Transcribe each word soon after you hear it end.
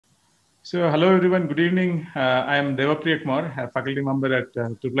So, hello everyone. Good evening. I am Devapriya Kumar, a faculty member at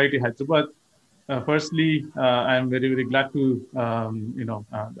IIIT Hyderabad. Firstly, I am very glad to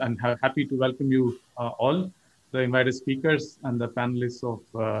and happy to welcome you all, the invited speakers and the panelists of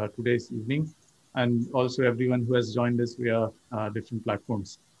today's evening, and also everyone who has joined us via different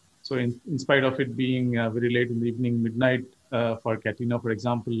platforms. So, in spite of it being very late in the evening, midnight for Katina, for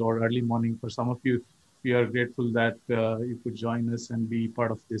example, or early morning for some of you, we are grateful that you could join us and be part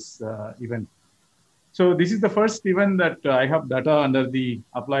of this event. So this is the first event that I have data under the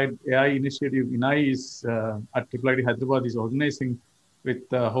Applied AI Initiative INAI is at IIIT Hyderabad is organizing, with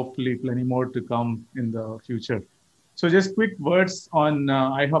hopefully plenty more to come in the future. So just quick words on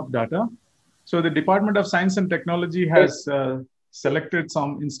iHub data. So the Department of Science and Technology has selected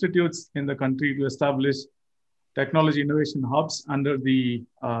some institutes in the country to establish technology innovation hubs under the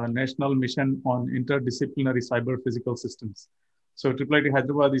National Mission on Interdisciplinary Cyber Physical Systems. So IIIT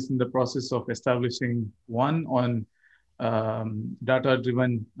Hyderabad is in the process of establishing one on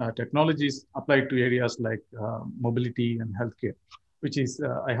data-driven technologies applied to areas like mobility and healthcare, which is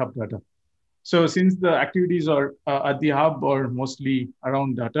iHub data. So since the activities are at the hub are mostly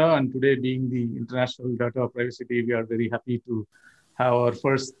around data, and today being the International Data Privacy Day, we are very happy to have our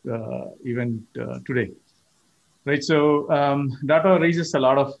first event today. Right, so data raises a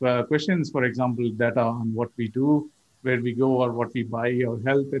lot of questions. For example, data on what we do, where we go, or what we buy, our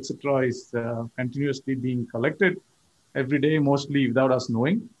health, etc., is continuously being collected every day, mostly without us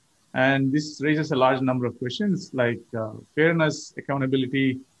knowing. And this raises a large number of questions like fairness,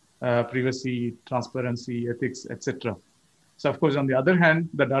 accountability, privacy, transparency, ethics, etc. So, of course, on the other hand,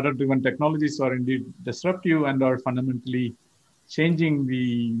 the data-driven technologies are indeed disruptive and are fundamentally changing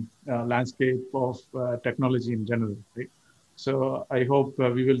the landscape of technology in general, right? So I hope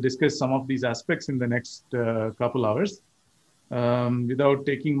we will discuss some of these aspects in the next couple hours. Without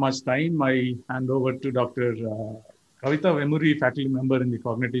taking much time, I hand over to Dr. Kavita Vemuri, faculty member in the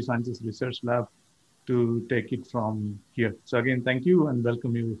Cognitive Sciences Research Lab, to take it from here. So again, thank you and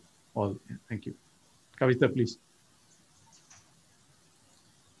welcome you all. Thank you. Kavita, please.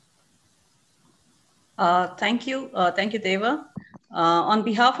 Thank you, Deva. On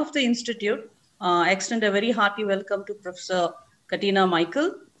behalf of the Institute, I extend a very hearty welcome to Professor Katina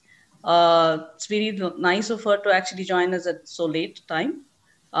Michael. It's very nice of her to actually join us at so late time.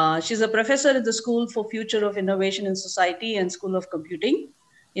 She's a professor at the School for Future of Innovation in Society and School of Computing,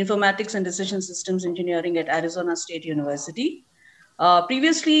 Informatics and Decision Systems Engineering at Arizona State University.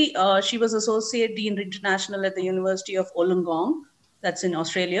 Previously, she was Associate Dean International at the University of Wollongong, that's in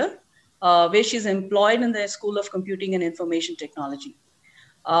Australia, where she's employed in the School of Computing and Information Technology.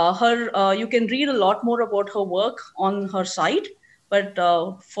 You can read a lot more about her work on her site, but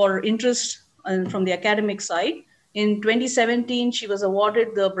for interest from the academic side, in 2017, she was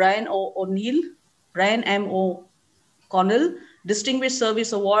awarded the Brian M. O'Connell Distinguished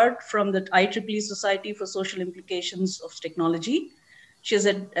Service Award from the IIIE Society for Social Implications of Technology. She has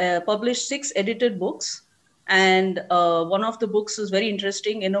published 6 edited books, and one of the books is very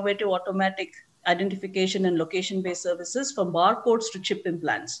interesting, Innovative Automatic Identification and Location-Based Services from Barcodes to Chip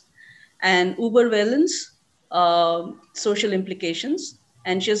Implants, and Uberveillance, Social Implications,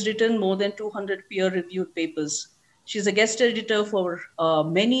 and she has written more than 200 peer-reviewed papers. She's a guest editor for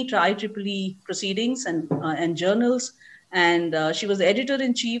many IIIE proceedings and journals, and she was the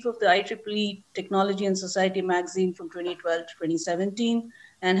editor-in-chief of the IIIE Technology and Society magazine from 2012 to 2017,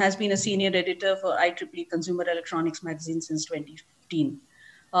 and has been a senior editor for IIIE Consumer Electronics magazine since 2015.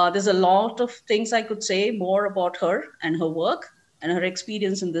 There's a lot of things I could say more about her and her work and her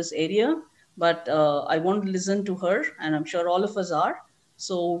experience in this area, but I won't listen to her, and I'm sure all of us are.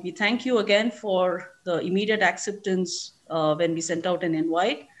 So we thank you again for the immediate acceptance when we sent out an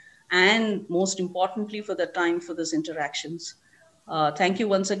invite, and most importantly for the time for these interactions. Thank you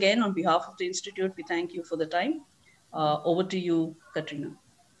once again on behalf of the Institute. We thank you for the time. Over to you, Katrina.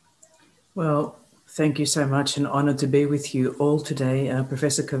 Well, thank you so much. An honor to be with you all today,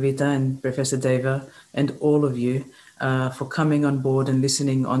 Professor Kavita and Professor Deva, and all of you for coming on board and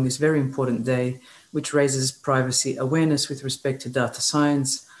listening on this very important day, which raises privacy awareness with respect to data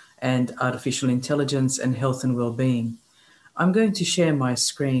science and artificial intelligence and health and well-being. I'm going to share my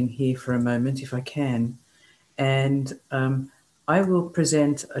screen here for a moment, if I can, and I will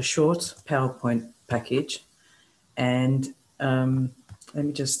present a short PowerPoint package. And let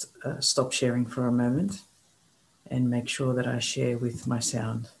me just stop sharing for a moment and make sure that I share with my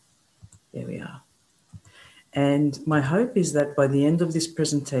sound. There we are. And my hope is that by the end of this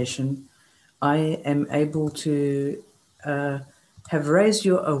presentation, I am able to have raised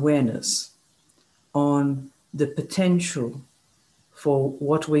your awareness on the potential for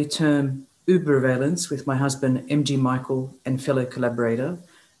what we term Uberveillance with my husband, MG Michael, and fellow collaborator.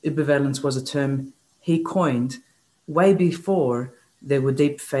 Uberveillance was a term he coined way before there were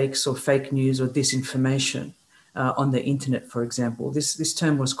deep fakes or fake news or disinformation on the internet, for example. This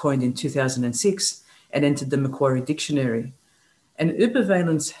term was coined in 2006 and entered the Macquarie Dictionary. And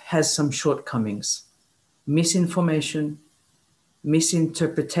Uberveillance has some shortcomings: misinformation,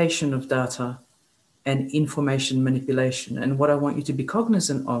 misinterpretation of data, and information manipulation. And what I want you to be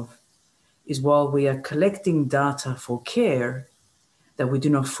cognizant of is, while we are collecting data for care, that we do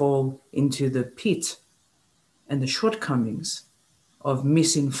not fall into the pit and the shortcomings of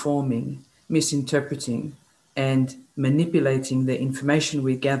misinforming, misinterpreting, and manipulating the information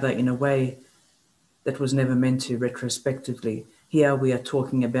we gather in a way that was never meant to retrospectively. Here we are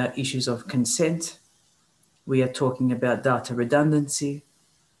talking about issues of consent. We are talking about data redundancy.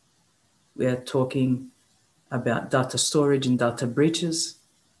 We are talking about data storage and data breaches.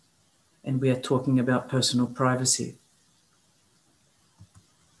 And we are talking about personal privacy.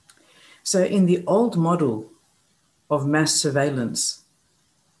 So in the old model of mass surveillance,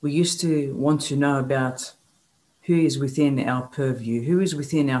 we used to want to know about who is within our purview, who is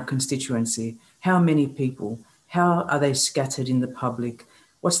within our constituency, how many people, how are they scattered in the public,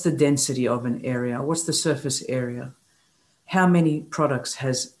 what's the density of an area, what's the surface area, how many products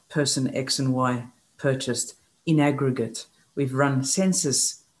has person X and Y purchased in aggregate. We've run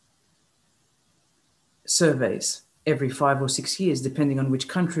census surveys every 5 or 6 years, depending on which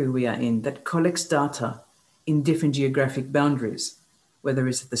country we are in, that collects data in different geographic boundaries, whether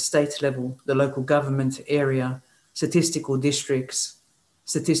it's at the state level, the local government area, statistical districts,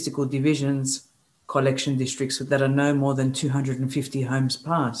 statistical divisions, collection districts that are no more than 250 homes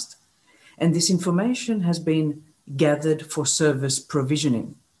passed. And this information has been gathered for service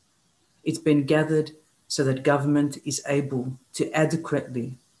provisioning. It's been gathered so that government is able to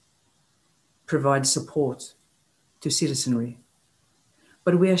adequately provide support to citizenry.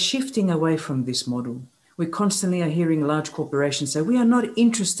 But we are shifting away from this model. We constantly are hearing large corporations say, we are not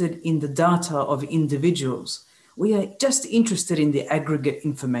interested in the data of individuals. We are just interested in the aggregate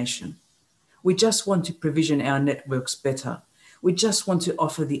information. We just want to provision our networks better. We just want to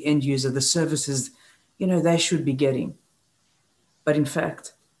offer the end user the services, they should be getting. But in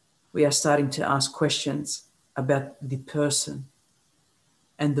fact, we are starting to ask questions about the person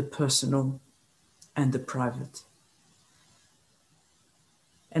and the personal and the private.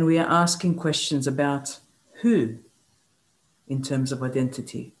 And we are asking questions about who in terms of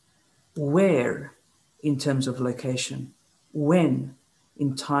identity, where in terms of location, when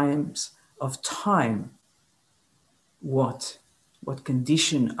in times of time, what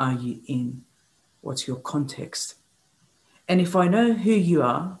condition are you in, what's your context. And if I know who you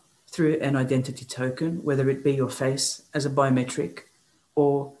are through an identity token, whether it be your face as a biometric,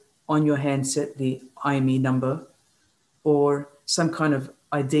 or on your handset, the IME number, or some kind of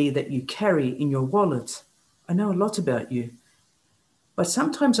ID that you carry in your wallet, I know a lot about you. But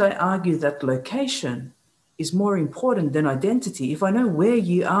sometimes I argue that location is more important than identity. If I know where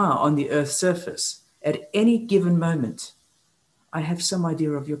you are on the Earth's surface at any given moment, I have some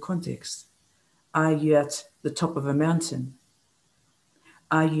idea of your context. Are you at the top of a mountain?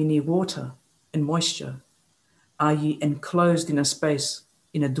 Are you near water and moisture? Are you enclosed in a space,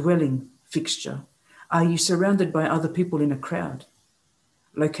 in a dwelling fixture? Are you surrounded by other people in a crowd?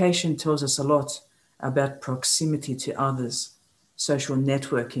 Location tells us a lot about proximity to others, social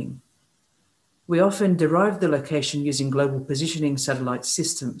networking. We often derive the location using global positioning satellite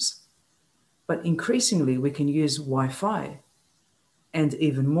systems, but increasingly we can use Wi-Fi. And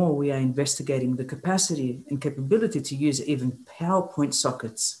even more, we are investigating the capacity and capability to use even PowerPoint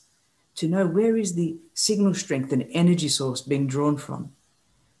sockets to know where is the signal strength and energy source being drawn from.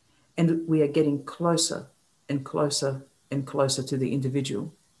 And we are getting closer and closer and closer to the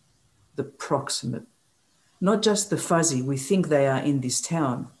individual, the proximate. Not just the fuzzy, we think they are in this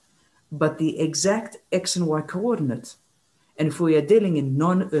town, but the exact X and Y coordinate. And if we are dealing in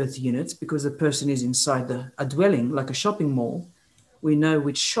non-Earth units, because the person is inside a dwelling, like a shopping mall, we know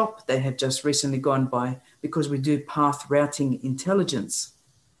which shop they have just recently gone by because we do path routing intelligence.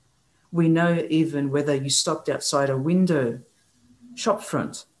 We know even whether you stopped outside a window, shop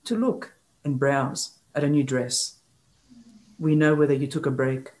front, to look and browse at a new dress. We know whether you took a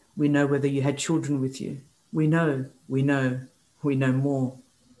break. We know whether you had children with you. We know more.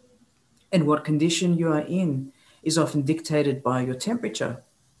 And what condition you are in is often dictated by your temperature.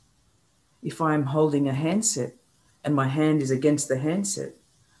 If I'm holding a handset and my hand is against the handset,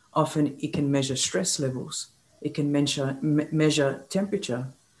 often it can measure stress levels. It can measure temperature.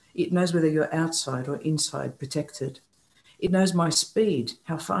 It knows whether you're outside or inside, protected. It knows my speed,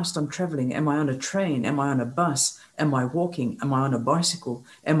 how fast I'm traveling. Am I on a train? Am I on a bus? Am I walking? Am I on a bicycle?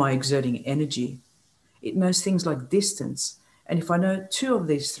 Am I exerting energy? It knows things like distance. And if I know two of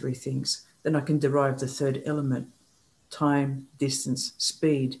these three things, then I can derive the third element. Time, distance,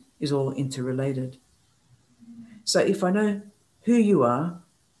 speed is all interrelated. So if I know who you are,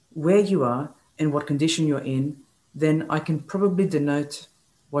 where you are, and what condition you're in, then I can probably denote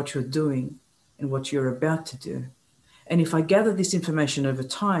what you're doing and what you're about to do. And if I gather this information over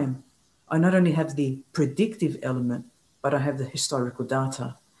time, I not only have the predictive element, but I have the historical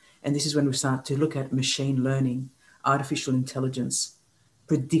data. And this is when we start to look at machine learning, artificial intelligence,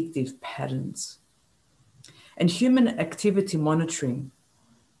 predictive patterns. And human activity monitoring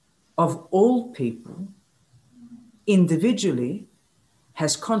of all people individually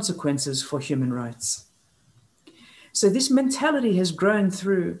has consequences for human rights. So this mentality has grown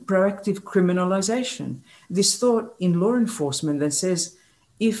through proactive criminalization. This thought in law enforcement that says,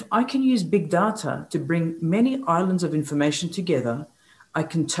 if I can use big data to bring many islands of information together, I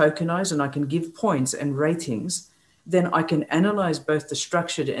can tokenize and I can give points and ratings, then I can analyze both the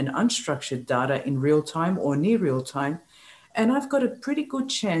structured and unstructured data in real time or near real time. And I've got a pretty good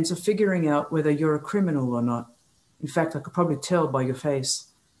chance of figuring out whether you're a criminal or not. In fact, I could probably tell by your face.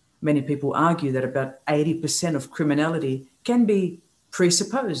 Many people argue that about 80% of criminality can be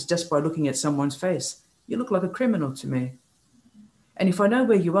presupposed just by looking at someone's face. You look like a criminal to me. And if I know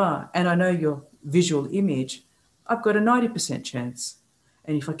where you are and I know your visual image, I've got a 90% chance.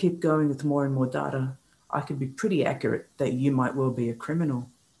 And if I keep going with more and more data, I can be pretty accurate that you might well be a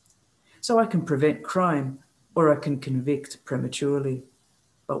criminal. So I can prevent crime or I can convict prematurely.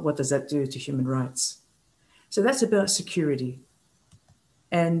 But what does that do to human rights? So that's about security.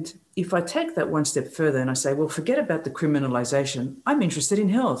 And if I take that one step further and I say, well, forget about the criminalization. I'm interested in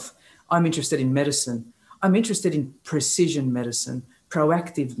health. I'm interested in medicine. I'm interested in precision medicine,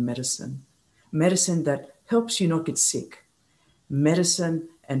 proactive medicine, medicine that helps you not get sick, medicine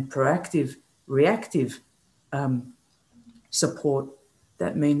and proactive, reactive support.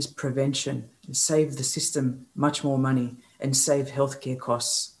 That means prevention, and save the system much more money and save healthcare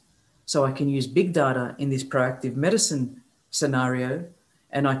costs. So I can use big data in this proactive medicine scenario,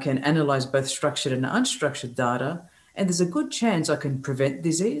 and I can analyze both structured and unstructured data, and there's a good chance I can prevent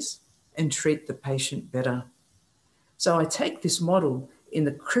disease and treat the patient better. So I take this model in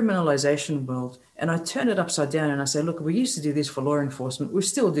the criminalization world and I turn it upside down and I say, look, we used to do this for law enforcement, we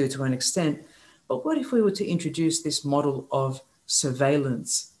still do to an extent, but what if we were to introduce this model of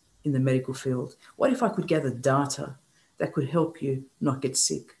surveillance in the medical field? What if I could gather data that could help you not get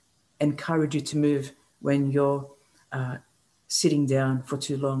sick, encourage you to move when you're sitting down for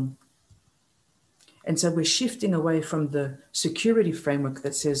too long? And so we're shifting away from the security framework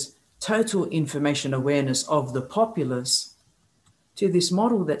that says total information awareness of the populace to this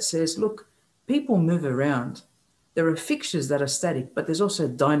model that says, look, people move around. There are fixtures that are static, but there's also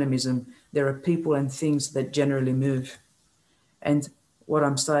dynamism. There are people and things that generally move. And what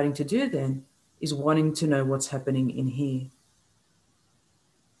I'm starting to do then is wanting to know what's happening in here.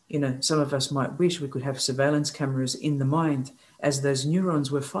 You know, some of us might wish we could have surveillance cameras in the mind as those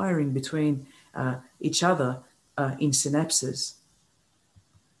neurons were firing between each other in synapses.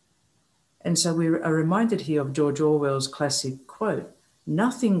 And so we are reminded here of George Orwell's classic quote,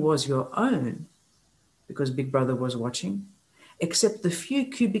 nothing was your own, because Big Brother was watching, except the few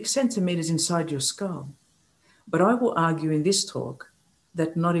cubic centimeters inside your skull. But I will argue in this talk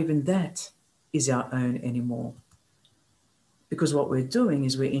that not even that is our own anymore. Because what we're doing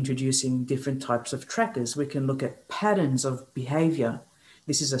is we're introducing different types of trackers. We can look at patterns of behavior.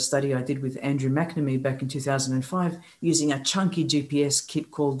 This is a study I did with Andrew McNamee back in 2005 using a chunky GPS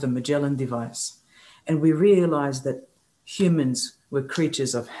kit called the Magellan device. And we realized that humans were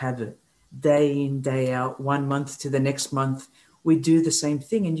creatures of habit. Day in, day out, 1 month to the next month, we do the same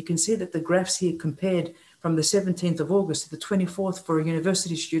thing. And you can see that the graphs here compared from the 17th of August to the 24th for a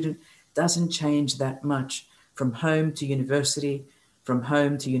university student doesn't change that much. From home to university, from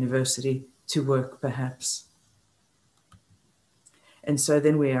home to university to work perhaps. And so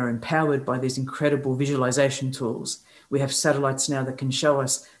then we are empowered by these incredible visualization tools. We have satellites now that can show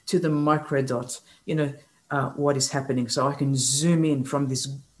us to the microdot, what is happening. So I can zoom in from this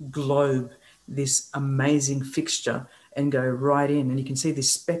globe, this amazing fixture, and go right in. And you can see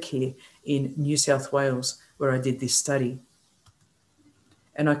this speck here in New South Wales where I did this study.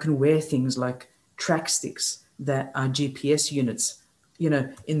 And I can wear things like track sticks that are GPS units,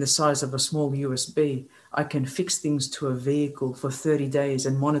 in the size of a small USB. I can fix things to a vehicle for 30 days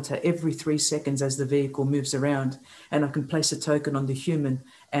and monitor every 3 seconds as the vehicle moves around. And I can place a token on the human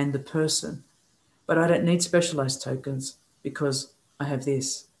and the person. But I don't need specialized tokens. because I have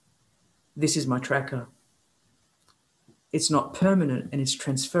this. This is my tracker. It's not permanent and it's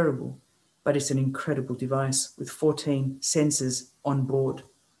transferable, but it's an incredible device with 14 sensors on board.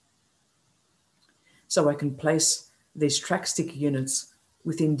 So I can place these track stick units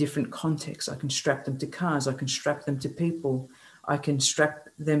within different contexts. I can strap them to cars, I can strap them to people, I can strap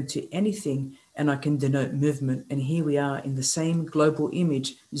them to anything, and I can denote movement. And here we are in the same global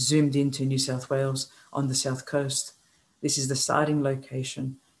image zoomed into New South Wales on the south coast. This is the starting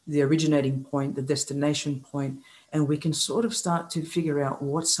location, the originating point, the destination point, and we can sort of start to figure out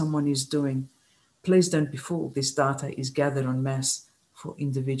what someone is doing. Please don't be fooled. This data is gathered en masse for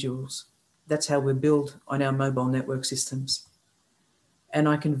individuals. That's how we build on our mobile network systems. And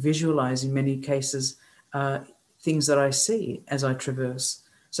I can visualize in many cases things that I see as I traverse.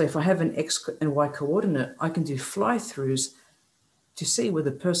 So if I have an X and Y coordinate, I can do fly-throughs to see where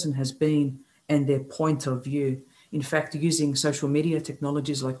the person has been and their point of view. In fact, using social media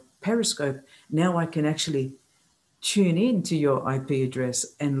technologies like Periscope, now I can actually tune in to your IP address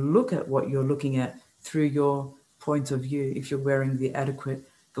and look at what you're looking at through your point of view if you're wearing the adequate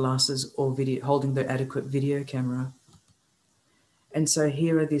glasses or holding the adequate video camera. And so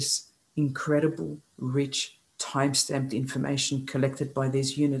here are this incredible, rich, time-stamped information collected by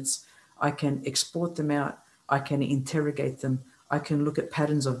these units. I can export them out. I can interrogate them. I can look at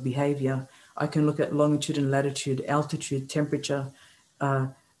patterns of behavior. I can look at longitude and latitude, altitude, temperature,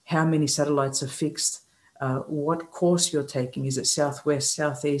 how many satellites are fixed, what course you're taking. Is it southwest,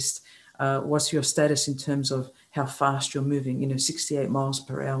 southeast? What's your status in terms of how fast you're moving, 68 miles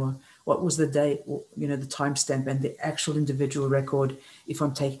per hour? What was the date, the timestamp and the actual individual record if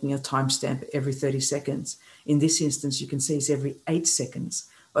I'm taking a timestamp every 30 seconds. In this instance, you can see it's every 8 seconds,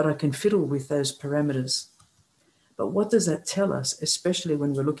 but I can fiddle with those parameters. But what does that tell us, especially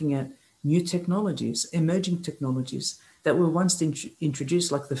when we're looking at new technologies, emerging technologies that were once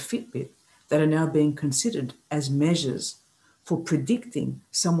introduced, like the Fitbit, that are now being considered as measures for predicting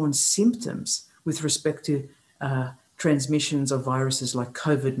someone's symptoms with respect to transmissions of viruses like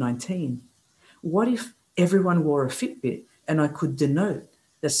COVID-19. What if everyone wore a Fitbit and I could denote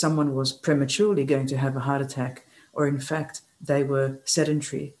that someone was prematurely going to have a heart attack, or in fact, they were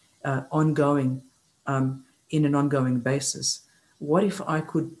sedentary, ongoing, in an ongoing basis? What if I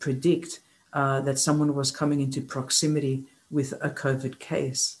could predict that someone was coming into proximity with a COVID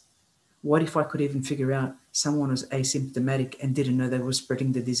case? What if I could even figure out someone was asymptomatic and didn't know they were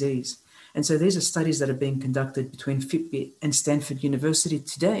spreading the disease? And so these are studies that are being conducted between Fitbit and Stanford University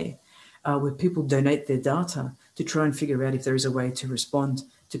today, where people donate their data to try and figure out if there is a way to respond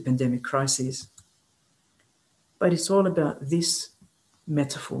to pandemic crises. But it's all about this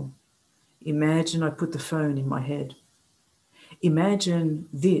metaphor. Imagine I put the phone in my head. Imagine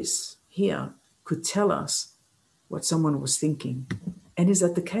this here could tell us what someone was thinking. And is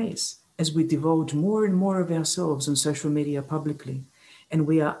that the case? As we divulge more and more of ourselves on social media publicly, and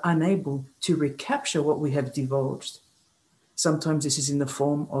we are unable to recapture what we have divulged. Sometimes this is in the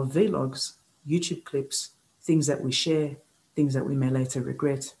form of vlogs, YouTube clips, things that we share, things that we may later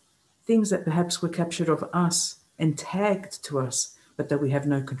regret, things that perhaps were captured of us and tagged to us, but that we have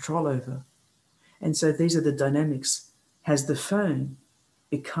no control over. And so these are the dynamics. Has the phone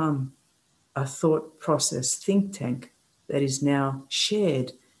become a thought process think tank that is now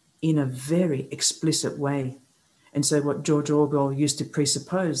shared in a very explicit way? And so what George Orwell used to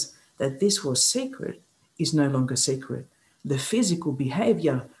presuppose, that this was secret, is no longer secret. The physical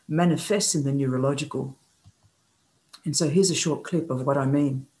behavior manifests in the neurological. And so here's a short clip of what I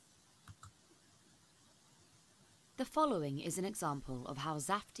mean. The following is an example of how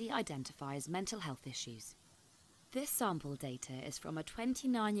Zafti identifies mental health issues. This sample data is from a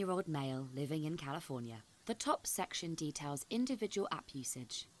 29-year-old male living in California. The top section details individual app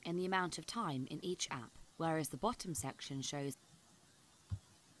usage and the amount of time in each app, whereas the bottom section shows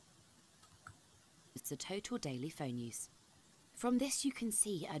the total daily phone use. From this you can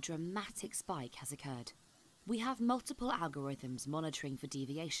see a dramatic spike has occurred. We have multiple algorithms monitoring for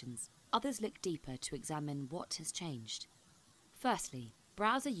deviations. Others look deeper to examine what has changed. Firstly,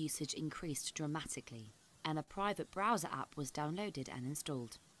 browser usage increased dramatically, and a private browser app was downloaded and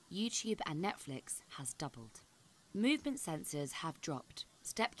installed. YouTube and Netflix has doubled. Movement sensors have dropped.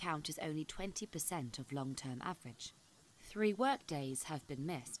 Step count is only 20% of long-term average. 3 work days have been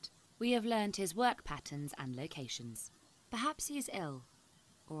missed. We have learned his work patterns and locations. Perhaps he is ill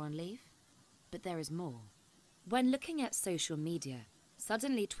or on leave, but there is more. When looking at social media,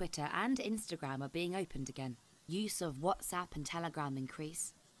 suddenly Twitter and Instagram are being opened again. Use of WhatsApp and Telegram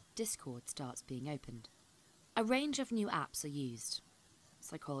increase. Discord starts being opened. A range of new apps are used.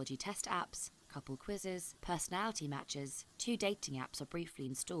 Psychology test apps, couple quizzes, personality matches, 2 dating apps are briefly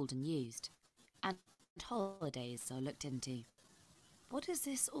installed and used, and holidays are looked into. What does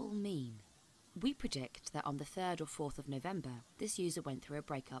this all mean? We predict that on the 3rd or 4th of November, this user went through a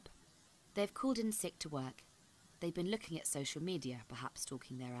breakup. They've called in sick to work. They've been looking at social media, perhaps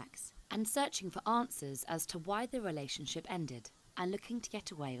stalking their ex, and searching for answers as to why the relationship ended, and looking to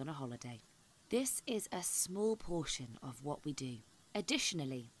get away on a holiday. This is a small portion of what we do.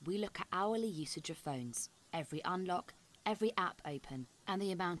 Additionally, we look at hourly usage of phones, every unlock, every app open, and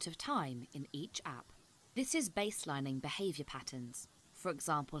the amount of time in each app. This is baselining behaviour patterns. For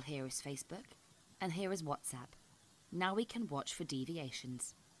example, here is Facebook, and here is WhatsApp. Now we can watch for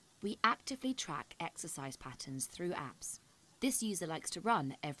deviations. We actively track exercise patterns through apps. This user likes to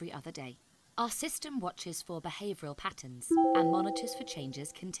run every other day. Our system watches for behavioural patterns and monitors for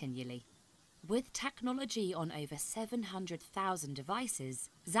changes continually. With technology on over 700,000 devices,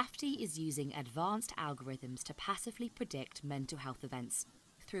 Zafti is using advanced algorithms to passively predict mental health events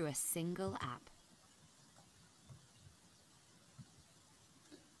through a single app.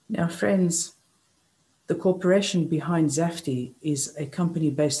 Now, friends, the corporation behind Zafti is a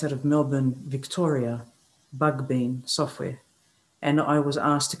company based out of Melbourne, Victoria, Bugbean Software, and I was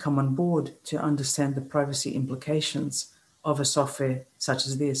asked to come on board to understand the privacy implications of a software such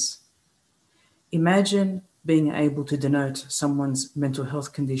as this. Imagine being able to denote someone's mental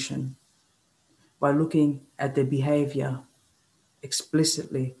health condition by looking at their behavior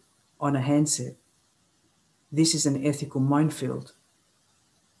explicitly on a handset. This is an ethical minefield.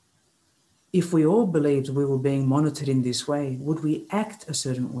 If we all believed we were being monitored in this way, would we act a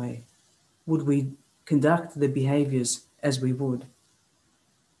certain way? Would we conduct the behaviors as we would?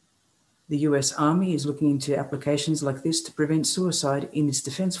 The US Army is looking into applications like this to prevent suicide in its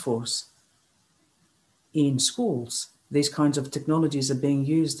defense force. In schools, these kinds of technologies are being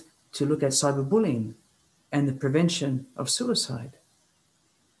used to look at cyberbullying and the prevention of suicide.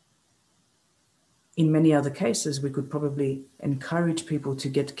 In many other cases, we could probably encourage people to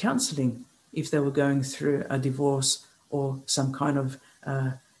get counseling if they were going through a divorce or some kind of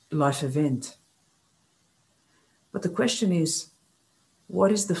life event. But the question is,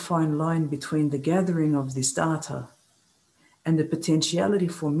 what is the fine line between the gathering of this data and the potentiality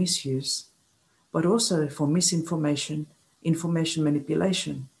for misuse, but also for misinformation, information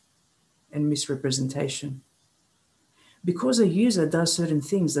manipulation, and misrepresentation? Because a user does certain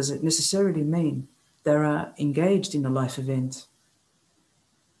things, does it necessarily mean they are engaged in a life event?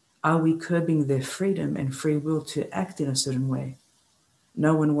 Are we curbing their freedom and free will to act in a certain way?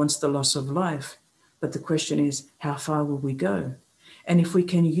 No one wants the loss of life, but the question is, how far will we go? And if we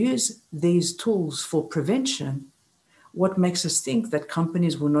can use these tools for prevention, what makes us think that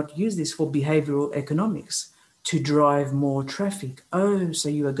companies will not use this for behavioral economics to drive more traffic? Oh, so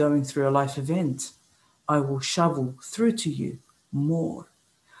you are going through a life event. I will shovel through to you more.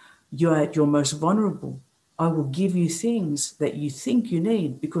 You're at your most vulnerable. I will give you things that you think you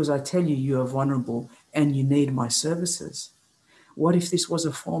need because I tell you you are vulnerable and you need my services. What if this was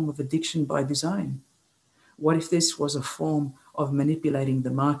a form of addiction by design? What if this was a form of manipulating the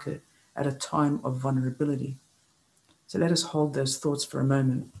market at a time of vulnerability? So let us hold those thoughts for a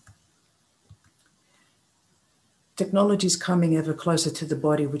moment. Technology is coming ever closer to the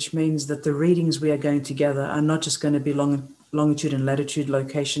body, which means that the readings we are going to gather are not just going to be longitude and latitude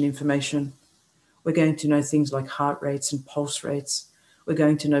location information. We're going to know things like heart rates and pulse rates. We're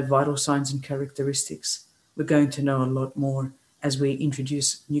going to know vital signs and characteristics. We're going to know a lot more as we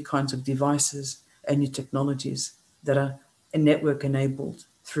introduce new kinds of devices and new technologies that are network enabled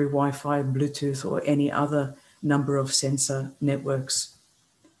through Wi-Fi, Bluetooth, or any other number of sensor networks.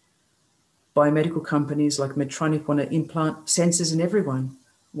 Biomedical companies like Medtronic want to implant sensors in everyone.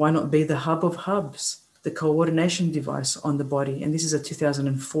 Why not be the hub of hubs, the coordination device on the body? And this is a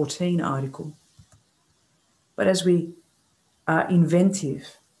 2014 article. But as we are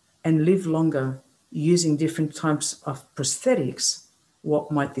inventive and live longer using different types of prosthetics,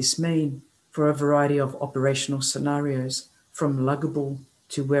 what might this mean for a variety of operational scenarios, from luggable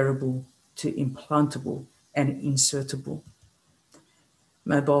to wearable to implantable and insertable?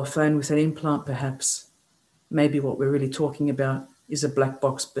 Mobile phone with an implant, perhaps. Maybe what we're really talking about is a black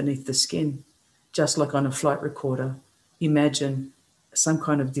box beneath the skin, just like on a flight recorder. Imagine some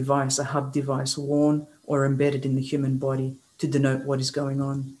kind of device, a hub device, worn or embedded in the human body to denote what is going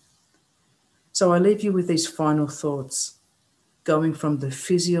on. So I leave you with these final thoughts, going from the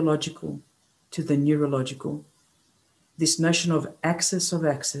physiological to the neurological. This notion of access,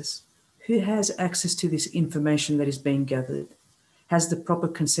 who has access to this information that is being gathered? Has the proper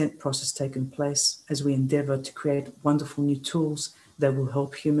consent process taken place as we endeavor to create wonderful new tools that will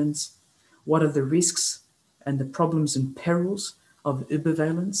help humans? What are the risks and the problems and perils of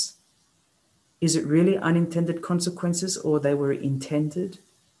Uberveillance? Is it really unintended consequences or they were intended?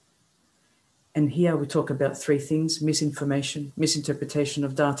 And here we talk about three things: misinformation, misinterpretation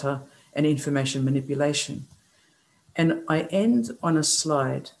of data, and information manipulation. And I end on a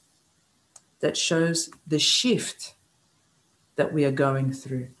slide that shows the shift that we are going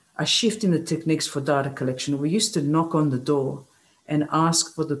through, a shift in the techniques for data collection. We used to knock on the door and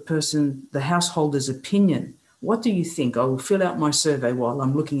ask for the householder's opinion. What do you think? I will fill out my survey while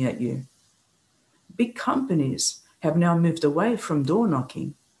I'm looking at you. Big companies have now moved away from door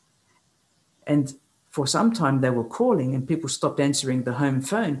knocking. And for some time they were calling and people stopped answering the home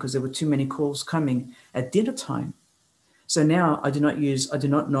phone because there were too many calls coming at dinner time. So now I do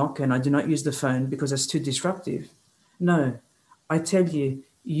not knock and I do not use the phone because it's too disruptive. No, I tell you,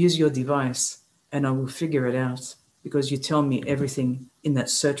 use your device and I will figure it out because you tell me everything in that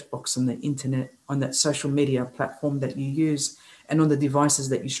search box on the internet, on that social media platform that you use, and on the devices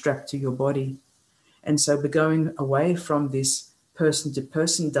that you strap to your body. And so we're going away from this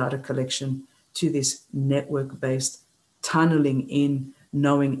person-to-person data collection to this network-based tunneling in,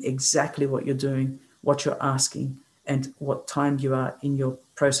 knowing exactly what you're doing, what you're asking, and what time you are in your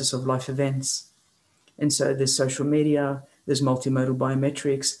process of life events. And so there's social media, there's multimodal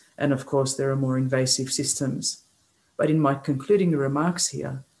biometrics, and of course there are more invasive systems. But in my concluding remarks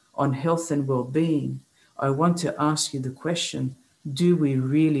here on health and well-being, I want to ask you the question, do we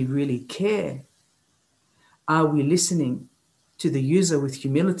really, really care? Are we listening to the user with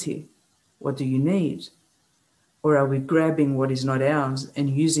humility? What do you need? Or are we grabbing what is not ours and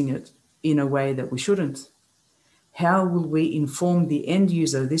using it in a way that we shouldn't? How will we inform the end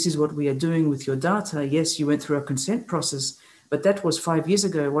user? This is what we are doing with your data. Yes, you went through a consent process, but that was 5 years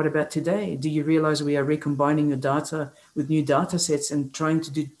ago. What about today? Do you realize we are recombining your data with new data sets and trying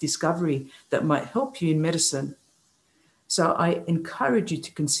to do discovery that might help you in medicine? So I encourage you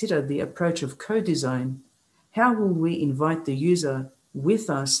to consider the approach of co-design. How will we invite the user with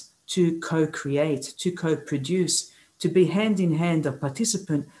us to co-create, to co-produce, to be hand in hand a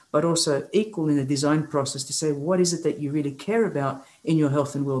participant, but also equal in the design process to say, what is it that you really care about in your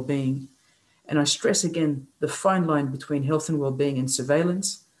health and well-being? And I stress again, the fine line between health and well-being and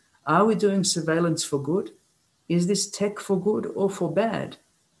surveillance. Are we doing surveillance for good? Is this tech for good or for bad?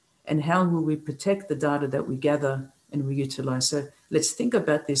 And how will we protect the data that we gather and we utilize? So let's think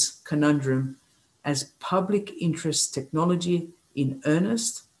about this conundrum as public interest technology in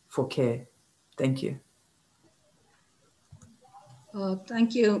earnest for care. Thank you.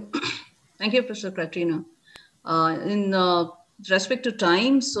 Thank you. Thank you, Professor Katina. In respect to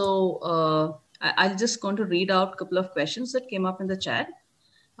time, so I'm just going to read out a couple of questions that came up in the chat.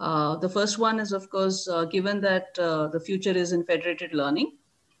 The first one is, of course, given that the future is in federated learning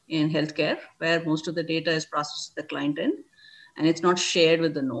in healthcare, where most of the data is processed at the client end, and it's not shared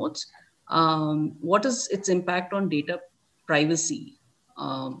with the nodes, what is its impact on data privacy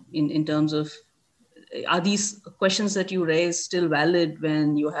in terms of, are these questions that you raise still valid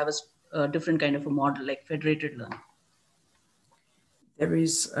when you have a different kind of a model like federated learning? There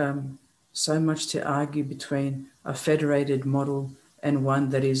is so much to argue between a federated model and one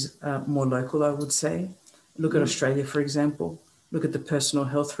that is more local, I would say. Look at Australia, for example. Look at the personal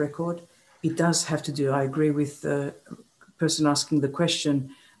health record. It does have to do, I agree with the person asking the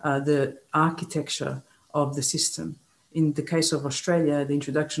question, the architecture of the system. In the case of Australia, the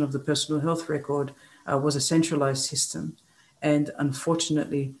introduction of the personal health record was a centralized system, and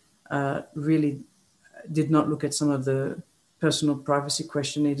unfortunately really did not look at some of the personal privacy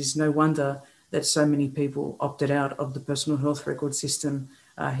question. It is no wonder that so many people opted out of the personal health record system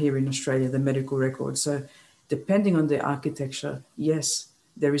here in Australia, the medical record. So depending on the architecture, yes,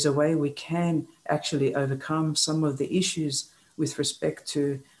 there is a way we can actually overcome some of the issues with respect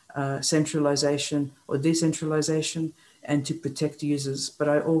to centralization or decentralization and to protect users. But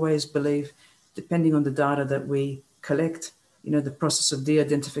I always believe, depending on the data that we collect, the process of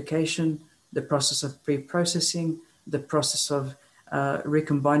de-identification, the process of pre-processing, the process of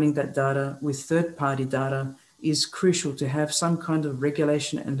recombining that data with third-party data is crucial to have some kind of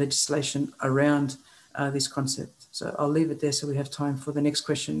regulation and legislation around this concept. So I'll leave it there so we have time for the next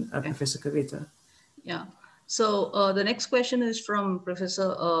question, okay. Professor Kavita. Yeah. So the next question is from Professor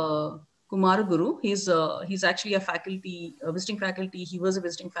Kumar Guru. He's actually a visiting faculty. He was a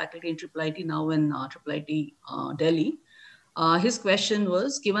visiting faculty in IIIT, now in IIIT Delhi. His question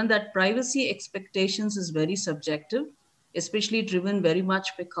was, given that privacy expectations is very subjective, especially driven very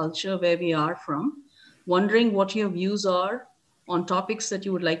much by culture where we are from, wondering what your views are on topics that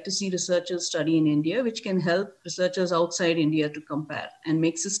you would like to see researchers study in India, which can help researchers outside India to compare and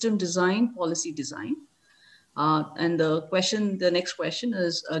make system design, policy design. And the next question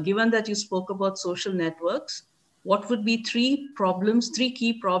is, given that you spoke about social networks, what would be three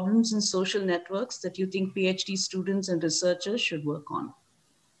key problems in social networks that you think PhD students and researchers should work on?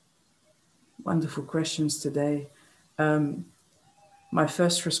 Wonderful questions today. My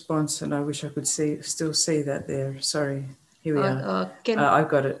first response, and I wish I could still see that there. Sorry, here we are. I've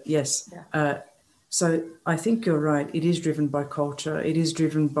got it. Yes. Yeah. So I think you're right. It is driven by culture. It is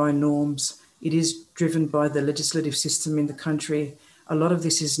driven by norms. It is driven by the legislative system in the country. A lot of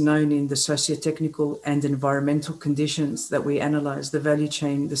this is known in the socio-technical and environmental conditions that we analyse, the value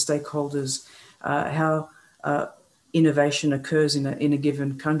chain, the stakeholders, how innovation occurs in a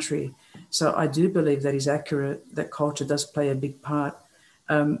given country. So I do believe that is accurate, that culture does play a big part.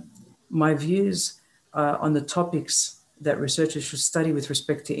 My views on the topics that researchers should study with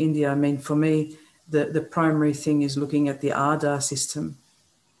respect to India, I mean, for me, the primary thing is looking at the ADA system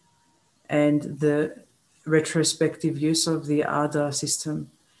and the retrospective use of the ADA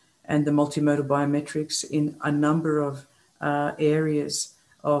system and the multimodal biometrics in a number of areas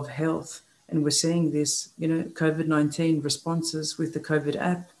of health. And we're seeing this, COVID-19 responses with the COVID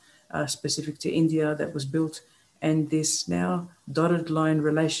app specific to India that was built, and this now dotted line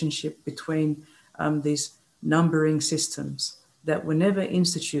relationship between these numbering systems that were never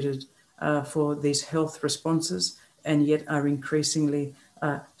instituted for these health responses and yet are increasingly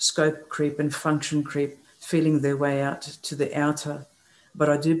scope creep and function creep feeling their way out to the outer. But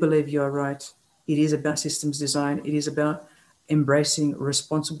I do believe you are right. It is about systems design. It is about embracing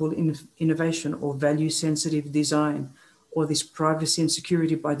responsible innovation or value-sensitive design, or this privacy and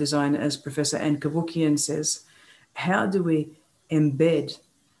security by design, as Professor Anne Kavukian says. How do we embed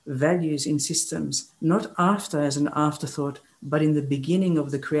values in systems, not after as an afterthought, but in the beginning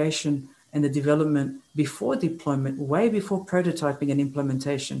of the creation and the development, before deployment, way before prototyping and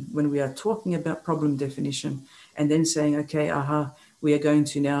implementation, when we are talking about problem definition, and then saying, okay, we are going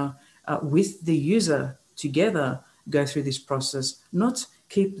to now, with the user together, go through this process, not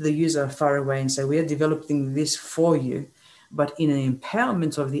keep the user far away and say, we are developing this for you, but in an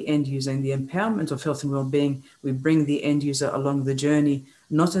empowerment of the end user, in the empowerment of health and well-being, we bring the end user along the journey,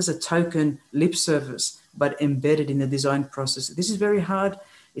 not as a token lip service, but embedded in the design process. This is very hard.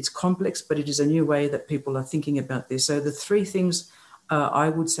 It's complex, but it is a new way that people are thinking about this. So the three things I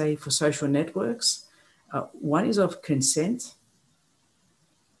would say for social networks, one is of consent.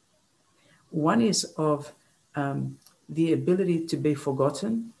 One is of the ability to be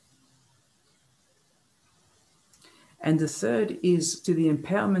forgotten. And the third is to the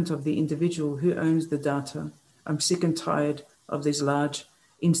empowerment of the individual who owns the data. I'm sick and tired of these large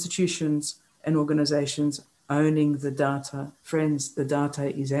institutions and organizations owning the data. Friends, the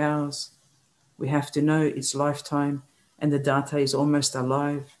data is ours. We have to know its lifetime, and the data is almost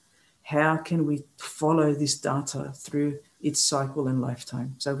alive. How can we follow this data through its cycle and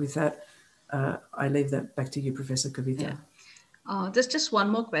lifetime? So with that, I leave that back to you, Professor Kavita. Yeah. There's just one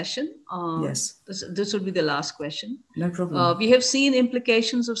more question. Yes. This will be the last question. No problem. We have seen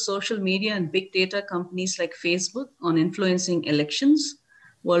implications of social media and big data companies like Facebook on influencing elections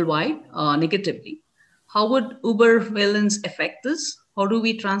worldwide negatively. How would Uberveillance affect this? How do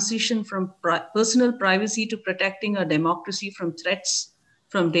we transition from personal privacy to protecting our democracy from threats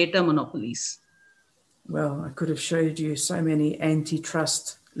from data monopolies? Well, I could have showed you so many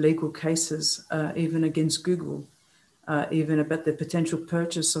antitrust legal cases, even against Google, even about the potential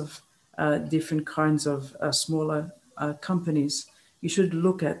purchase of different kinds of smaller companies. You should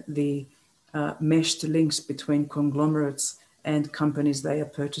look at the meshed links between conglomerates and companies they are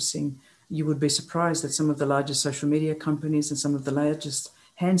purchasing. You would be surprised that some of the largest social media companies and some of the largest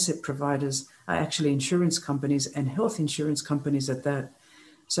handset providers are actually insurance companies and health insurance companies at that.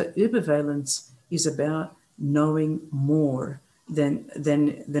 So Uberveillance is about knowing more than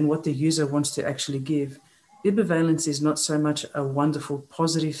what the user wants to actually give. Uberveillance is not so much a wonderful,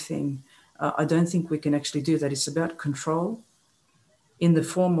 positive thing. I don't think we can actually do that. It's about control in the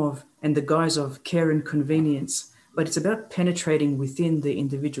form of and the guise of care and convenience, but it's about penetrating within the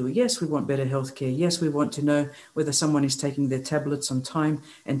individual. Yes, we want better healthcare. Yes, we want to know whether someone is taking their tablets on time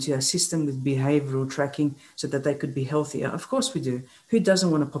and to assist them with behavioral tracking so that they could be healthier. Of course we do. Who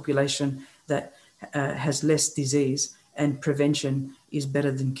doesn't want a population that has less disease and prevention is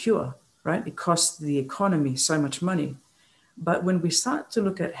better than cure, right? It costs the economy so much money. But when we start to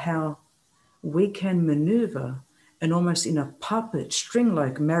look at how we can maneuver and almost in a puppet,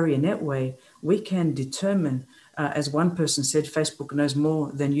 string-like marionette way, we can determine As one person said, Facebook knows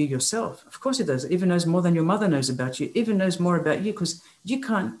more than you yourself. Of course it does. It even knows more than your mother knows about you. It even knows more about you, because you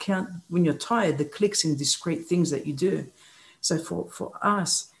can't count, when you're tired, the clicks and discrete things that you do. So for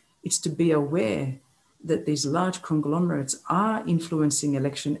us, it's to be aware that these large conglomerates are influencing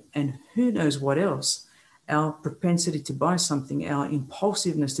election, and who knows what else. Our propensity to buy something, our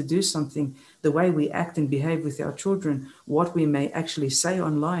impulsiveness to do something, the way we act and behave with our children, what we may actually say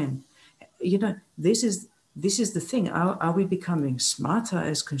online. You know, this is the thing. Are we becoming smarter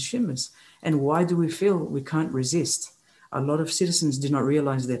as consumers? And why do we feel we can't resist? A lot of citizens do not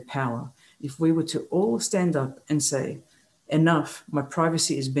realize their power. If we were to all stand up and say, enough, my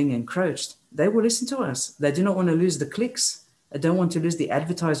privacy is being encroached, they will listen to us. They do not want to lose the clicks. They don't want to lose the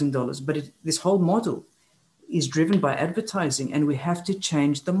advertising dollars. But this whole model is driven by advertising, and we have to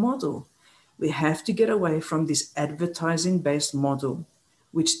change the model. We have to get away from this advertising-based model,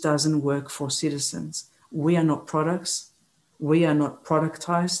 which doesn't work for citizens. We are not products. We are not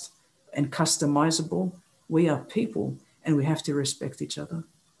productized and customizable. We are people, and we have to respect each other.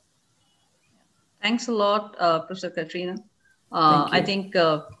 Thanks a lot, Professor Katina. I think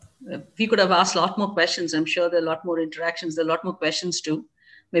we could have asked a lot more questions. I'm sure there are a lot more interactions. There are a lot more questions too.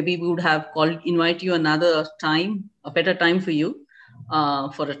 Maybe we would have invite you another time, a better time for you,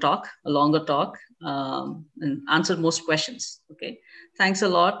 for a talk, a longer talk, and answer most questions. Okay. Thanks a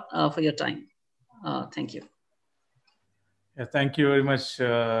lot for your time. Thank you. Yeah, thank you very much,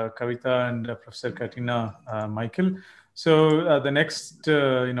 Kavita and Professor Katina, Michael. So the next,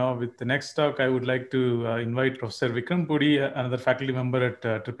 with the next talk, I would like to invite Professor Vikram Pudi, another faculty member at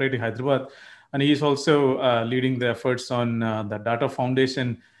IIIT Hyderabad, and he is also leading the efforts on the Data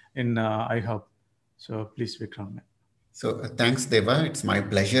Foundation in iHub. So please, Vikram. So thanks, Deva. It's my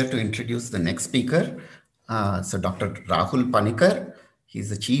pleasure to introduce the next speaker. So Dr. Rahul Panikar. He's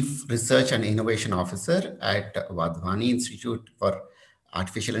the Chief Research and Innovation Officer at Wadhwani Institute for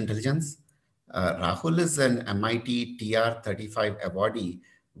Artificial Intelligence. Rahul is an MIT TR35 awardee,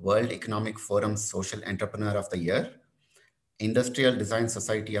 World Economic Forum Social Entrepreneur of the Year, Industrial Design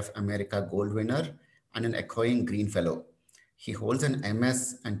Society of America Gold winner, and an Echoing Green Fellow. He holds an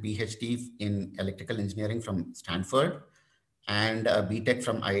MS and PhD in electrical engineering from Stanford and a BTech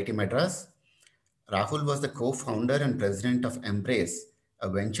from IIT Madras. Rahul was the co-founder and president of Embrace, a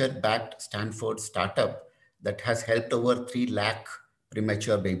venture-backed Stanford startup that has helped over 3 lakh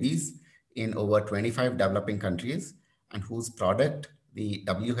premature babies in over 25 developing countries, and whose product the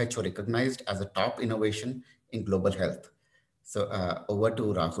WHO recognized as a top innovation in global health. So over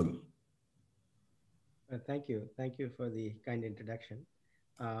to Rahul. Thank you. Thank you for the kind introduction.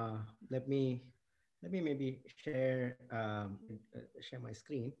 Let me maybe share my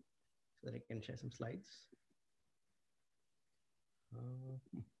screen so that I can share some slides.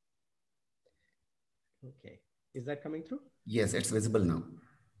 Okay, is that coming through? Yes, it's visible now.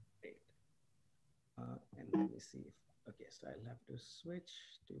 Great. And let me see if, okay, so I'll have to switch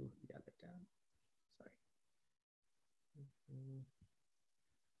to the other tab. Sorry.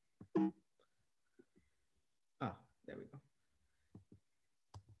 There we go.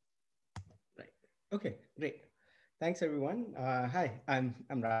 Right. Okay, great. Thanks, everyone. Hi, I'm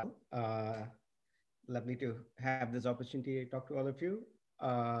Rahul. Lovely to have this opportunity to talk to all of you.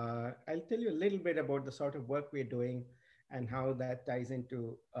 I'll tell you a little bit about the sort of work we're doing and how that ties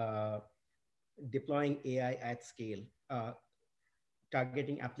into deploying AI at scale,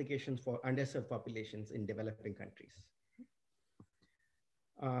 targeting applications for underserved populations in developing countries.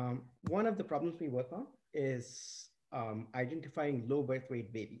 One of the problems we work on is identifying low birth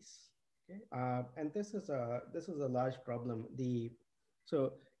weight babies. Okay? And this is a large problem.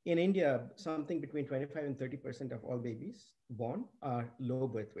 So in India, something between 25 and 30% of all babies born are low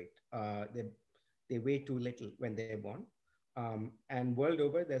birth weight. They weigh too little when they're born. And world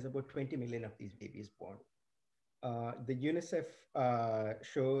over, there's about 20 million of these babies born. The UNICEF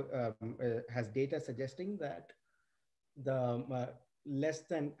has data suggesting that less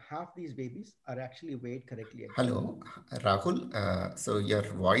than half these babies are actually weighed correctly. Hello, Rahul. So your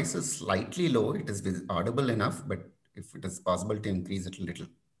voice is slightly low. It is audible enough, but if it is possible to increase it a little.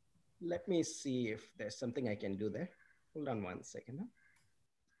 Let me see if there's something I can do there. Hold on one second. Huh?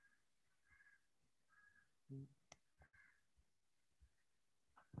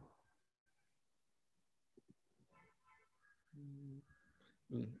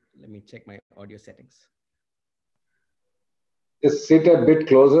 Let me check my audio settings. Just sit a bit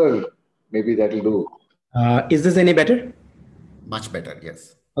closer. Maybe that'll do. Is this any better? Much better,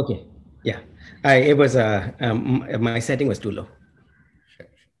 yes. Okay. Yeah. It was my setting was too low. Sure.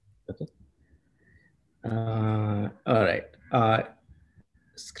 Okay. All right.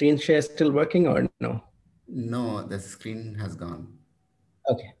 Screen share still working or no? No, the screen has gone.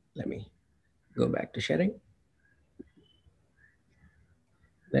 Okay, let me go back to sharing.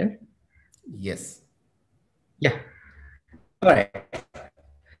 There? Yes. Yeah. All right.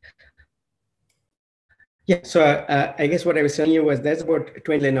 Yeah, so I guess what I was telling you was there's about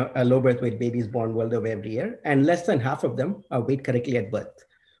 20 million low birth weight babies born world over every year, and less than half of them weight correctly at birth.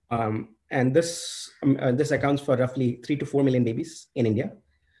 And this accounts for roughly 3 to 4 million babies in India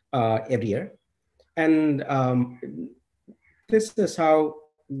every year. And this is how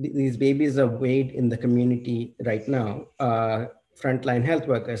these babies are weighed in the community right now. Frontline health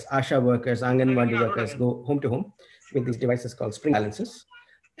workers, ASHA workers, Anganwadi workers go home to home with these devices called spring balances.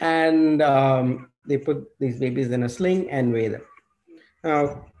 And they put these babies in a sling and weigh them.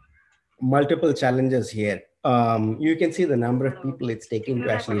 Now, multiple challenges here. You can see the number of people it's taking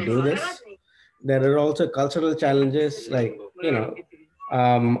to actually do this. There are also cultural challenges like,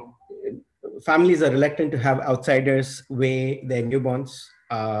 um, families are reluctant to have outsiders weigh their newborns.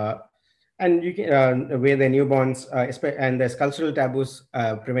 And you can weigh their newborns, and there's cultural taboos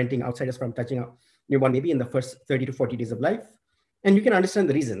preventing outsiders from touching a newborn baby in the first 30 to 40 days of life. And you can understand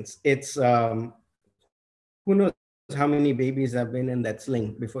the reasons. It's who knows how many babies have been in that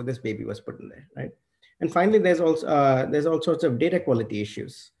sling before this baby was put in there, right? And finally, there's all sorts of data quality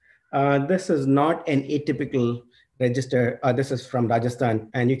issues. This is not an atypical register. This is from Rajasthan,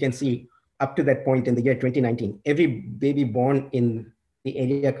 and you can see up to that point in the year 2019, every baby born in the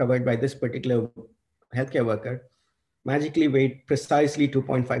area covered by this particular healthcare worker magically weighed precisely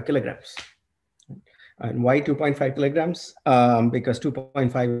 2.5 kilograms. And why 2.5 kilograms? Because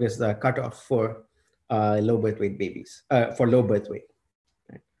 2.5 is the cutoff for low birth weight babies, for low birth weight.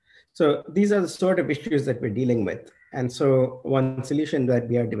 Right? So these are the sort of issues that we're dealing with. And so one solution that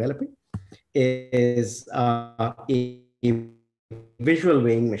we are developing is a visual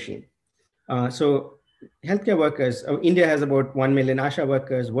weighing machine. So healthcare workers, India has about 1 million ASHA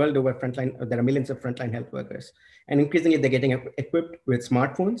workers world over frontline. There are millions of frontline health workers. And increasingly, they're getting equipped with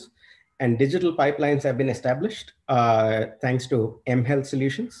smartphones. And digital pipelines have been established thanks to mHealth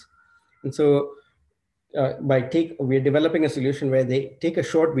solutions. And so we're developing a solution where they take a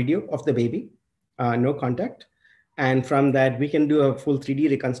short video of the baby, no contact. And from that, we can do a full 3D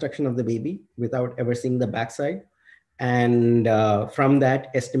reconstruction of the baby without ever seeing the backside. And from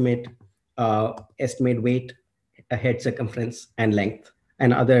that, estimate weight, head circumference, and length,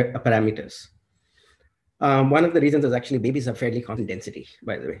 and other parameters. One of the reasons is actually babies are fairly constant density,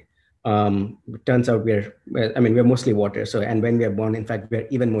 by the way. It turns out we're mostly water. So, and when we are born, in fact, we're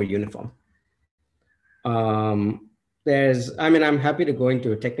even more uniform. I'm happy to go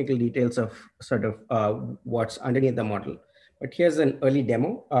into technical details of sort of what's underneath the model, but here's an early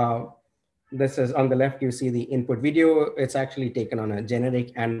demo. This is on the left, you see the input video. It's actually taken on a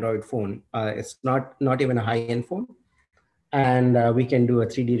generic Android phone. It's not even a high-end phone. And we can do a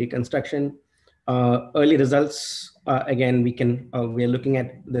 3D reconstruction. Early results, again, we're looking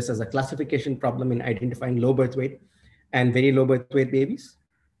at this as a classification problem in identifying low birth weight and very low birth weight babies.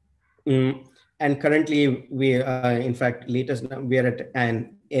 And currently, in fact, we are at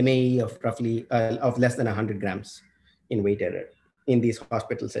an MAE of roughly of less than 100 grams in weight error in these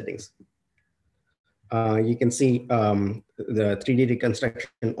hospital settings. You can see the 3D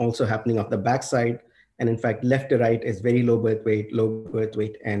reconstruction also happening of the backside. And in fact, left to right is very low birth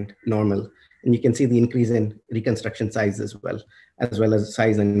weight, and normal. And you can see the increase in reconstruction size as well as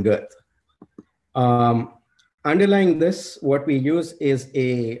size and girth. Underlying this, what we use is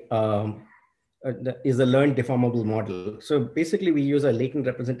a learned deformable model. So basically, we use a latent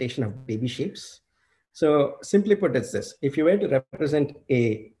representation of baby shapes. So simply put, it's this: if you were to represent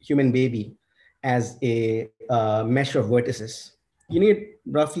a human baby as a mesh of vertices, you need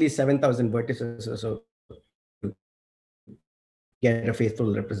roughly 7,000 vertices or so to get a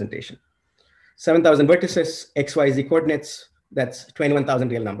faithful representation. 7,000 vertices, XYZ coordinates, that's 21,000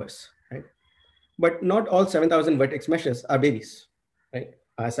 real numbers, right? But not all 7,000 vertex meshes are babies, right?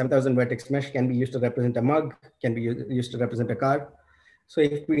 7,000 vertex mesh can be used to represent a mug, can be used to represent a car. So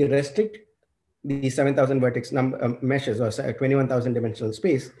if we restrict the 7,000 vertex meshes or 21,000 dimensional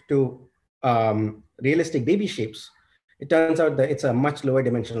space to realistic baby shapes, it turns out that it's a much lower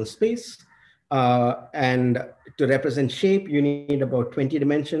dimensional space. And to represent shape, you need about 20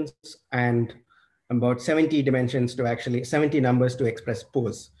 dimensions and about 70 dimensions to 70 numbers to express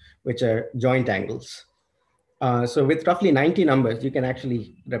pose, which are joint angles. So with roughly 90 numbers, you can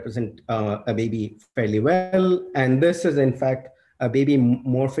actually represent a baby fairly well. And this is in fact a baby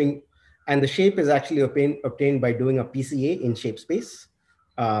morphing. And the shape is actually obtained by doing a PCA in shape space.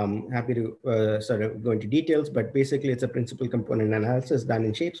 Happy to sort of go into details, but basically it's a principal component analysis done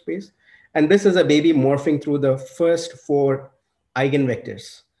in shape space. And this is a baby morphing through the first 4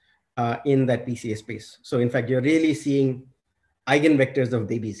 eigenvectors in that PCA space. So in fact, you're really seeing eigenvectors of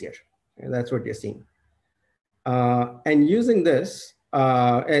babies here. And that's what you're seeing. And using this,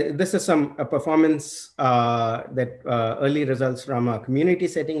 this is some performance that early results from a community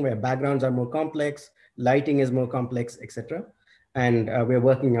setting where backgrounds are more complex, lighting is more complex, etc. And we're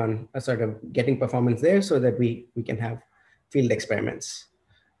working on a sort of getting performance there so that we can have field experiments.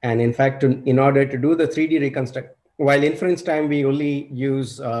 And in fact, in order to do the 3D reconstruct, while inference time, we only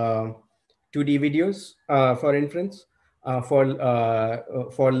use 2D videos for inference. For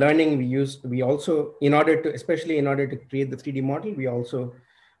learning, we also, especially in order to create the 3D model, we also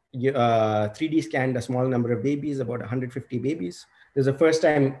 3D scanned a small number of babies, about 150 babies. This is the first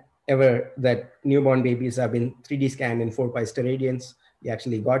time ever that newborn babies have been 3D scanned in 4 pi steradians. We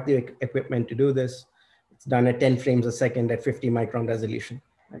actually got the equipment to do this. It's done at 10 frames a second at 50 micron resolution.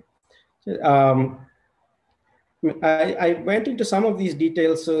 Right? So, I went into some of these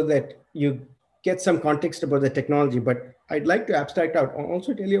details so that you get some context about the technology, but I'd like to abstract out and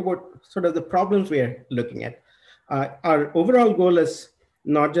also tell you about sort of the problems we're looking at. Our overall goal is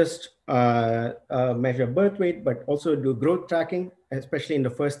not just measure birth weight, but also do growth tracking, especially in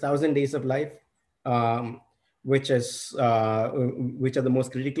the first 1,000 days of life, which are the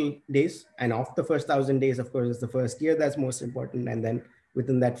most critical days. And of the first 1,000 days, of course, is the first year that's most important. And then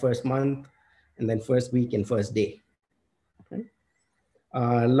within that first month, and then first week and first day. Okay?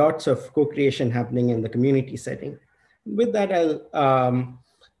 Lots of co-creation happening in the community setting. With that, I'll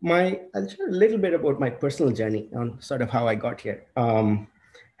share a little bit about my personal journey on sort of how I got here.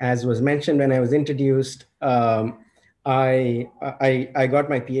 As was mentioned when I was introduced, I got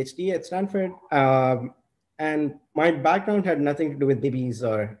my PhD at Stanford, and my background had nothing to do with babies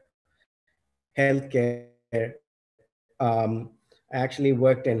or healthcare. I actually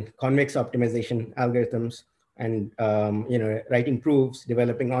worked in convex optimization algorithms and writing proofs,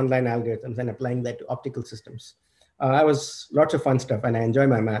 developing online algorithms, and applying that to optical systems. I was lots of fun stuff, and I enjoy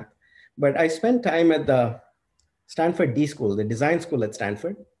my math. But I spent time at the Stanford D School, the design school at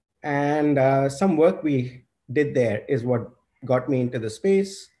Stanford, and some work we did there is what got me into the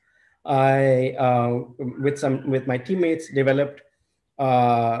space. I, with my teammates, developed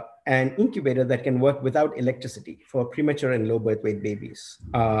an incubator that can work without electricity for premature and low birth weight babies.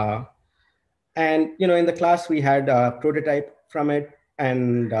 And in the class we had a prototype from it,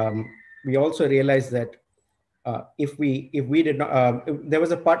 and we also realized that if we did not, there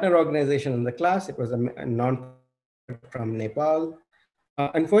was a partner organization in the class. It was a non-profit from Nepal.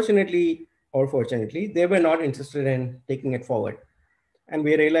 Unfortunately, or fortunately, they were not interested in taking it forward. And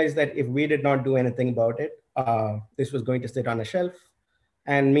we realized that if we did not do anything about it, this was going to sit on a shelf.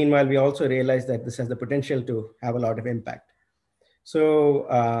 And meanwhile, we also realized that this has the potential to have a lot of impact. So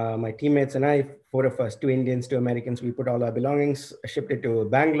my teammates and I, 4 of us, 2 Indians, 2 Americans, we put all our belongings, shipped it to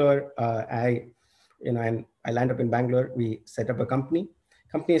Bangalore. I landed up in Bangalore. We set up a company.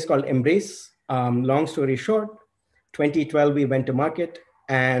 Company is called Embrace. Long story short, 2012, we went to market,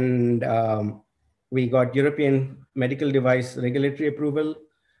 and we got European medical device regulatory approval.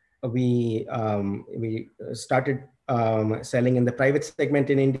 We started selling in the private segment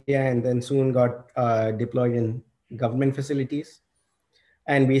in India, and then soon got deployed in government facilities.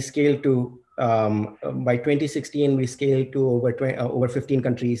 And we scaled to, by 2016, we scaled to over 15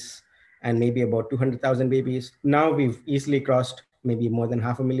 countries and maybe about 200,000 babies. Now we've easily crossed maybe more than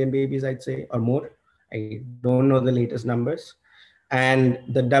 500,000 babies, I'd say, or more. I don't know the latest numbers. And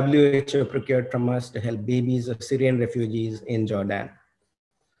the WHO procured from us to help babies of Syrian refugees in Jordan.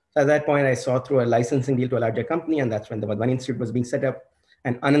 So at that point, I saw through a licensing deal to a larger company, and that's when the Vadvani Institute was being set up.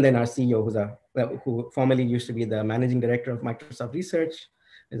 And Anandan, our CEO, who formerly used to be the managing director of Microsoft Research,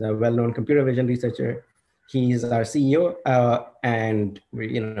 is a well-known computer vision researcher. He's our CEO, and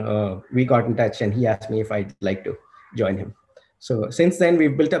we got in touch, and he asked me if I'd like to join him. So since then,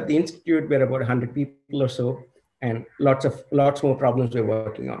 we've built up the institute. We're about 100 people or so, and lots more problems we're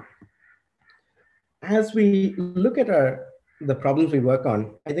working on. As we look at the problems we work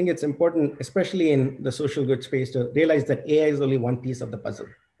on, I think it's important, especially in the social good space, to realize that AI is only one piece of the puzzle,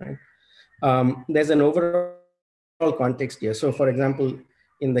 right? There's an overall context here. So for example,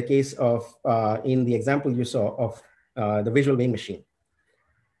 in the case of, in the example you saw of the visual weighing machine,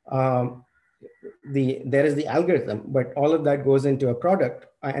 there is the algorithm, but all of that goes into a product.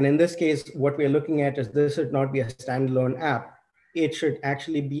 And in this case, what we're looking at is this should not be a standalone app. It should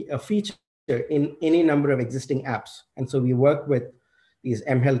actually be a feature in any number of existing apps. And so we work with these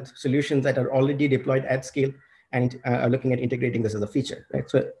mHealth solutions that are already deployed at scale and are looking at integrating this as a feature, right?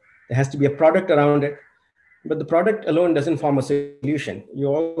 So there has to be a product around it. But the product alone doesn't form a solution. You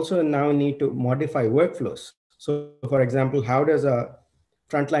also now need to modify workflows. So for example, how does a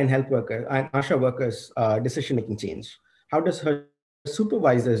frontline health worker and ASHA workers decision-making change? How does her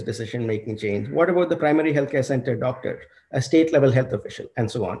supervisor's decision-making change? What about the primary healthcare center doctor, a state-level health official,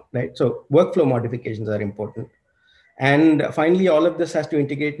 and so on, right? So workflow modifications are important. And finally, all of this has to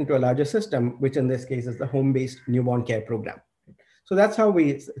integrate into a larger system, which in this case is the home-based newborn care program. So that's how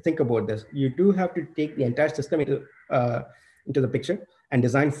we think about this. You do have to take the entire system into the picture and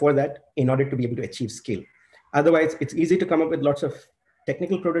design for that in order to be able to achieve scale. Otherwise, it's easy to come up with lots of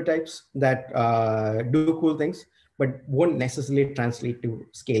technical prototypes that do cool things, but won't necessarily translate to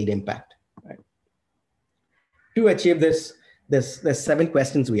scaled impact. Right? To achieve this, there's 7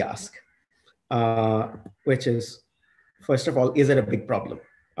 questions we ask, which is, first of all, is it a big problem?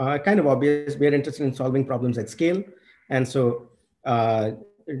 Kind of obvious. We're interested in solving problems at scale, and so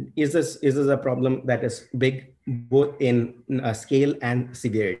is this a problem that is big both in scale and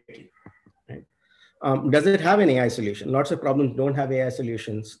severity? Right? Does it have an AI solution? Lots of problems don't have AI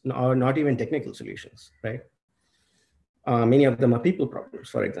solutions, or not even technical solutions, right? Many of them are people problems,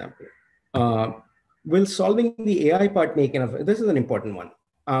 for example. Will solving the AI part make enough? This is an important one.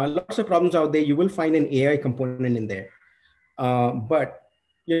 Lots of problems out there, you will find an AI component in there. But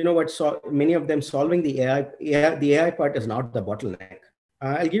you know what, so many of them solving the AI part is not the bottleneck.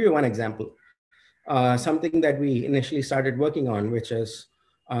 I'll give you one example. Something that we initially started working on, which is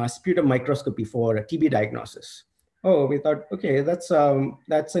sputum microscopy for TB diagnosis. Oh, we thought, okay, that's an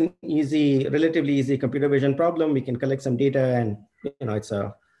relatively easy computer vision problem. We can collect some data, and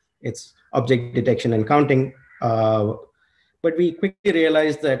it's object detection and counting. But we quickly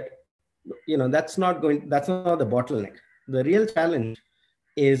realized that that's not the bottleneck. The real challenge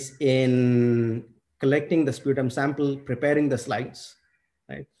is in collecting the sputum sample, preparing the slides,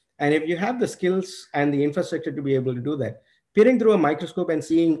 right? And if you have the skills and the infrastructure to be able to do that, peering through a microscope and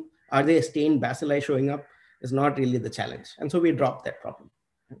seeing, are there stained bacilli showing up, is not really the challenge. And so we dropped that problem.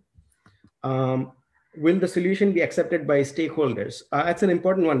 Will the solution be accepted by stakeholders? That's an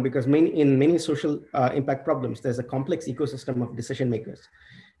important one, because in many social impact problems, there's a complex ecosystem of decision makers.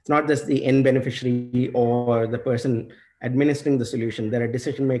 It's not just the end beneficiary or the person administering the solution. There are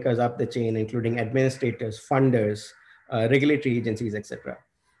decision makers up the chain, including administrators, funders, regulatory agencies, etc.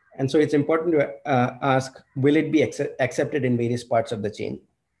 And so it's important to ask, will it be accepted in various parts of the chain?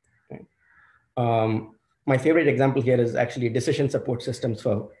 Okay. My favorite example here is actually decision support systems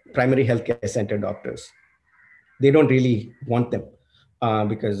for primary healthcare center doctors. They don't really want them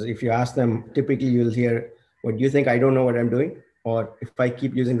because if you ask them, typically you'll hear, what do you think? I don't know what I'm doing. Or if I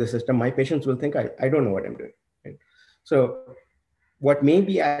keep using the system, my patients will think I don't know what I'm doing. Right? So what may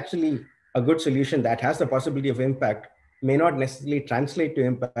be actually a good solution that has the possibility of impact may not necessarily translate to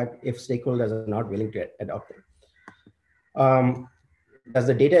impact if stakeholders are not willing to adopt it. Does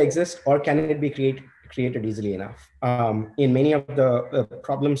the data exist, or can it be created easily enough? In many of the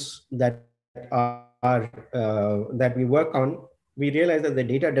problems that that we work on, we realize that the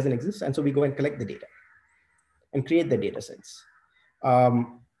data doesn't exist, and so we go and collect the data and create the data sets.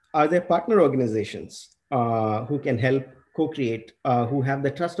 Are there partner organizations who can help co-create, who have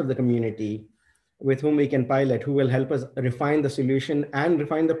the trust of the community, with whom we can pilot, who will help us refine the solution and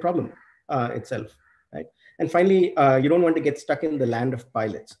refine the problem itself, right? And finally, you don't want to get stuck in the land of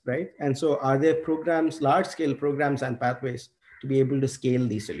pilots, right? And so are there programs, large-scale programs and pathways to be able to scale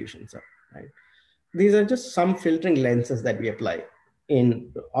these solutions up, right? These are just some filtering lenses that we apply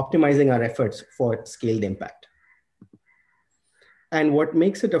in optimizing our efforts for scaled impact. And what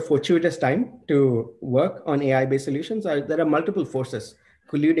makes it a fortuitous time to work on AI-based solutions are there are multiple forces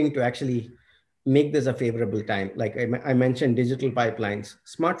colluding to actually make this a favorable time. Like I mentioned, digital pipelines.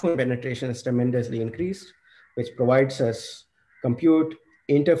 Smartphone penetration has tremendously increased, which provides us compute,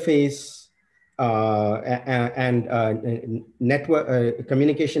 interface, and network,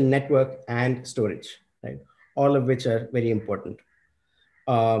 communication network, and storage, right? All of which are very important.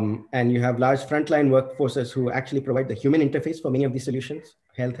 And you have large frontline workforces who actually provide the human interface for many of these solutions.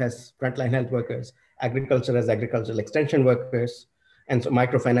 Health has frontline health workers, agriculture has agricultural extension workers, and so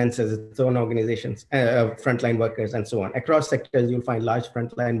microfinance has its own organizations, frontline workers, and so on. Across sectors, you'll find large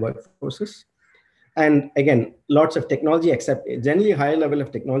frontline workforces. And again, lots of technology generally higher level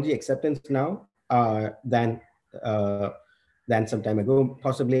of technology acceptance now than some time ago,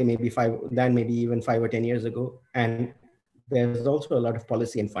 possibly maybe even 5 or 10 years ago. And there's also a lot of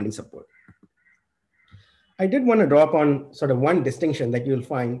policy and funding support. I did want to draw upon sort of one distinction that you'll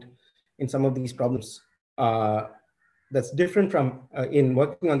find in some of these problems that's different from, in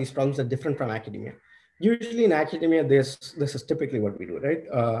working on these problems, that's different from academia. Usually in academia, this is typically what we do,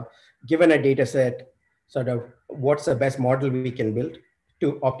 right? Given a data set, sort of what's the best model we can build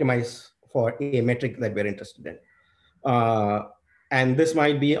to optimize for a metric that we're interested in. And this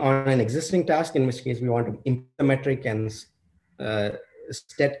might be on an existing task, in which case we want to implement the metric and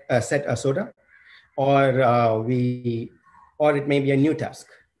set a SOTA, or or it may be a new task,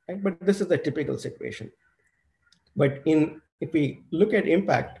 right? But this is the typical situation. But if we look at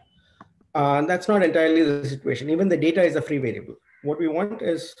impact, that's not entirely the situation. Even the data is a free variable. What we want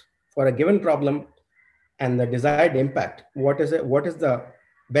is for a given problem and the desired impact, what is the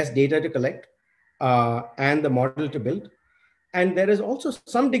best data to collect and the model to build. And there is also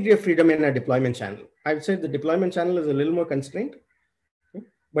some degree of freedom in a deployment channel. I would say the deployment channel is a little more constrained,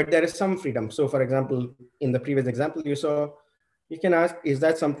 but there is some freedom. So for example, in the previous example you saw, you can ask, is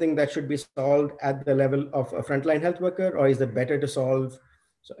that something that should be solved at the level of a frontline health worker, or is it better to solve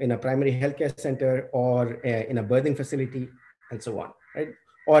in a primary healthcare center or in a birthing facility and so on, right?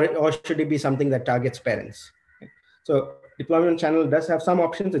 Or should it be something that targets parents? So deployment channel does have some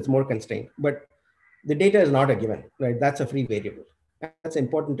options, it's more constrained, but the data is not a given, right? That's a free variable. That's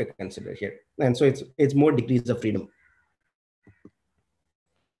important to consider here. And so it's more degrees of freedom.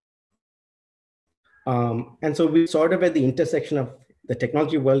 And so we sort of at the intersection of the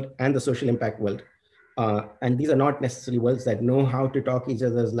technology world and the social impact world. And these are not necessarily worlds that know how to talk each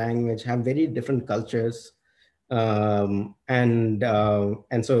other's language, have very different cultures. And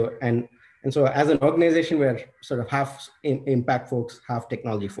so as an organization, we're sort of half impact folks, half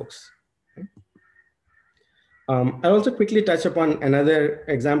technology folks. I'll also quickly touch upon another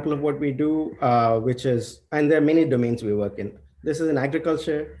example of what we do, which is, and there are many domains we work in. This is in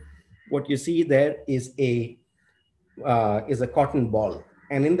agriculture. What you see there is a cotton ball.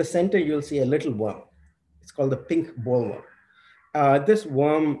 And in the center, you'll see a little worm. It's called the pink bollworm. This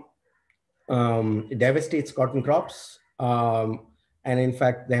worm devastates cotton crops. And in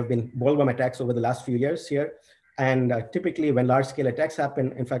fact, there have been bollworm attacks over the last few years here. And typically when large scale attacks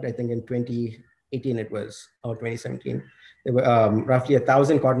happen, in fact, I think in 2018 it was, or 2017, there were roughly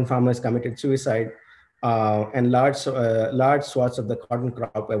 1,000 cotton farmers committed suicide, and large swaths of the cotton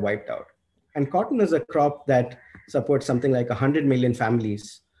crop were wiped out. And cotton is a crop that supports something like 100 million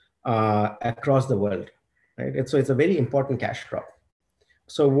families across the world, right? So it's a very important cash crop.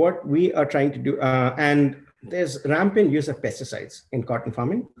 So what we are trying to do, and there's rampant use of pesticides in cotton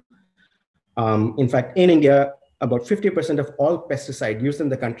farming. In fact, in India, about 50% of all pesticide used in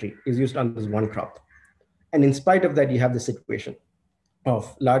the country is used on this one crop. And in spite of that, you have the situation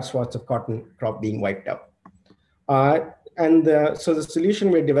of large swaths of cotton crop being wiped out. So the solution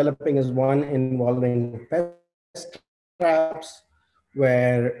we're developing is one involving pest traps,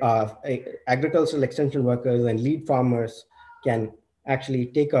 where agricultural extension workers and lead farmers can actually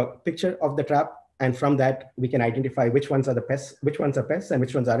take a picture of the trap, and from that we can identify which ones are the pests, which ones are pests, and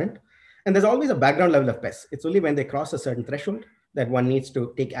which ones aren't. And there's always a background level of pests. It's only when they cross a certain threshold that one needs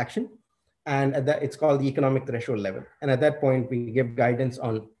to take action. And it's called the economic threshold level. And at that point, we give guidance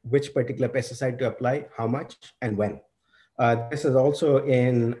on which particular pesticide to apply, how much, and when. This is also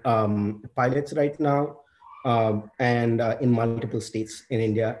in pilots right now, and in multiple states in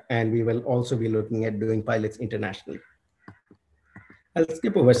India. And we will also be looking at doing pilots internationally. I'll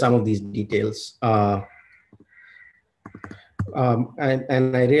skip over some of these details. And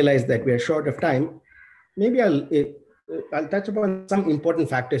I realize that we are short of time. Maybe I'll touch upon some important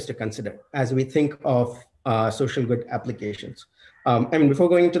factors to consider as we think of social good applications. And before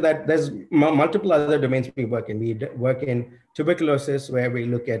going into that, there's multiple other domains we work in. We work in tuberculosis, where we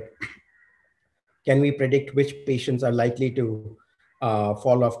look at, can we predict which patients are likely to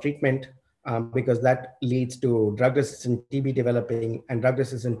fall off treatment, because that leads to drug-resistant TB developing, and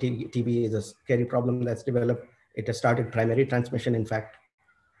drug-resistant TB is a scary problem that's developed. It has started primary transmission, in fact.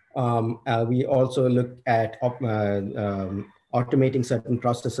 We also look at automating certain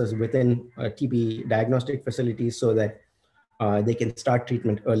processes within TB diagnostic facilities so that they can start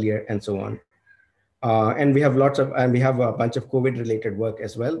treatment earlier and so on. And we have we have a bunch of COVID-related work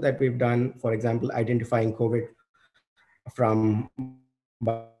as well that we've done. For example, identifying COVID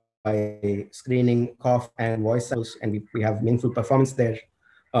by screening cough and voice samples, and we have meaningful performance there,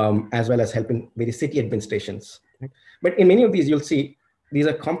 as well as helping various city administrations. But in many of these, you'll see there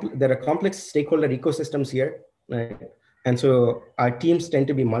are complex stakeholder ecosystems here, right? And so our teams tend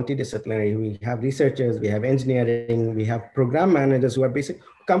to be multidisciplinary. We have researchers, we have engineering, we have program managers who are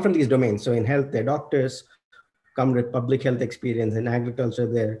come from these domains. So in health, they're doctors, come with public health experience. In agriculture,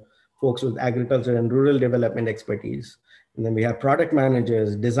 they're folks with agriculture and rural development expertise. And then we have product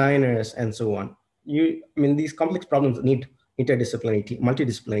managers, designers, and so on. These complex problems need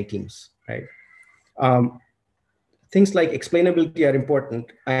multidisciplinary teams, right? Things like explainability are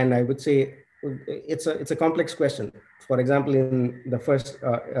important. And I would say it's a complex question. For example, in the first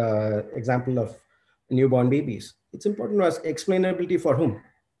example of newborn babies, it's important to ask explainability for whom?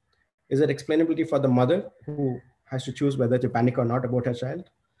 Is it explainability for the mother who has to choose whether to panic or not about her child?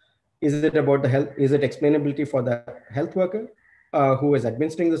 Is it about the health? Is it explainability for the health worker who is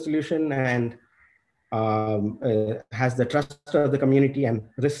administering the solution and has the trust of the community and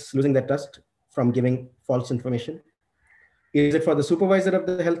risks losing that trust from giving false information? Is it for the supervisor of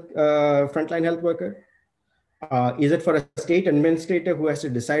the health frontline health worker? Is it for a state administrator who has to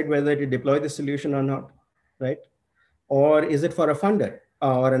decide whether to deploy the solution or not, right? Or is it for a funder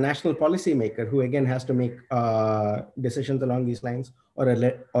or a national policy maker who again has to make decisions along these lines, or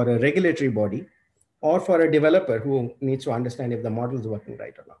a regulatory body, or for a developer who needs to understand if the model is working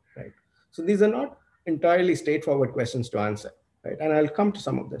right or not, right? So these are not entirely straightforward questions to answer, right? And I'll come to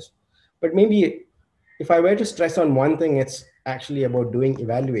some of this. But maybe if I were to stress on one thing, it's actually about doing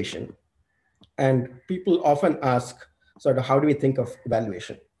evaluation. And people often ask, sort of, how do we think of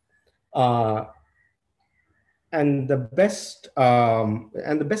evaluation? And the best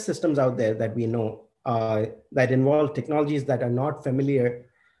systems out there that we know that involve technologies that are not familiar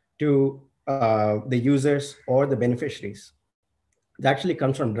to the users or the beneficiaries, it actually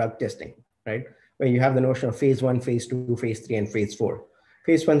comes from drug testing, right? Where you have the notion of phase 1, phase 2, phase 3, and phase 4.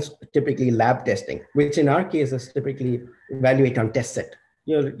 Phase 1 is typically lab testing, which in our case is typically evaluate on test set.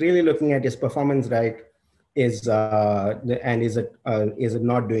 You're really looking at is performance right, is it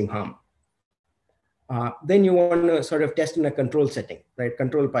not doing harm? Then you want to sort of test in a control setting, right?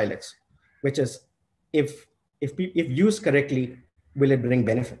 Control pilots, which is if used correctly, will it bring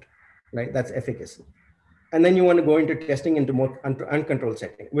benefit, right? That's efficacy. And then you want to go into testing into more uncontrolled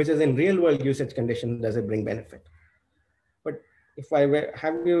setting, which is in real world usage conditions, does it bring benefit? But if I were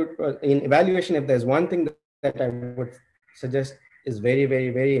have you in evaluation, if there's one thing that I would suggest is very,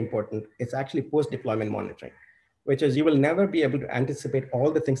 very, very important, it's actually post-deployment monitoring, which is you will never be able to anticipate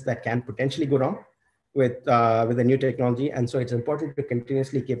all the things that can potentially go wrong with the new technology. And so it's important to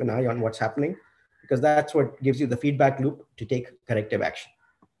continuously keep an eye on what's happening, because that's what gives you the feedback loop to take corrective action.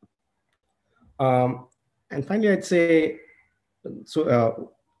 And finally, I'd say,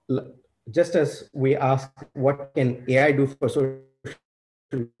 so just as we ask, what can AI do for social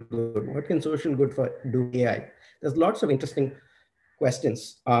good? What can social good do AI? There's lots of interesting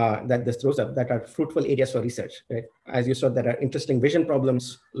questions that this throws up that are fruitful areas for research, right? As you saw, there are interesting vision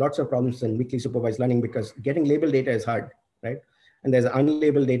problems, lots of problems in weakly supervised learning, because getting labeled data is hard, right? And there's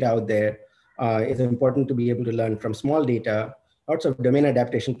unlabeled data out there. It's important to be able to learn from small data, lots of domain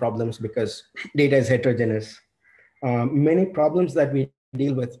adaptation problems because data is heterogeneous. Many problems that we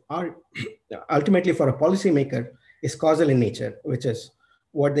deal with are ultimately for a policymaker is causal in nature, which is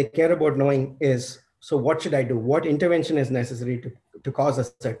what they care about knowing is, so what should I do? What intervention is necessary to cause a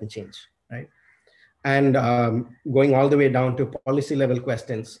certain change, right? And going all the way down to policy level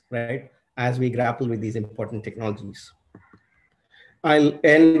questions, right? As we grapple with these important technologies. I'll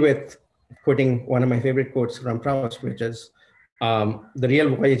end with quoting one of my favorite quotes from Proust, which is, the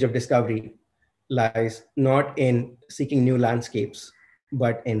real voyage of discovery lies not in seeking new landscapes,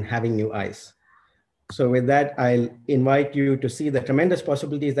 but in having new eyes. So with that, I'll invite you to see the tremendous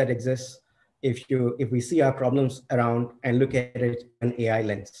possibilities that exist if we see our problems around and look at it an AI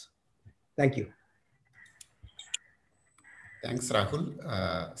lens. Thank you. Thanks, Rahul.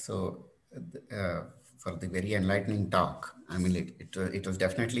 For the very enlightening talk. I mean, it was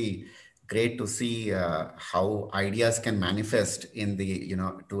definitely great to see how ideas can manifest in the,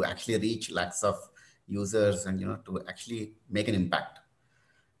 to actually reach lakhs of users and, to actually make an impact.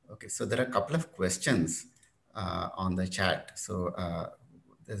 Okay, so there are a couple of questions on the chat. So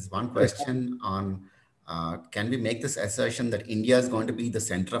there's one question on, can we make this assertion that India is going to be the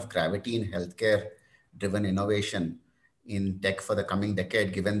center of gravity in healthcare-driven innovation in tech for the coming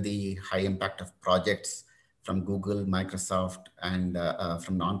decade, given the high impact of projects from Google, Microsoft, and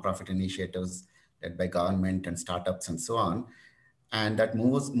from nonprofit initiatives led by government and startups and so on? And that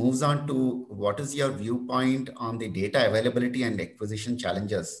moves on to, what is your viewpoint on the data availability and acquisition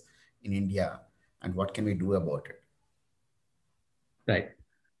challenges in India, and what can we do about it? Right.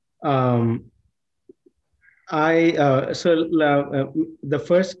 The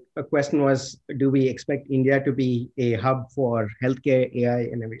first question was, do we expect India to be a hub for healthcare AI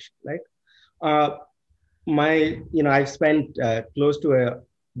innovation, right? I've spent close to a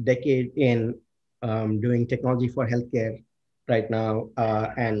decade in doing technology for healthcare right now,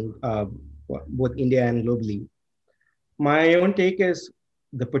 and both India and globally. My own take is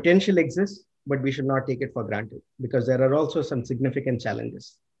the potential exists, but we should not take it for granted, because there are also some significant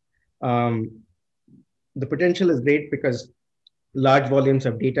challenges. The potential is great because large volumes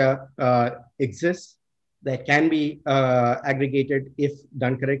of data exist that can be aggregated if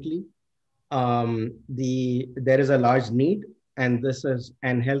done correctly. There is a large need, and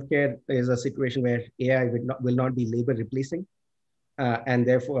healthcare is a situation where AI will not be labor replacing, and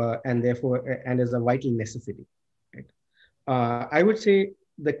is a vital necessity. Right? I would say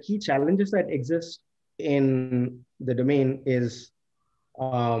the key challenges that exist in the domain is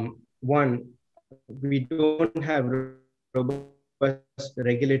one, we don't have robust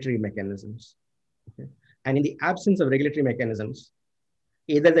regulatory mechanisms. Okay? And in the absence of regulatory mechanisms,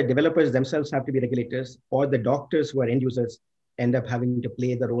 either the developers themselves have to be regulators, or the doctors who are end users end up having to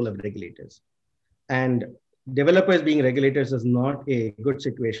play the role of regulators. And developers being regulators is not a good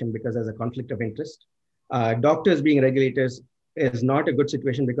situation because there's a conflict of interest. Doctors being regulators is not a good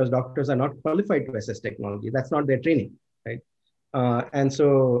situation because doctors are not qualified to assess technology. That's not their training, right? And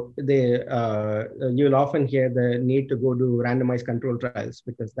so you'll often hear the need to go do randomized control trials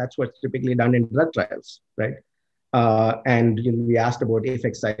because that's what's typically done in drug trials, right? And you'll be asked about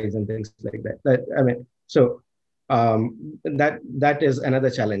effect size and things like that. That is another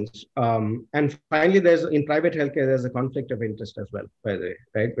challenge. And finally, in private healthcare, there's a conflict of interest as well, by the way,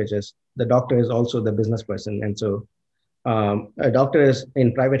 right? Which is the doctor is also the business person. And so a doctor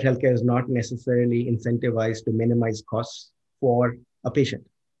in private healthcare is not necessarily incentivized to minimize costs for a patient.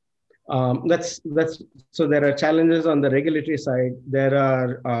 So there are challenges on the regulatory side.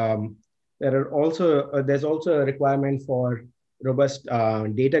 There's also a requirement for robust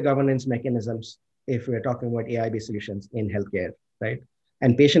data governance mechanisms if we're talking about AI-based solutions in healthcare, right?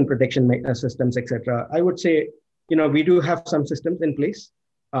 And patient protection systems, etc. I would say, we do have some systems in place,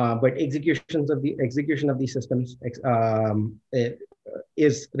 but execution of these systems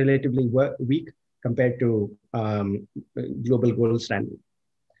is relatively weak compared to global gold standard.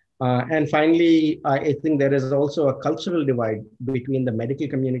 And finally, I think there is also a cultural divide between the medical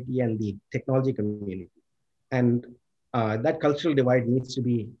community and the technology community. And that cultural divide needs to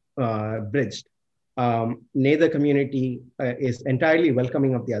be bridged. Neither community is entirely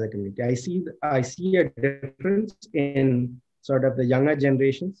welcoming of the other community. I see a difference in sort of the younger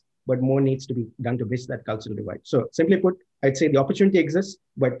generations, but more needs to be done to bridge that cultural divide. So simply put, I'd say the opportunity exists,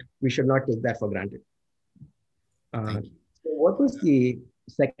 but we should not take that for granted. So what was the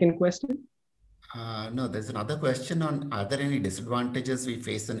second question? No, there's another question on, are there any disadvantages we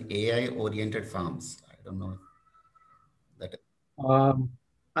face in AI-oriented farms? I don't know.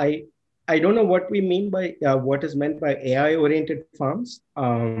 I don't know what we mean by what is meant by AI-oriented farms.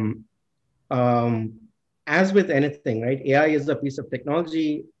 As with anything, right? AI is a piece of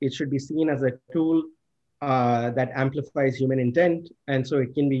technology. It should be seen as a tool that amplifies human intent, and so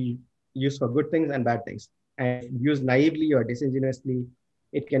it can be used for good things and bad things. And if used naively or disingenuously,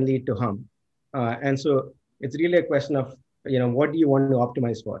 it can lead to harm. And so it's really a question of, what do you want to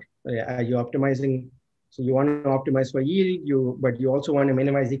optimize for? Are you optimizing? So you want to optimize for yield, but you also want to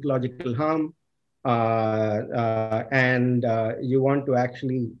minimize ecological harm, and you want to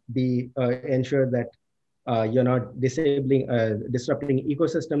actually ensure that you're not disrupting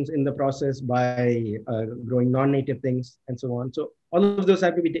ecosystems in the process by growing non-native things and so on. So all of those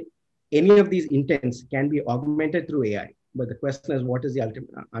have to be. Any of these intents can be augmented through AI, but the question is, what is the ultimate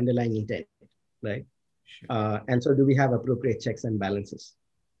underlying intent, right? Sure. And so do we have appropriate checks and balances?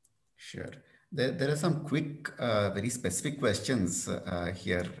 Sure. There are some quick, very specific questions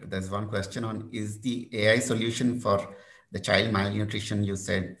here. There's one question on, is the AI solution for the child malnutrition, you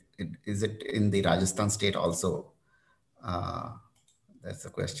said, is it in the Rajasthan state also? That's a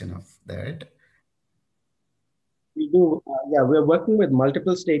question of that. We do, we're working with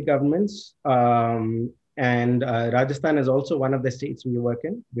multiple state governments, and Rajasthan is also one of the states we work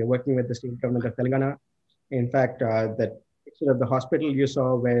in. We're working with the state government of Telangana. In fact, the picture of the hospital you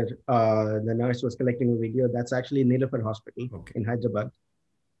saw where the nurse was collecting a video, that's actually Nilafar Hospital in Hyderabad.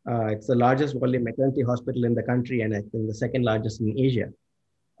 It's the largest volume maternity hospital in the country, and I think the second largest in Asia.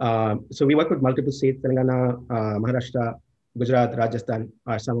 So we work with multiple states. Telangana, Maharashtra, Gujarat, Rajasthan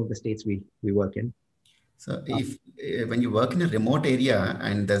are some of the states we work in. So when you work in a remote area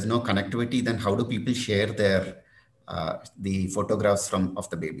and there's no connectivity, then how do people share the photographs of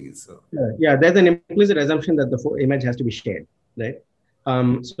the babies? So. Yeah, there's an implicit assumption that the image has to be shared, right?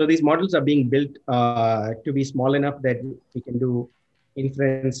 So these models are being built to be small enough that we can do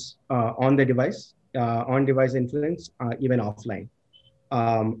inference on the device, on-device inference, even offline.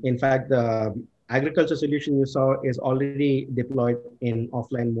 In fact, the agriculture solution you saw is already deployed in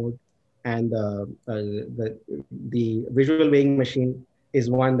offline mode. And the visual weighing machine is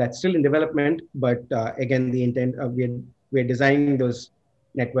one that's still in development, but again, the intent of we're designing those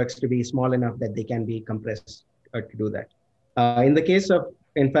networks to be small enough that they can be compressed to do that. In the case of,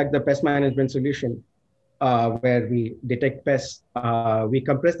 in fact, the pest management solution, where we detect pests, we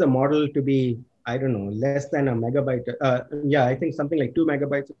compress the model to be, I don't know, less than a megabyte. Yeah, I think something like 2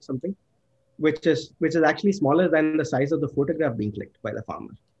 megabytes or something, which is actually smaller than the size of the photograph being clicked by the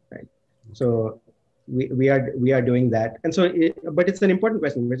farmer, right? So we are doing that, and so but it's an important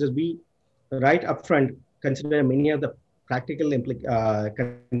question, which is we right upfront consider many of the practical constraints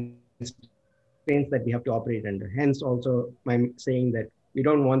that we have to operate under. Hence, also I'm saying that we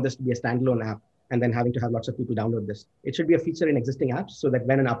don't want this to be a standalone app and then having to have lots of people download this. It should be a feature in existing apps, so that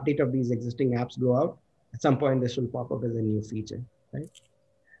when an update of these existing apps go out, at some point this will pop up as a new feature, right?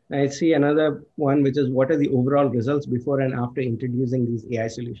 I see another one, which is what are the overall results before and after introducing these AI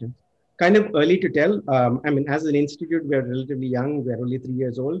solutions? Kind of early to tell. I mean, as an institute, we're relatively young. We're only 3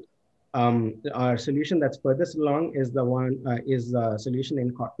 years old. Our solution that's furthest along is the solution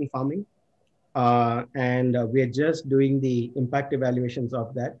in cotton farming. And we're just doing the impact evaluations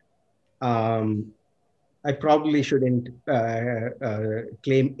of that. I probably shouldn't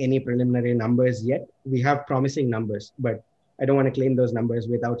claim any preliminary numbers yet. We have promising numbers, but I don't want to claim those numbers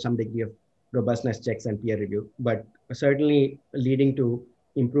without some degree of robustness checks and peer review, but certainly leading to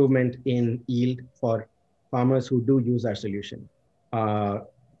improvement in yield for farmers who do use our solution.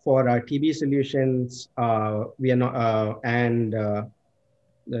 For our TB solutions, we are not, and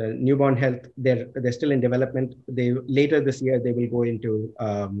the newborn health, they're still in development. Later this year, they will go into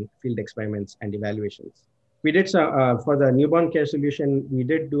field experiments and evaluations. We did for the newborn care solution, we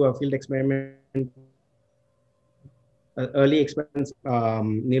did do a field experiment, early experiments,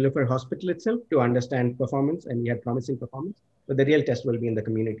 Nilofer Hospital itself to understand performance, and we had promising performance, but the real test will be in the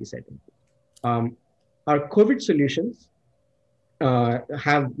community setting. Our COVID solutions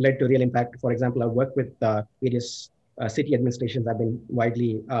have led to real impact. For example, our work with various city administrations have been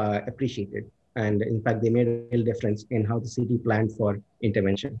widely appreciated. And in fact, they made a real difference in how the city planned for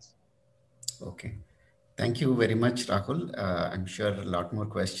interventions. Okay. Thank you very much, Rahul. I'm sure a lot more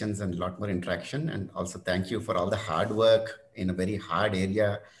questions and a lot more interaction. And also thank you for all the hard work in a very hard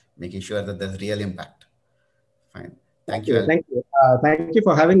area, making sure that there's real impact. Fine. Thank you. Thank you. Thank you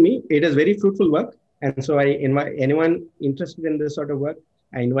for having me. It is very fruitful work. And so I invite anyone interested in this sort of work,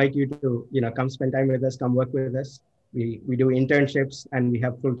 I invite you to come spend time with us, come work with us. We do internships and we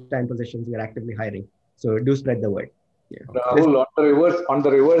have full-time positions. We are actively hiring. So do spread the word. Yeah. Rahul, on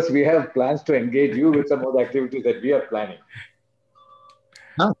the reverse, we have plans to engage you with some of the activities that we are planning.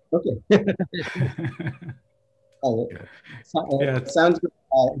 Okay. Sounds good.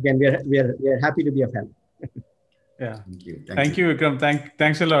 Again, we are happy to be of help. Yeah. Thank you, Vikram.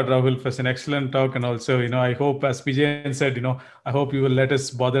 Thanks a lot, Rahul, for an excellent talk. And also, I hope, as PJ said, I hope you will let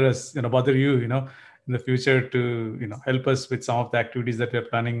us bother you, in the future to, help us with some of the activities that we're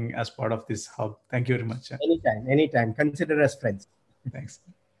planning as part of this hub. Thank you very much. Anytime. Consider us friends. Thanks.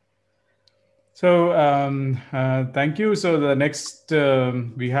 So, thank you. So the next,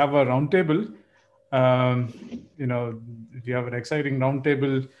 we have a roundtable. We have an exciting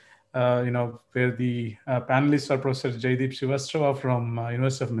roundtable, where the panelists are Professor Jaideep Srivastava from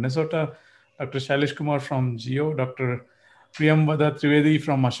University of Minnesota, Dr. Shailesh Kumar from Geo, Dr. Priyamvada Trivedi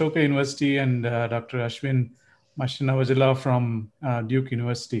from Ashoka University, and Dr. Ashwin Mashinavajala from Duke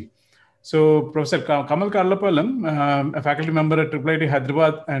University. So Professor Kamal Karlapalam, a faculty member at IIIT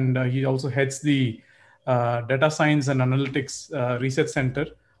Hyderabad, and he also heads the Data Science and Analytics Research Center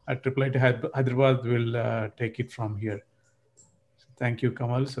at IIIT Hyderabad, will take it from here. So thank you,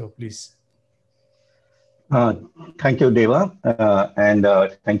 Kamal. So please. Thank you, Deva, and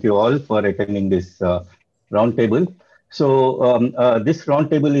thank you all for attending this roundtable. So this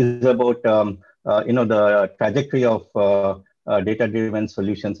roundtable is about the trajectory of data-driven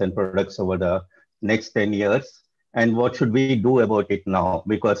solutions and products over the next 10 years, and what should we do about it now?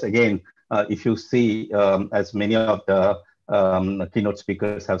 Because again, if you see, as many of the keynote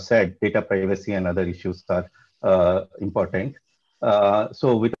speakers have said, data privacy and other issues are important.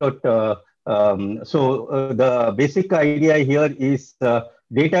 So the basic idea here is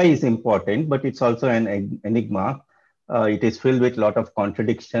data is important, but it's also an enigma. It is filled with a lot of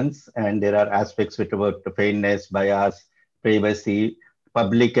contradictions, and there are aspects which about fairness, bias, privacy,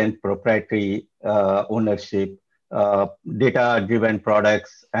 public and proprietary ownership, data-driven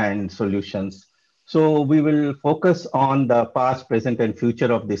products and solutions. So we will focus on the past, present, and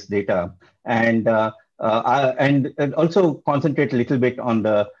future of this data, and also concentrate a little bit on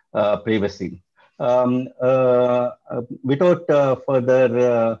the privacy. Without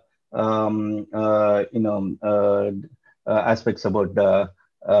further aspects about the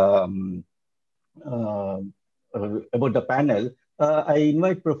panel, I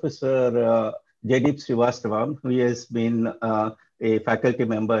invite Professor Jaideep Srivastava, who has been a faculty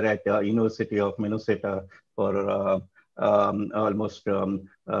member at University of Minnesota for almost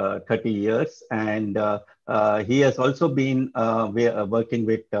 30 years. And he has also been working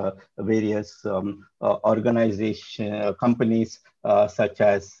with various organization companies such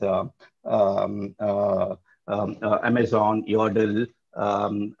as Amazon, Yodel.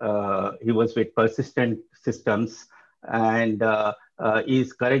 He was with Persistent Systems, and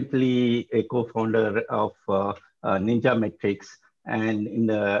is currently a co-founder of Ninja Metrics, and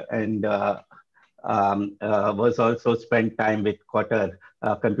was also spent time with Qatar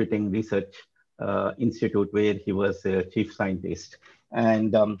Computing Research Institute, where he was a chief scientist.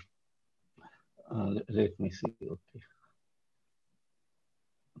 And let me see.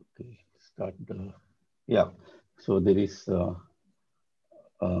 Okay, start the. Yeah. So there is.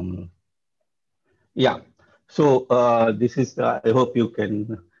 Yeah. So this is. I hope you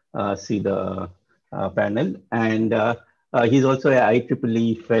can see the panel, and he's also a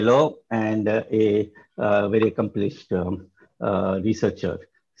IEEE fellow and a very accomplished researcher.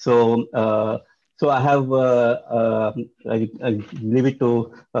 So, so I have I leave it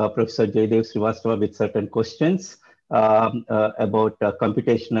to Professor Jaideep Srivastava with certain questions about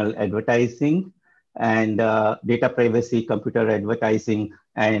computational advertising and data privacy, computer advertising,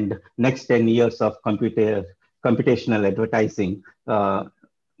 and next 10 years of computational advertising.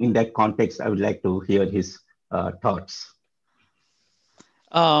 In that context, I would like to hear his thoughts.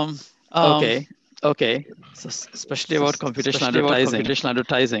 Okay. So especially about computational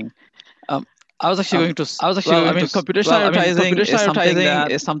advertising. I was actually going to. Computational advertising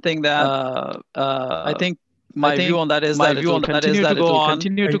is something that I think my view on that is that it will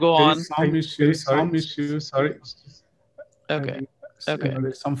continue to go on. There is some issue. Sorry. Okay.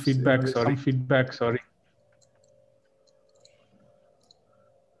 There's some feedback. Sorry.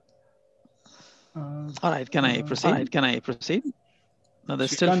 All right. Can I proceed? No,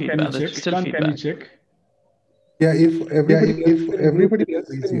 there's still feedback. Can you check? Yeah, if everybody else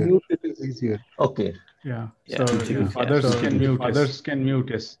can mute, it is easier. Okay. Yeah. So if others can mute,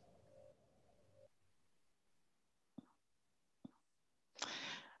 yes.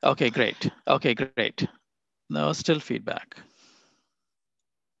 Okay, great. No, still feedback.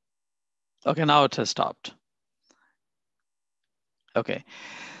 Okay, now it has stopped. Okay.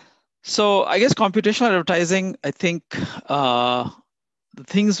 So I guess computational advertising, I think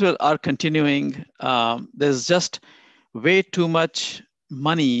things are continuing. There's just way too much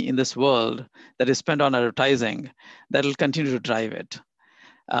money in this world that is spent on advertising that will continue to drive it.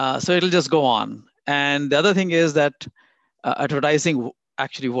 So it'll just go on. And the other thing is that advertising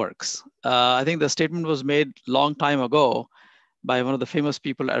actually works. I think the statement was made long time ago by one of the famous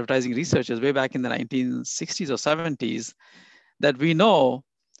people, advertising researchers, way back in the 1960s or 70s, that we know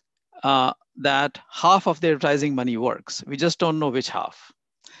that half of the advertising money works. We just don't know which half.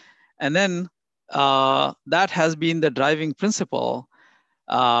 And then that has been the driving principle.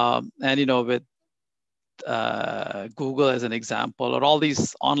 And with Google as an example, or all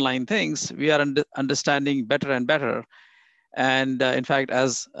these online things, we are understanding better and better. And in fact,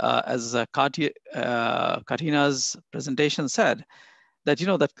 as Katina's presentation said, that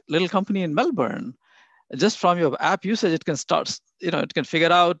that little company in Melbourne, just from your app usage, it can start, it can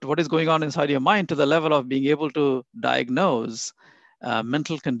figure out what is going on inside your mind to the level of being able to diagnose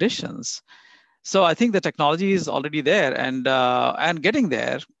mental conditions. So I think the technology is already there and getting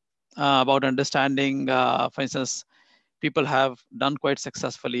there about understanding. For instance, people have done quite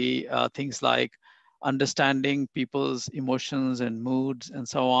successfully things like understanding people's emotions and moods and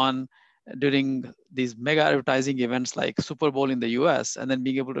so on during these mega advertising events like Super Bowl in the US, and then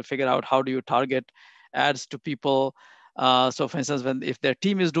being able to figure out how do you target ads to people. So for instance, if their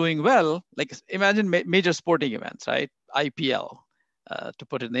team is doing well, like imagine major sporting events, right? IPL, to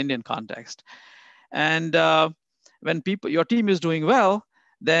put it in the Indian context. And when your team is doing well,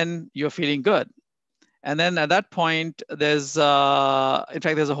 then you're feeling good. And then at that point, there's, in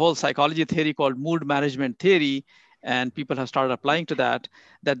fact, there's a whole psychology theory called mood management theory, and people have started applying to that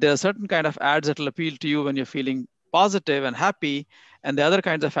there are certain kind of ads that will appeal to you when you're feeling positive and happy, and the other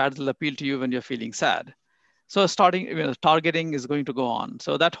kinds of ads will appeal to you when you're feeling sad. So targeting is going to go on.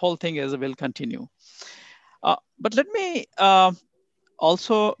 So that whole thing will continue. But let me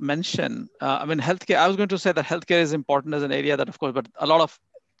also mention, healthcare. I was going to say that healthcare is important as an area that, of course, but a lot of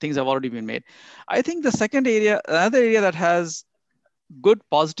things have already been made. I think the second area, another area that has good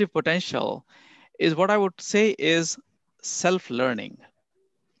positive potential is what I would say is self-learning,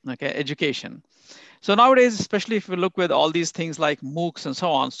 okay, education. So nowadays, especially if we look with all these things like MOOCs and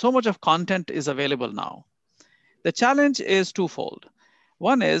so on, so much of content is available now. The challenge is twofold.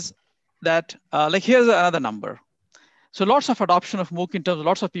 One is that like here's another number. So lots of adoption of MOOC in terms of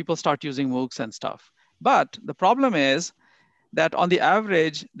lots of people start using MOOCs and stuff. But the problem is that on the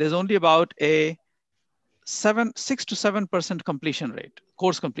average, there's only about a 6 to 7% completion rate,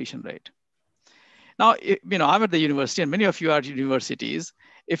 course completion rate. Now, I'm at the university and many of you are at universities.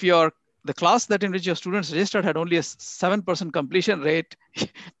 If the class that in which your students registered had only a 7% completion rate,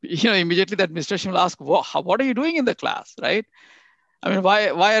 immediately the administration will ask, what are you doing in the class, right? I mean, why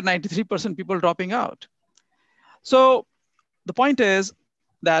are 93% people dropping out? So the point is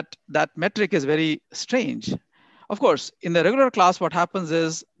that that metric is very strange. Of course, in the regular class, what happens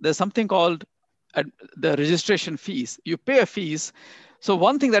is there's something called the registration fees. You pay a fees. So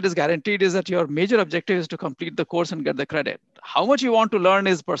one thing that is guaranteed is that your major objective is to complete the course and get the credit. How much you want to learn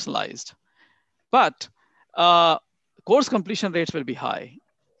is personalized. But course completion rates will be high.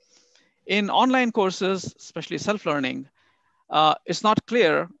 In online courses, especially self-learning, it's not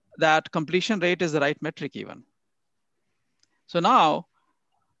clear that completion rate is the right metric even. So now,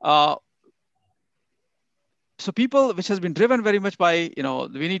 so people, which has been driven very much by,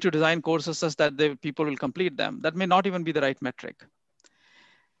 we need to design courses such that people will complete them. That may not even be the right metric.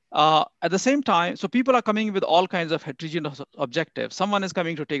 At the same time, so people are coming with all kinds of heterogeneous objectives. Someone is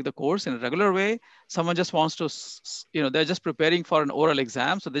coming to take the course in a regular way. Someone just wants to, they're just preparing for an oral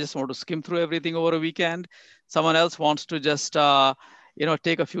exam. So they just want to skim through everything over a weekend. Someone else wants to just,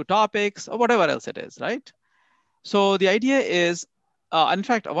 take a few topics or whatever else it is, right? So the idea is, in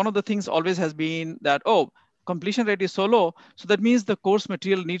fact, one of the things always has been that, completion rate is so low. So that means the course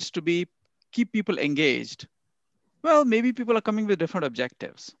material needs to keep people engaged. Well, maybe people are coming with different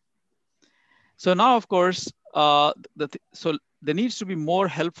objectives. So now, of course, so there needs to be more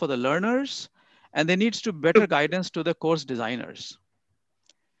help for the learners, and there needs to be better guidance to the course designers.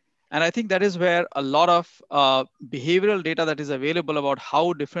 And I think that is where a lot of behavioral data that is available about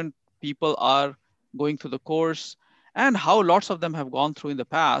how different people are going through the course and how lots of them have gone through in the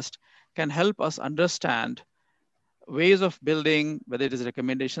past can help us understand ways of building, whether it is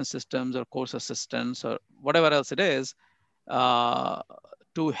recommendation systems or course assistants or whatever else it is,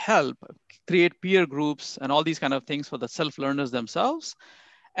 to help create peer groups and all these kind of things for the self-learners themselves.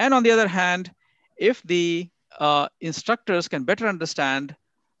 And on the other hand, if the instructors can better understand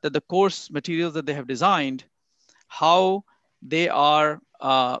that the course materials that they have designed, how they are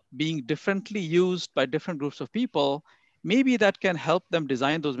being differently used by different groups of people, maybe that can help them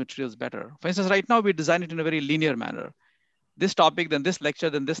design those materials better. For instance, right now we design it in a very linear manner. This topic, then this lecture,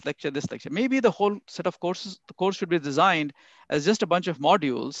 then this lecture, this lecture. Maybe the whole set of courses, the course should be designed as just a bunch of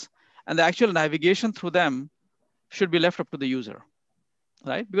modules, and the actual navigation through them should be left up to the user,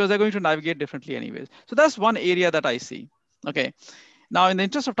 right? Because they're going to navigate differently anyways. So that's one area that I see. Okay. Now, in the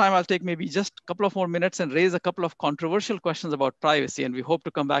interest of time, I'll take maybe just a couple of more minutes and raise a couple of controversial questions about privacy, and we hope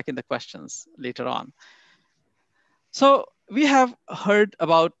to come back in the questions later on. So we have heard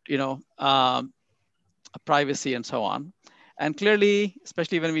about, privacy and so on. And clearly,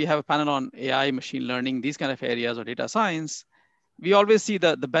 especially when we have a panel on AI, machine learning, these kind of areas or data science, we always see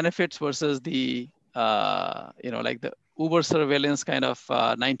the benefits versus the, like the Uber surveillance kind of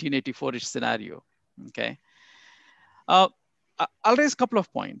 1984-ish scenario, okay? I'll raise a couple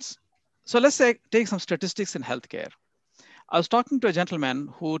of points. So let's take some statistics in healthcare. I was talking to a gentleman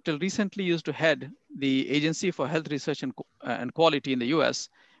who till recently used to head the Agency for Health Research and Quality in the US,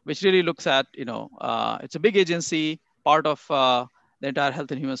 which really looks at, it's a big agency, part of the entire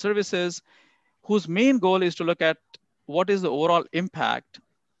health and human services, whose main goal is to look at what is the overall impact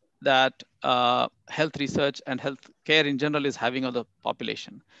that health research and healthcare in general is having on the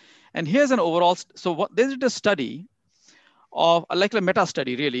population. And here's an overall, so they did a study of, like a meta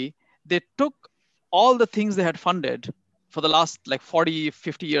study really. They took all the things they had funded for the last like 40,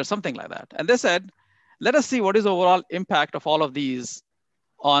 50 years, something like that. And they said, let us see what is the overall impact of all of these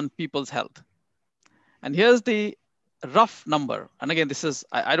on people's health. And here's the rough number. And again, this is,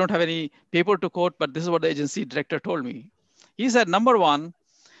 I don't have any paper to quote, but this is what the agency director told me. He said, number one,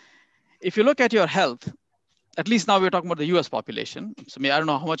 if you look at your health, at least now we're talking about the US population. So I don't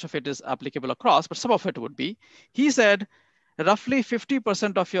know how much of it is applicable across, but some of it would be. He said, roughly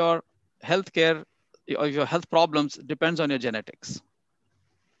 50% of your healthcare or your health problems depends on your genetics.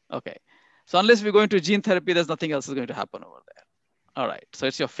 Okay. So unless we're going to gene therapy, there's nothing else is going to happen over there. All right. So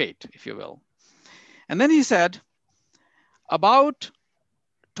it's your fate, if you will. And then he said, about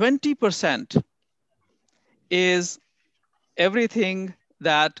 20% is everything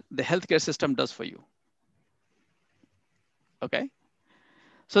that the healthcare system does for you. Okay.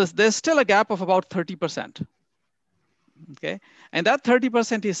 So there's still a gap of about 30%. Okay. And that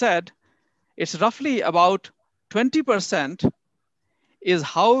 30%, he said, it's roughly about 20% is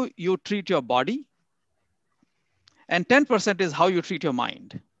how you treat your body, and 10% is how you treat your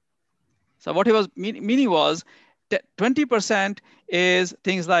mind. So what he was meaning was 20% is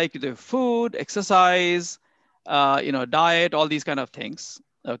things like the food, exercise, diet, all these kind of things.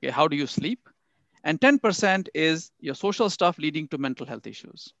 Okay, how do you sleep? And 10% is your social stuff leading to mental health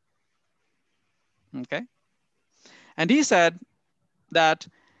issues. Okay. And he said that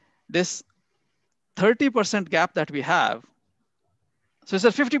this 30% gap that we have, so it's a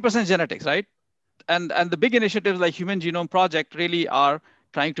 50% genetics, right? And the big initiatives like Human Genome Project really are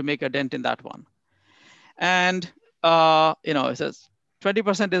trying to make a dent in that one. And it says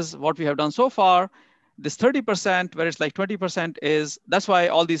 20% is what we have done so far. This 30%, where it's like 20% is, that's why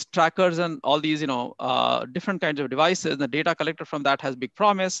all these trackers and all these, different kinds of devices, the data collected from that has big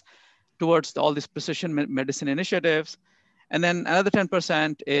promise towards all these precision medicine initiatives. And then another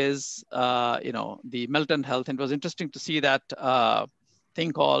 10% is, the mental health. And it was interesting to see that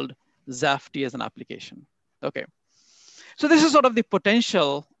thing called ZAFT as an application. Okay. So this is sort of the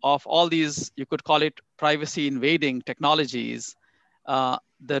potential of all these, you could call it privacy invading technologies,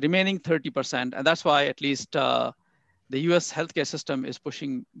 the remaining 30%. And that's why at least the US healthcare system is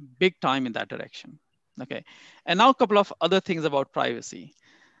pushing big time in that direction. Okay. And now a couple of other things about privacy.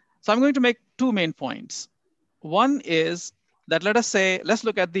 So I'm going to make two main points. One is that let's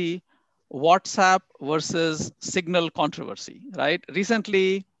look at the WhatsApp versus Signal controversy, right?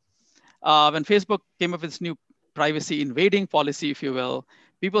 Recently, when Facebook came up with its new privacy invading policy, if you will,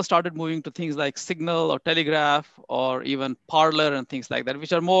 people started moving to things like Signal or Telegraph or even Parler and things like that,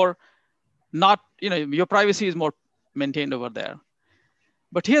 which are more not, your privacy is more maintained over there.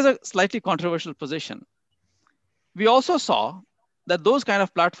 But here's a slightly controversial position. We also saw that those kind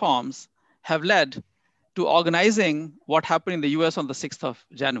of platforms have led to organizing what happened in the US on the 6th of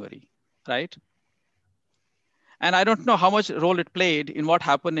January, right? And I don't know how much role it played in what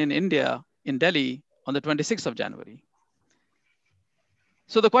happened in India, in Delhi, on the 26th of January.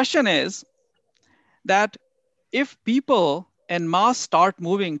 So the question is that if people en masse start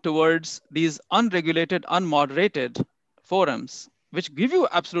moving towards these unregulated, unmoderated forums, which give you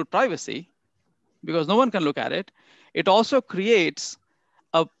absolute privacy, because no one can look at it, it also creates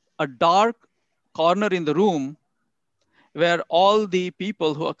a dark corner in the room where all the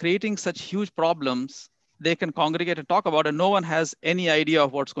people who are creating such huge problems, they can congregate and talk about, and no one has any idea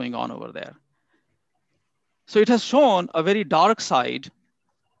of what's going on over there. So it has shown a very dark side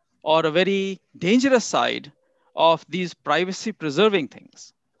or a very dangerous side of these privacy preserving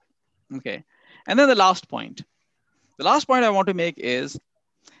things. Okay. And then the last point I want to make is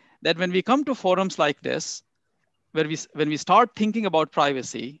that when we come to forums like this, when we start thinking about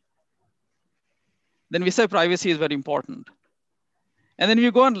privacy, then we say privacy is very important. And then we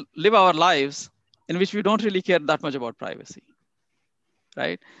go and live our lives in which we don't really care that much about privacy,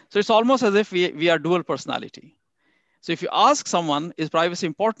 right? So it's almost as if we are dual personality. So if you ask someone, is privacy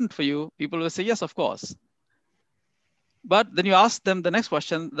important for you? People will say, yes, of course. But then you ask them the next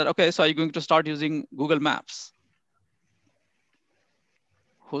question that, okay, so are you going to start using Google Maps?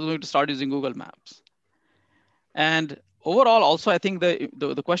 Who's going to start using Google Maps? And overall, also, I think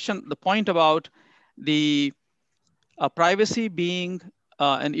the point about the privacy being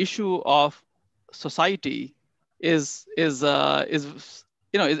an issue of society is very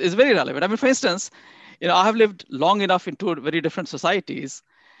relevant. I mean, for instance, I have lived long enough in two very different societies.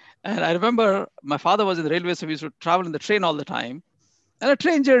 And I remember my father was in the railways, so we used to travel in the train all the time. And a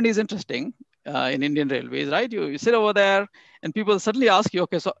train journey is interesting in Indian Railways, right? You sit over there and people suddenly ask you,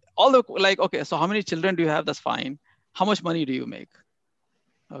 okay, so so how many children do you have? That's fine. How much money do you make?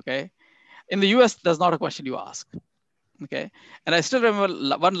 Okay. In the US, that's not a question you ask. Okay. And I still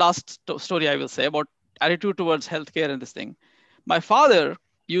remember one last story I will say about attitude towards healthcare and this thing. My father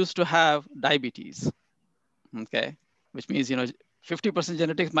used to have diabetes. Okay. Which means, 50%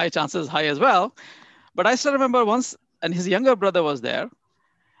 genetics, my chances high as well. But I still remember once, and his younger brother was there.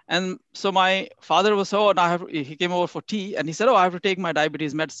 And so my father was, he came over for tea and he said, I have to take my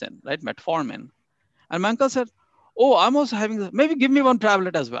diabetes medicine, right? Metformin. And my uncle said, I'm also having this. Maybe give me one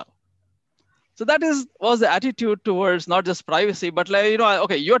tablet as well. So that was the attitude towards not just privacy, but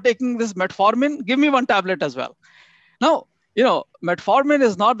okay, you're taking this metformin, give me one tablet as well. Now, metformin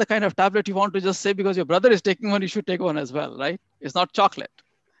is not the kind of tablet you want to just say because your brother is taking one, you should take one as well, right? It's not chocolate.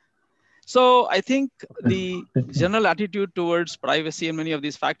 So I think the general attitude towards privacy and many of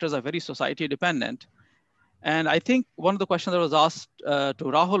these factors are very society dependent. And I think one of the questions that was asked to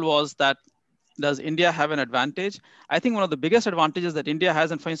Rahul was that, does India have an advantage? I think one of the biggest advantages that India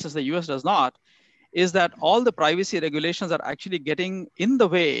has, and for instance, the US does not, is that all the privacy regulations are actually getting in the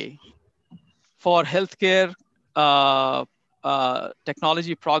way for healthcare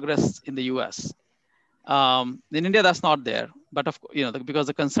technology progress in the US. In India, that's not there, but because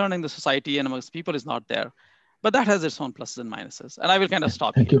the concern in the society and amongst people is not there. But that has its own pluses and minuses. And I will kind of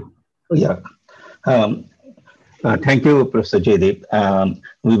stop here. Thank you. Yeah. Thank you, Professor Jaydeep.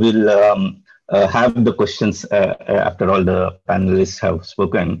 We will have the questions after all the panelists have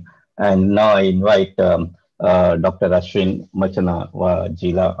spoken. And now I invite Dr. Ashwin Machana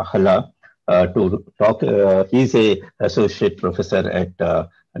Jila Ahala to talk. He's a associate professor at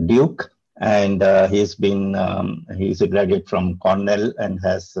Duke, and he's a graduate from Cornell and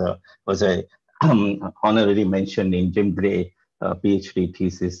was a honorary mention in Jim Gray PhD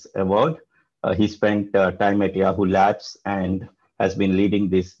thesis award. He spent time at Yahoo Labs and has been leading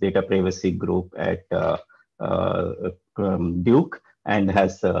this data privacy group at Duke, and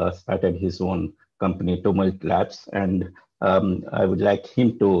has started his own company, Tumult Labs. And I would like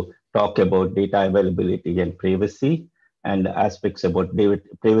him to talk about data availability and privacy, and aspects about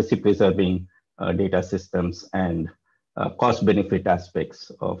privacy preserving data systems, and cost-benefit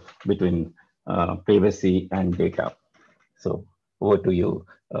aspects between privacy and data. So over to you,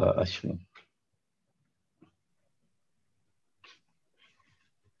 Ashwin.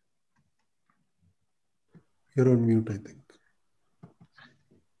 You're on mute, I think.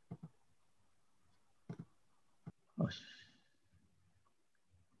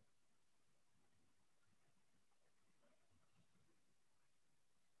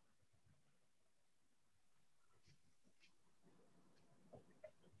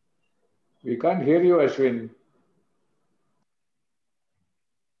 We can't hear you, Ashwin.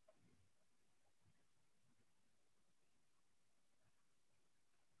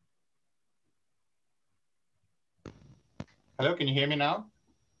 Hello, can you hear me now?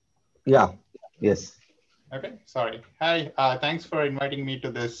 Yeah, yes. Okay, sorry. Hi, thanks for inviting me to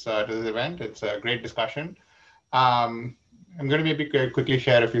this event. It's a great discussion. I'm going to maybe quickly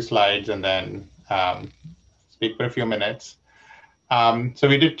share a few slides and then speak for a few minutes. So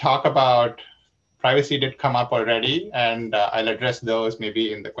we did talk about privacy did come up already, and I'll address those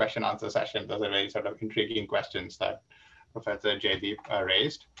maybe in the question answer session. Those are very sort of intriguing questions that Professor Jaydeep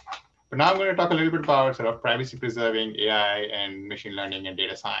raised. But now I'm going to talk a little bit about sort of privacy preserving AI and machine learning and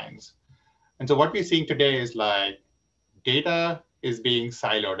data science. And so what we're seeing today is like data is being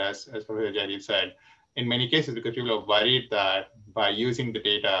siloed, as Professor Jaydeep said, in many cases, because people are worried that by using the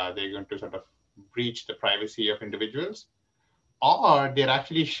data, they're going to sort of breach the privacy of individuals, or they're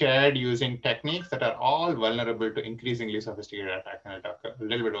actually shared using techniques that are all vulnerable to increasingly sophisticated attacks. And I'll talk a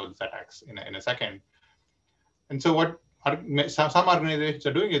little bit about these attacks in a second. And so what some organizations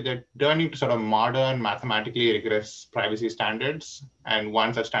are doing is they're turning to sort of modern, mathematically rigorous privacy standards. And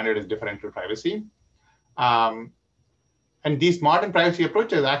one such standard is differential privacy. And these modern privacy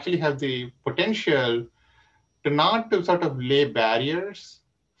approaches actually have the potential to not to sort of lay barriers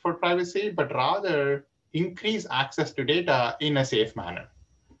for privacy, but rather increase access to data in a safe manner.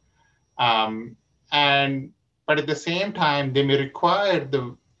 But at the same time, they may require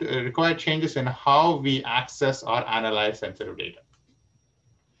changes in how we access or analyze sensitive data.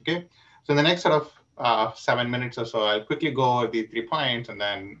 Okay, so in the next sort of 7 minutes or so, I'll quickly go over the 3 points, and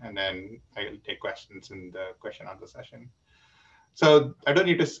then I'll take questions in the question answer session. So I don't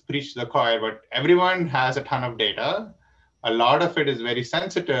need to preach to the choir, but everyone has a ton of data. A lot of it is very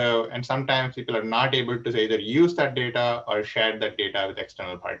sensitive, and sometimes people are not able to either use that data or share that data with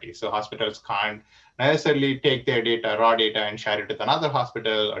external parties. So hospitals can't necessarily take their data, raw data, and share it with another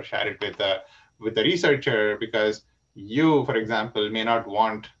hospital or share it with a researcher, because you, for example, may not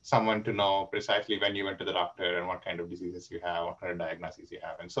want someone to know precisely when you went to the doctor and what kind of diseases you have, what kind of diagnoses you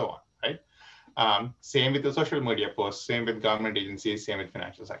have, and so on, right? Same with the social media posts, same with government agencies, same with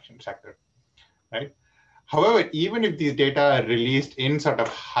financial sector, right? However, even if these data are released in sort of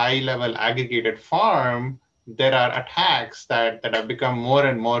high-level aggregated form, there are attacks that have become more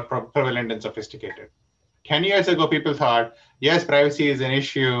and more prevalent and sophisticated. 10 years ago, people thought, yes, privacy is an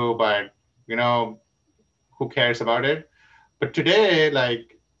issue, but who cares about it? But today,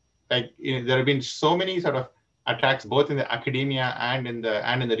 there have been so many sort of attacks, both in the academia and in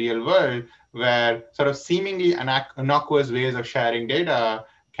the real world, where sort of seemingly innocuous ways of sharing data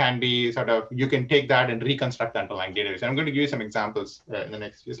can be sort of, you can take that and reconstruct the underlying database. And I'm going to give you some examples in the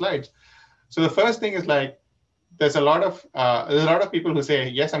next few slides. So the first thing is there's a lot of people who say,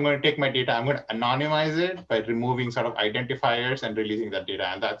 yes, I'm going to take my data, I'm going to anonymize it by removing sort of identifiers and releasing that data,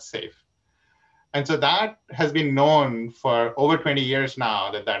 and that's safe. And so that has been known for over 20 years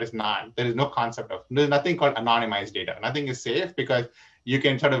now that is not, there is no concept of, there's nothing called anonymized data. Nothing is safe because you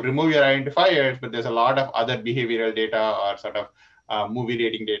can sort of remove your identifiers, but there's a lot of other behavioral data or sort of movie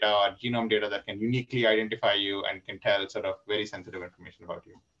rating data or genome data that can uniquely identify you and can tell sort of very sensitive information about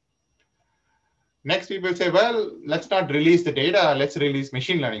you. Next, people say, well, let's not release the data, let's release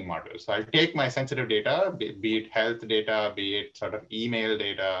machine learning models. So I'll take my sensitive data, be it health data, be it sort of email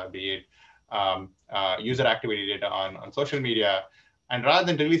data, be it user activity data on social media. And rather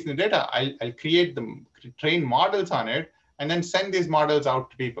than releasing the data, I'll create them, train models on it, and then send these models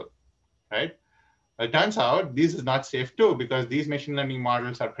out to people, right? It turns out this is not safe too, because these machine learning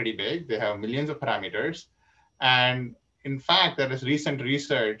models are pretty big. They have millions of parameters. And in fact, there is recent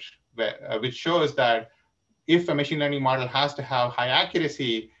research which shows that if a machine learning model has to have high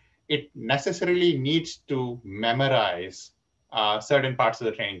accuracy, it necessarily needs to memorize certain parts of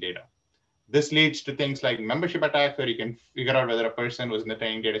the training data. This leads to things like membership attacks, where you can figure out whether a person was in the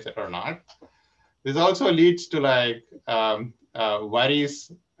training data set or not. This also leads to like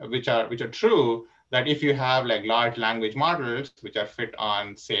worries which are true, that if you have like large language models which are fit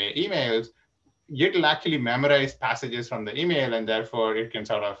on, say, emails, it'll actually memorize passages from the email, and therefore it can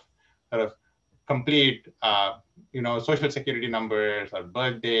sort of complete social security numbers or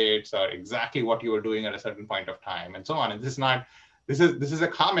birth dates or exactly what you were doing at a certain point of time and so on. And this is a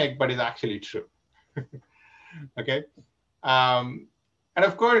comic, but it's actually true. Okay. And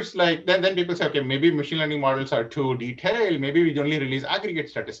of course, like then people say, okay, maybe machine learning models are too detailed. Maybe we only release aggregate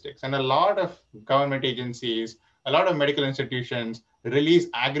statistics. And a lot of government agencies, a lot of medical institutions release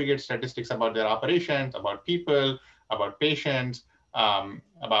aggregate statistics about their operations, about people, about patients,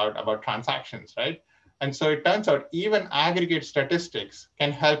 about transactions, right? And so it turns out even aggregate statistics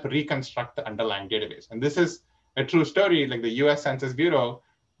can help reconstruct the underlying database. And this is a true story. Like the US Census Bureau,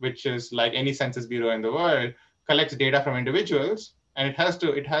 which is like any census bureau in the world, collects data from individuals, and it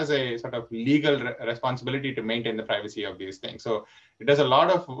has a sort of legal responsibility to maintain the privacy of these things. So it does a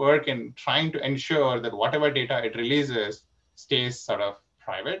lot of work in trying to ensure that whatever data it releases stays sort of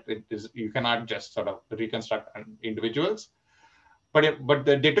private. You cannot just sort of reconstruct individuals. But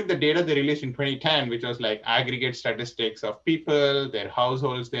they took the data they released in 2010, which was like aggregate statistics of people, their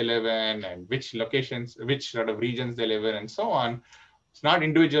households they live in, and which locations, which sort of regions they live in, and so on. It's not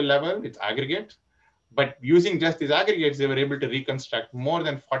individual level, it's aggregate. But using just these aggregates, they were able to reconstruct more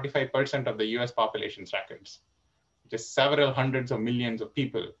than 45% of the US population's records, just several hundreds of millions of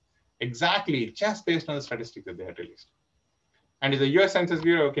people, exactly just based on the statistics that they had released. And if the US Census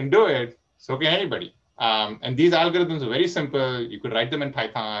Bureau can do it, so can anybody. And these algorithms are very simple. You could write them in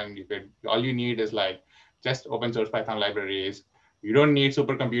Python. All you need is like just open source Python libraries. You don't need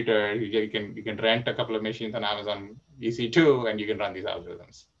supercomputers. You can rent a couple of machines on Amazon EC2, and you can run these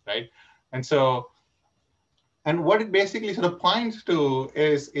algorithms, right? And what it basically sort of points to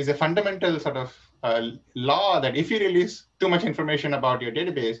is a fundamental sort of law that if you release too much information about your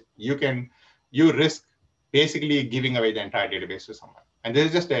database, you risk basically giving away the entire database to someone. And this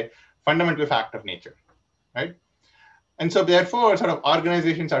is just a fundamental fact of nature, right? And so therefore, sort of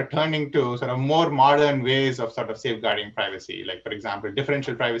organizations are turning to sort of more modern ways of sort of safeguarding privacy. Like, for example,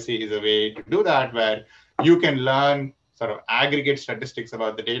 differential privacy is a way to do that, where you can learn sort of aggregate statistics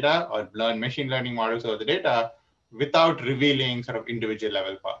about the data or learn machine learning models about the data without revealing sort of individual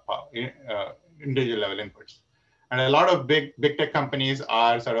level inputs. And a lot of big tech companies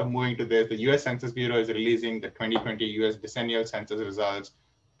are sort of moving to this. The US Census Bureau is releasing the 2020 US decennial census results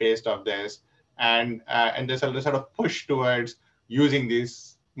based off this. And there's a sort of push towards using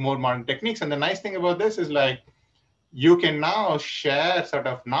these more modern techniques. And the nice thing about this is like, you can now share sort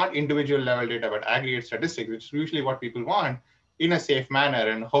of not individual level data, but aggregate statistics, which is usually what people want, in a safe manner.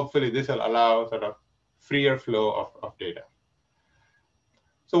 And hopefully this will allow sort of freer flow of data.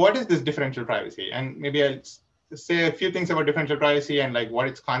 So what is this differential privacy? And maybe I'll say a few things about differential privacy and like what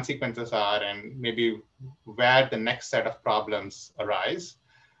its consequences are, and maybe where the next set of problems arise.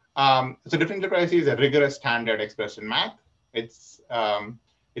 So differential privacy is a rigorous standard expressed in math.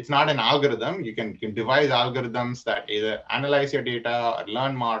 It's not an algorithm. You can devise algorithms that either analyze your data or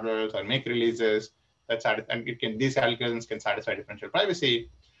learn models or make releases these algorithms can satisfy differential privacy.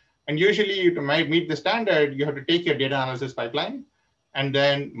 And usually to meet the standard, you have to take your data analysis pipeline and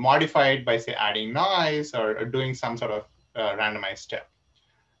then modify it by, say, adding noise or doing some sort of randomized step.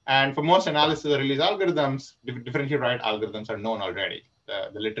 And for most analysis or release algorithms, differential right algorithms are known already.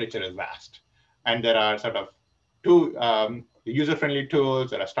 The literature is vast. And there are sort of two user-friendly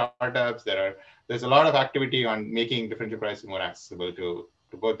tools, there are startups, there's a lot of activity on making differential privacy more accessible to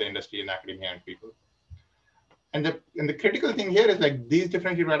both the industry and academia and people. And the critical thing here is like these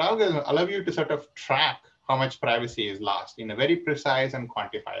differential right algorithms allow you to sort of track how much privacy is lost in a very precise and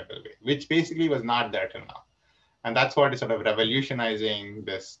quantifiable way, which basically was not there till now. And that's what is sort of revolutionizing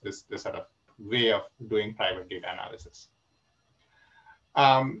this sort of way of doing private data analysis.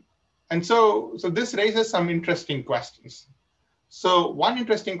 And so this raises some interesting questions. So one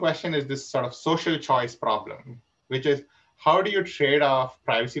interesting question is this sort of social choice problem, which is how do you trade off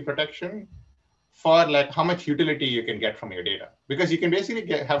privacy protection for like how much utility you can get from your data? Because you can basically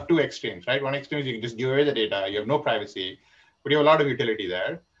have two extremes, right? One extreme is you can just give away the data, you have no privacy, but you have a lot of utility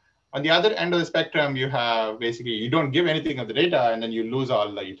there. On the other end of the spectrum, you have basically, you don't give anything of the data and then you lose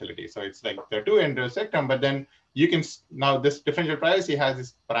all the utility. So it's like there are two ends of the spectrum, but then you can, now this differential privacy has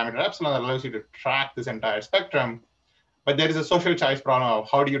this parameter epsilon that allows you to track this entire spectrum. But there is a social choice problem of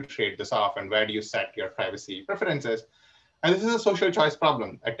how do you trade this off and where do you set your privacy preferences? And this is a social choice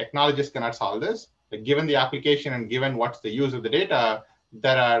problem. A technologist cannot solve this. But given the application and given what's the use of the data,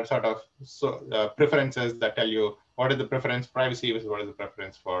 there are sort of preferences that tell you what is the preference for privacy versus what is the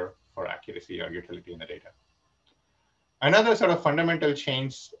preference for accuracy or utility in the data. Another sort of fundamental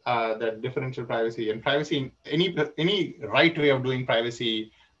change that differential privacy and privacy, any right way of doing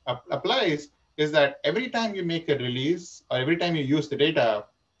privacy applies is that every time you make a release or every time you use the data,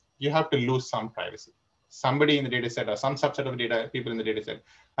 you have to lose some privacy. Somebody in the data set or some subset of data, people in the data set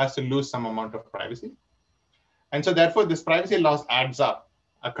has to lose some amount of privacy. And so therefore this privacy loss adds up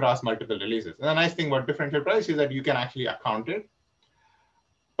across multiple releases. And the nice thing about differential privacy is that you can actually account it.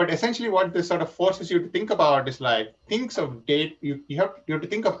 But essentially what this sort of forces you to think about is like, thinks of data, you have to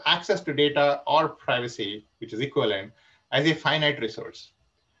think of access to data or privacy, which is equivalent, as a finite resource.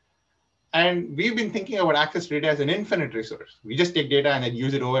 And we've been thinking about access to data as an infinite resource. We just take data and then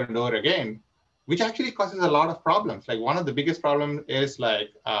use it over and over again, which actually causes a lot of problems. Like one of the biggest problems is like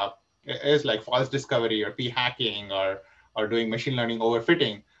false discovery or p-hacking or doing machine learning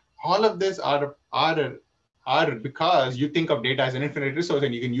overfitting. All of this are because you think of data as an infinite resource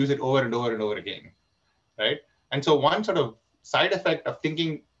and you can use it over and over and over again, right? And so one sort of side effect of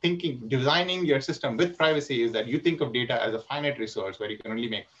designing your system with privacy is that you think of data as a finite resource where you can only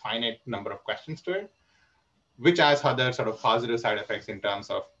make a finite number of questions to it, which has other sort of positive side effects in terms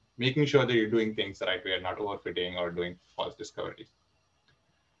of making sure that you're doing things the right way and not overfitting or doing false discoveries.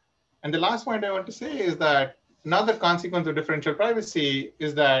 And the last point I want to say is that another consequence of differential privacy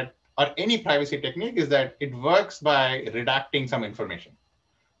is that, or any privacy technique, is that it works by redacting some information.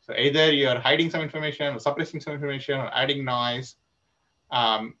 So either you're hiding some information or suppressing some information or adding noise.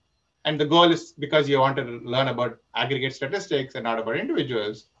 And the goal is because you want to learn about aggregate statistics and not about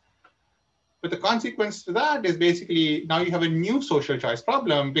individuals. But the consequence to that is basically now you have a new social choice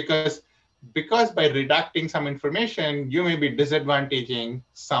problem because by redacting some information, you may be disadvantaging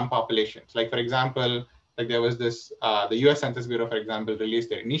some populations. Like for example, like there was this, the US Census Bureau, for example, released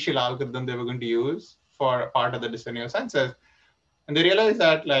their initial algorithm they were going to use for part of the decennial census. And they realized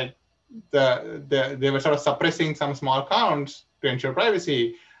that like they were sort of suppressing some small counts to ensure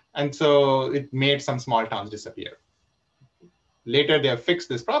privacy. And so it made some small towns disappear. Later, they have fixed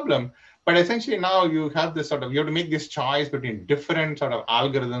this problem. But essentially now you have this sort of, you have to make this choice between different sort of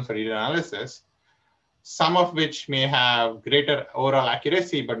algorithms for data analysis, some of which may have greater overall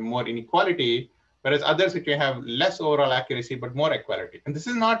accuracy, but more inequality, whereas others which may have less overall accuracy, but more equality. And this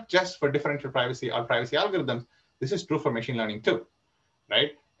is not just for differential privacy or privacy algorithms. This is true for machine learning too,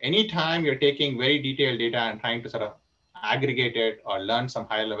 right? Anytime you're taking very detailed data and trying to sort of aggregate it or learn some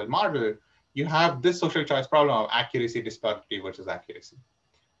higher level model, you have this social choice problem of accuracy disparity versus accuracy.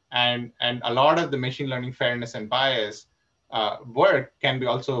 And a lot of the machine learning fairness and bias work can be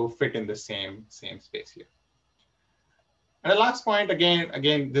also fit in the same space here. And the last point,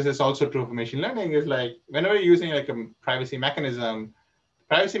 again, this is also true for machine learning, is like whenever you're using like a privacy mechanism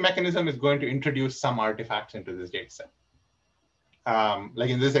is going to introduce some artifacts into this data set. Like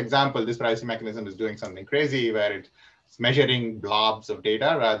in this example, this privacy mechanism is doing something crazy where it's measuring blobs of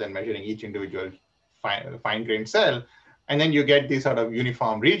data rather than measuring each individual fine-grained cell. And then you get these sort of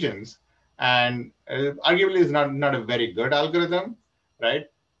uniform regions. And arguably is not a very good algorithm, right?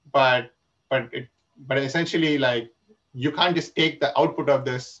 But essentially like you can't just take the output of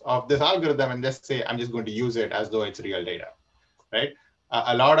this algorithm and just say, I'm just going to use it as though it's real data, right?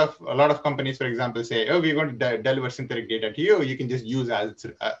 A lot of companies, for example, say, oh, we're going to deliver synthetic data to you. You can just use as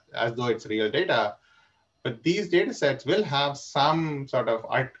though it's real data. But these data sets will have some sort of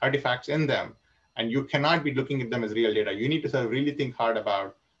artifacts in them. And you cannot be looking at them as real data. You need to sort of really think hard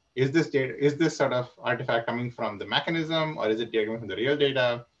about, is this sort of artifact coming from the mechanism or is it coming from the real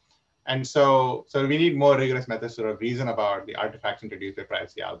data? And so we need more rigorous methods to sort of reason about the artifacts introduced by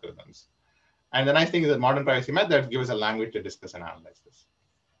privacy algorithms. And the nice thing is that modern privacy methods give us a language to discuss and analyze this.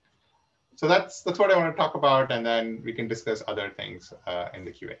 So that's what I want to talk about, and then we can discuss other things in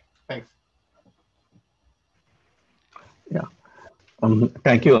the QA. Thanks. Yeah.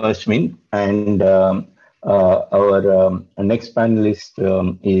 Thank you, Ashwin. And Our next panelist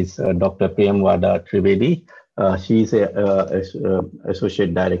is Dr. Priyamvada Trivedi. She is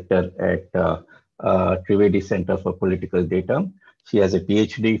Associate Director at Trivedi Center for Political Data. She has a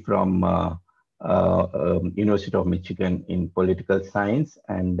PhD from University of Michigan in Political Science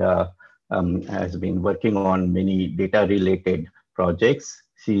and has been working on many data-related projects.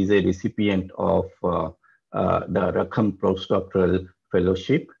 She is a recipient of the Rackham Postdoctoral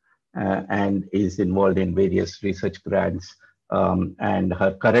Fellowship and is involved in various research grants. And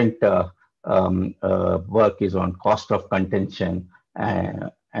her current work is on cost of contention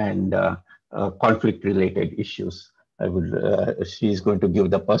and conflict-related issues. She is going to give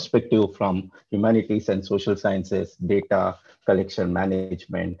the perspective from humanities and social sciences, data collection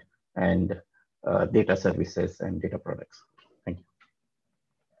management, and data services and data products. Thank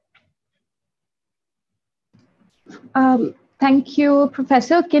you. Thank you,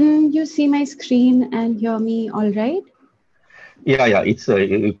 Professor. Can you see my screen and hear me all right? Yeah, it's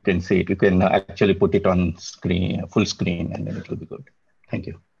you can see it. You can actually put it on screen, full screen, and then it will be good. Thank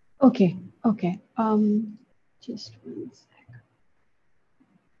you. Okay. Just 1 sec.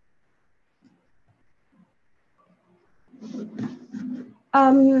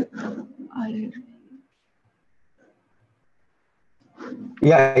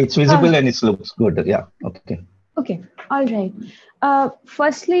 Yeah, it's visible and it looks good. Yeah, okay. Okay, all right.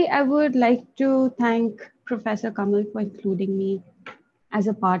 Firstly, I would like to thank Professor Kamal for including me as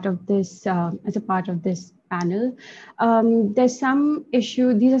a part of this panel. There's some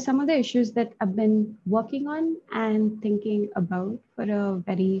issue. These are some of the issues that I've been working on and thinking about for a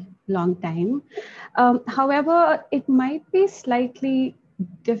very long time. However, it might be slightly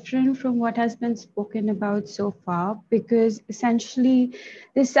different from what has been spoken about so far, because essentially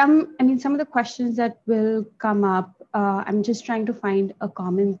there's some of the questions that will come up, I'm just trying to find a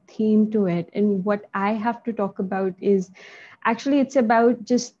common theme to it. And what I have to talk about is actually it's about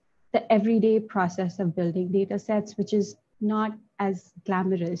just the everyday process of building data sets, which is not as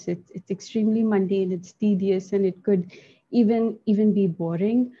glamorous. It's extremely mundane, it's tedious, and it could even be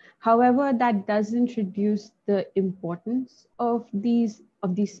boring. However, that doesn't reduce the importance of these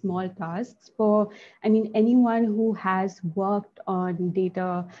small tasks for, anyone who has worked on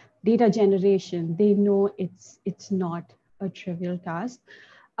data generation, they know it's not a trivial task.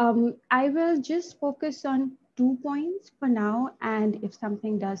 I will just focus on 2 points for now, and if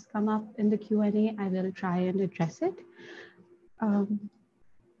something does come up in the Q&A, I will try and address it.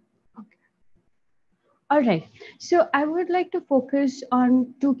 All right, so I would like to focus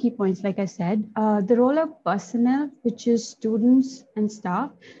on 2 key points, like I said, the role of personnel, which is students and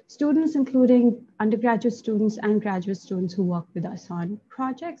staff, students including undergraduate students and graduate students who work with us on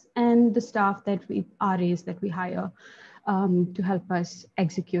projects, and the staff that RAs that we hire to help us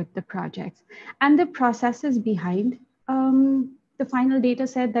execute the projects, and the processes behind the final data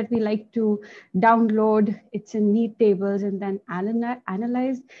set that we like to download. It's in neat tables and then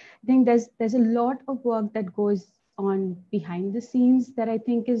analyze. I think there's a lot of work that goes on behind the scenes that I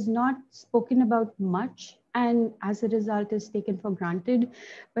think is not spoken about much, and as a result is taken for granted.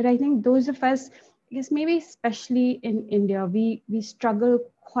 But I think those of us, I guess maybe especially in India, we struggle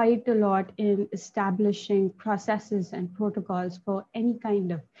quite a lot in establishing processes and protocols for any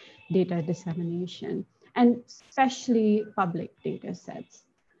kind of data dissemination, and especially public data sets.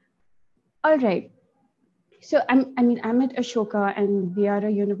 All right. So I'm at Ashoka, and we are a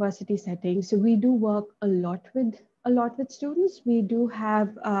university setting. So we do work a lot with students. We do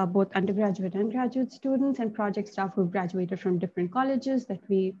have both undergraduate and graduate students and project staff who graduated from different colleges that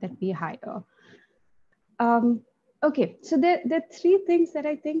we hire. Okay, so there are 3 things that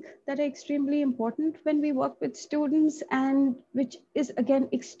I think that are extremely important when we work with students, and which is again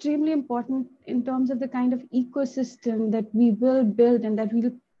extremely important in terms of the kind of ecosystem that we will build and that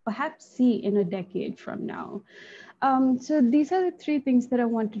we'll perhaps see in a decade from now. So these are the 3 things that I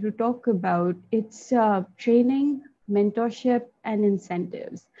wanted to talk about. It's training, mentorship, and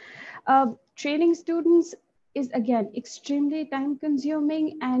incentives. Training students is again extremely time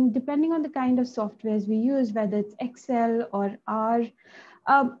consuming, and depending on the kind of softwares we use, whether it's Excel or R,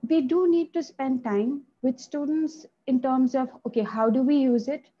 we do need to spend time with students in terms of, okay, how do we use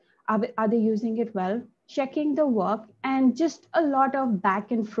it? Are they using it well? Checking the work, and just a lot of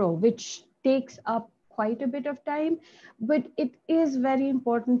back and fro, which takes up quite a bit of time, but it is very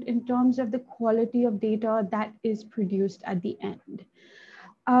important in terms of the quality of data that is produced at the end.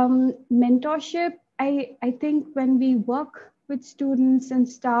 Mentorship, I think when we work with students and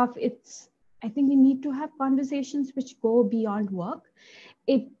staff, it's I think we need to have conversations which go beyond work.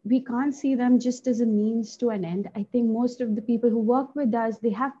 We can't see them just as a means to an end. I think most of the people who work with us,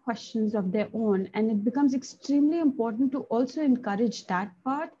 they have questions of their own, and it becomes extremely important to also encourage that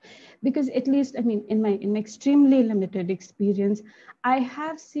part, because at least, I mean, in my extremely limited experience, I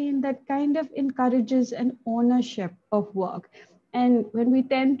have seen that kind of encourages an ownership of work. And when we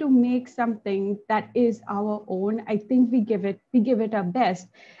tend to make something that is our own, I think we give it our best.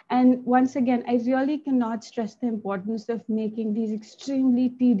 And once again, I really cannot stress the importance of making these extremely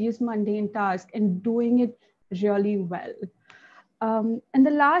tedious, mundane tasks and doing it really well. And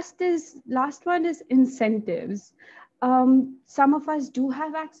the last one is incentives. Some of us do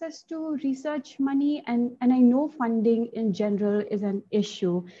have access to research money, and I know funding in general is an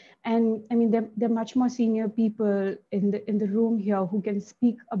issue. And I mean, there are much more senior people in the room here who can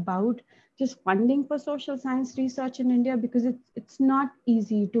speak about just funding for social science research in India, because it's not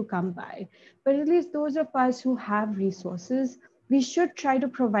easy to come by. But at least those of us who have resources, we should try to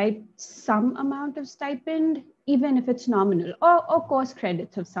provide some amount of stipend, even if it's nominal, or course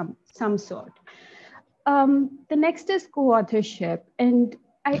credits of some sort. The next is co-authorship, and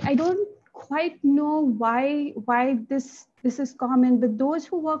I don't quite know why this is common, but those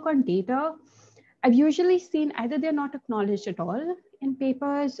who work on data, I've usually seen either they're not acknowledged at all in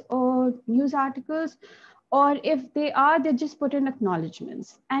papers or news articles, or if they are, they're just put in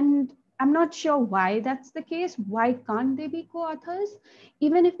acknowledgements. And I'm not sure why that's the case. Why can't they be co-authors?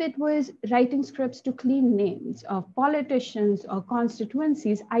 Even if it was writing scripts to clean names of politicians or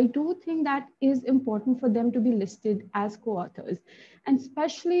constituencies, I do think that is important for them to be listed as co-authors. And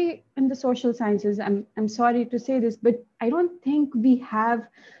especially in the social sciences, I'm sorry to say this, but I don't think we have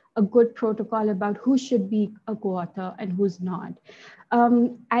a good protocol about who should be a co-author and who's not.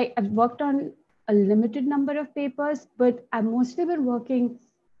 I've worked on a limited number of papers, but I've mostly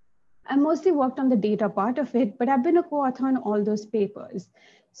worked on the data part of it, but I've been a co-author on all those papers.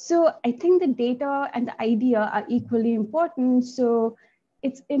 So I think the data and the idea are equally important. So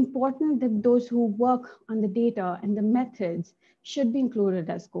it's important that those who work on the data and the methods should be included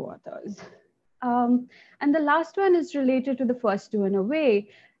as co-authors. And the last one is related to the first two in a way.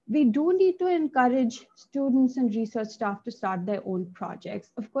 We do need to encourage students and research staff to start their own projects.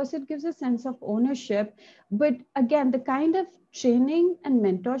 Of course, it gives a sense of ownership, but again, the kind of training and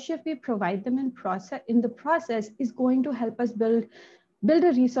mentorship we provide them in the process is going to help us build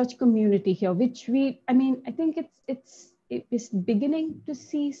a research community here, which I think it's beginning to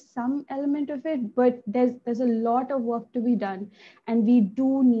see some element of it, but there's a lot of work to be done. And we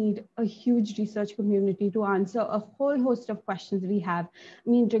do need a huge research community to answer a whole host of questions we have. I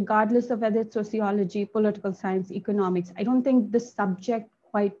mean, regardless of whether it's sociology, political science, economics, I don't think the subject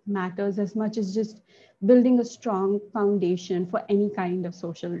quite matters as much as just building a strong foundation for any kind of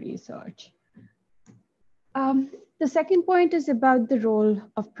social research. The second point is about the role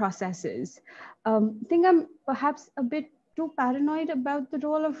of processes. I think I'm perhaps a bit too paranoid about the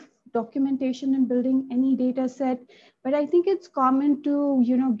role of documentation in building any data set, but I think it's common to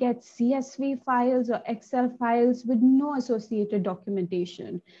get CSV files or Excel files with no associated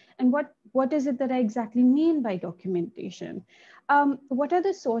documentation. And what is it that I exactly mean by documentation? What are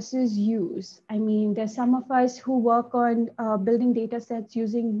the sources used? I mean, there's some of us who work on building data sets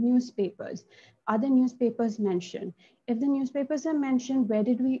using newspapers. Are the newspapers mentioned? If the newspapers are mentioned, where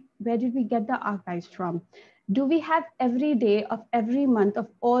did we get the archives from? Do we have every day of every month of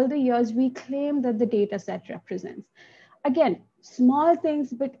all the years we claim that the data set represents? Again, small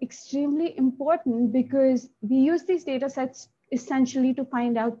things, but extremely important, because we use these data sets essentially to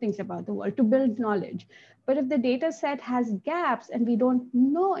find out things about the world, to build knowledge. But if the data set has gaps and we don't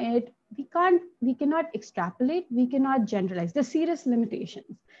know it, we cannot extrapolate, we cannot generalize. There's serious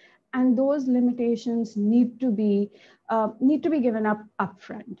limitations. And those limitations need to be given up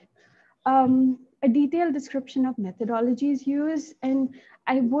upfront. A detailed description of methodologies used, and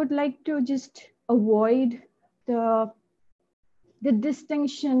I would like to just avoid the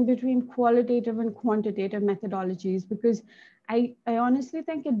distinction between qualitative and quantitative methodologies, because I honestly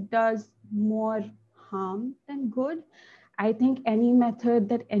think it does more harm than good. I think any method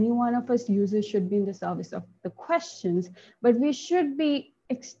that any one of us uses should be in the service of the questions, but we should be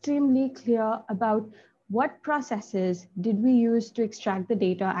extremely clear about what processes did we use to extract the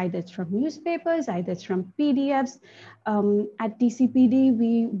data, either it's from newspapers, either it's from PDFs. At TCPD,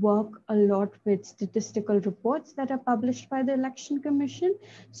 we work a lot with statistical reports that are published by the Election Commission.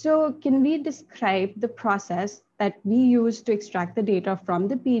 So can we describe the process that we use to extract the data from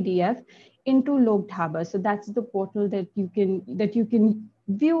the PDF into Lok Dhaba? So that's the portal that you can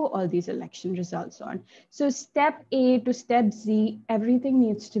view all these election results on. So step A to step Z, everything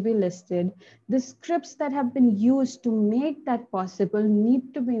needs to be listed. The scripts that have been used to make that possible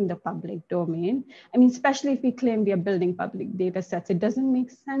need to be in the public domain. I mean, especially if we claim we are building public data sets, it doesn't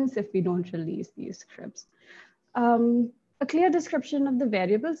make sense if we don't release these scripts. A clear description of the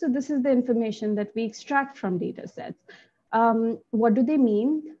variables. So this is the information that we extract from data sets. What do they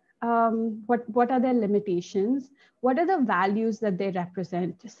mean? What are their limitations? What are the values that they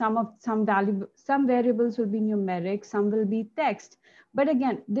represent? Some variables will be numeric, some will be text. But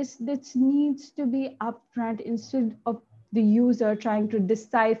again, this needs to be upfront instead of the user trying to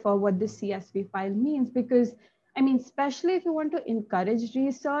decipher what the CSV file means, because I mean, especially if you want to encourage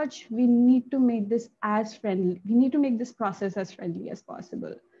research, we need to make this as friendly. We need to make this process as friendly as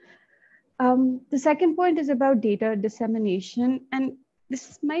possible. The second point is about data dissemination, and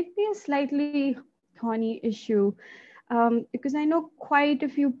this might be a slightly thorny issue because I know quite a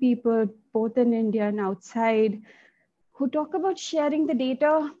few people, both in India and outside, who talk about sharing the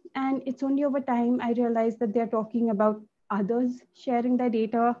data, and it's only over time I realized that they're talking about others sharing their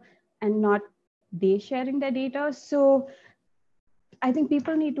data and not they sharing their data. So I think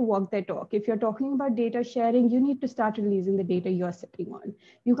people need to walk their talk. If you're talking about data sharing, you need to start releasing the data you're sitting on.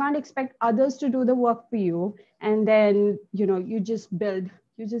 You can't expect others to do the work for you, and then you just build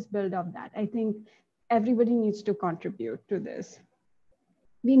off that. I think everybody needs to contribute to this.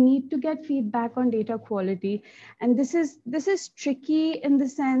 We need to get feedback on data quality, and this is tricky in the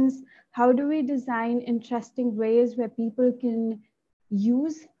sense, how do we design interesting ways where people can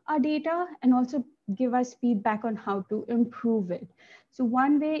use our data and also give us feedback on how to improve it? So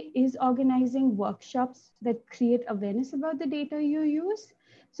one way is organizing workshops that create awareness about the data you use.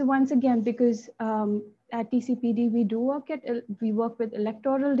 So once again, because at TCPD, we work with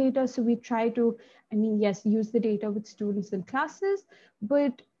electoral data. So we try to, yes, use the data with students in classes,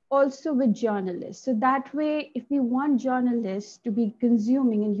 but also with journalists. So that way, if we want journalists to be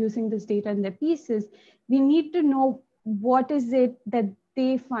consuming and using this data in their pieces, we need to know what is it that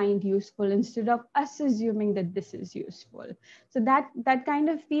they find useful instead of us assuming that this is useful. So that kind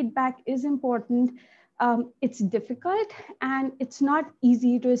of feedback is important. It's difficult and it's not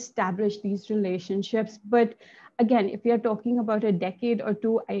easy to establish these relationships. But again, if we are talking about a decade or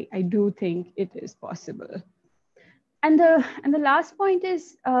two, I do think it is possible. And the last point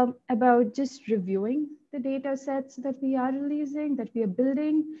is about just reviewing the data sets that we are releasing, that we are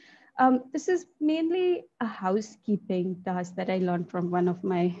building. This is mainly a housekeeping task that I learned from one of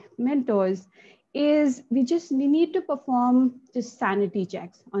my mentors, is we need to perform just sanity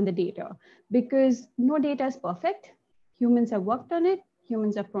checks on the data, because no data is perfect. Humans have worked on it.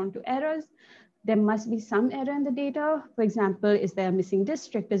 Humans are prone to errors. There must be some error in the data. For example, is there a missing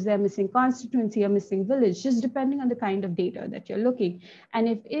district? Is there a missing constituency, a missing village? Just depending on the kind of data that you're looking. And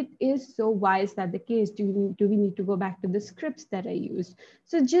if it is so, why is that the case? Do we need to go back to the scripts that I used?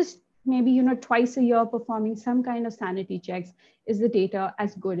 So just maybe, twice a year performing some kind of sanity checks. Is the data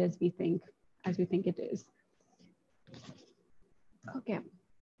as good as we think it is? Okay.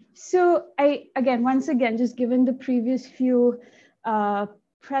 So once again, just given the previous few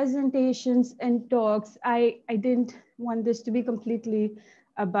presentations and talks, I didn't want this to be completely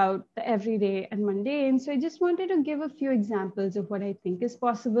about the everyday and mundane. So I just wanted to give a few examples of what I think is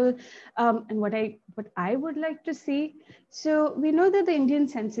possible and what I would like to see. So we know that the Indian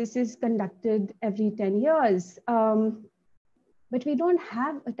census is conducted every 10 years. But we don't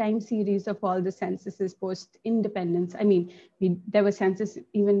have a time series of all the censuses post-independence. There were censuses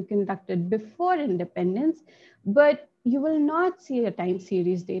even conducted before independence, but you will not see a time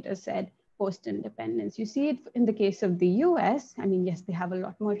series data set post-independence. You see it in the case of the US. Yes, they have a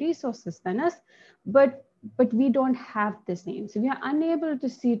lot more resources than us, but we don't have the same. So we are unable to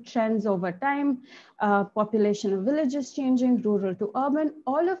see trends over time, population of villages changing, rural to urban.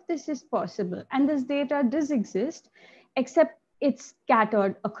 All of this is possible. And this data does exist, except it's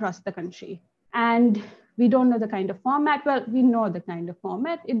scattered across the country. And we don't know the kind of format. Well, we know the kind of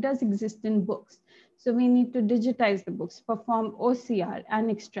format. It does exist in books. So we need to digitize the books, perform OCR and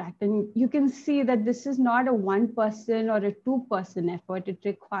extract. And you can see that this is not a one-person or a two-person effort. It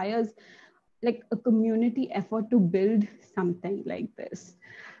requires like a community effort to build something like this.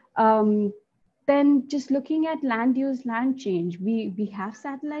 Then just looking at land use, land change, we have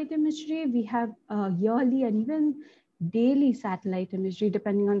satellite imagery, we have yearly and even daily satellite imagery,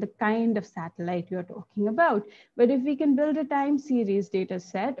 depending on the kind of satellite you're talking about. But if we can build a time series data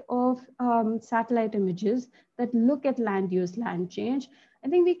set of satellite images that look at land use, land change, I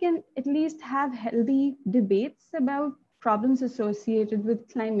think we can at least have healthy debates about problems associated with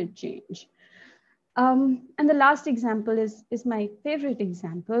climate change. And the last example is my favorite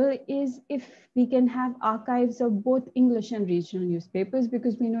example, is if we can have archives of both English and regional newspapers,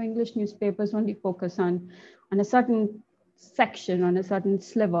 because we know English newspapers only focus on a certain section, on a certain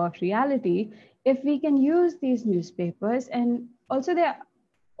sliver of reality. If we can use these newspapers, and also there are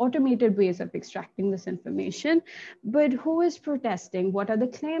automated ways of extracting this information, but who is protesting? What are the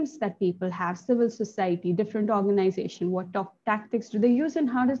claims that people have? Civil society, different organization, what tactics do they use, and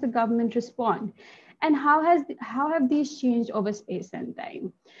how does the government respond? And how have these changed over space and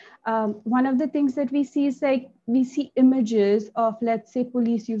time? One of the things that we see is like, we see images of, let's say,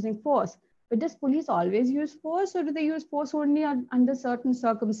 police using force. But does police always use force, or do they use force only under certain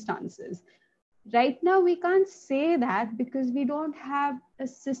circumstances? Right now, we can't say that, because we don't have a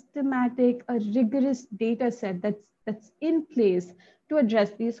systematic, a rigorous data set that's in place to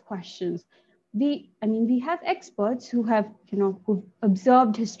address these questions. We have experts who have, who've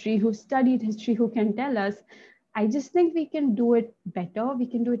observed history, who studied history, who can tell us. I just think we can do it better. We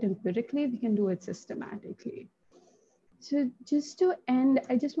can do it empirically. We can do it systematically. So just to end,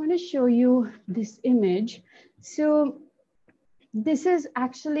 I just want to show you this image. So this is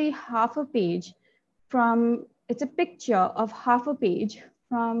actually half a page it's a picture of half a page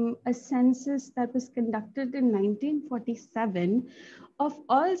from a census that was conducted in 1947 of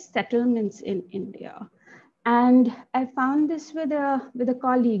all settlements in India. And I found this with a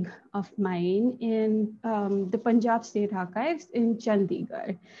colleague of mine in the Punjab State Archives in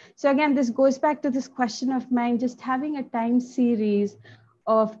Chandigarh. So again, this goes back to this question of mine, just having a time series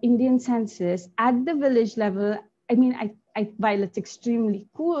of Indian census at the village level. While it's extremely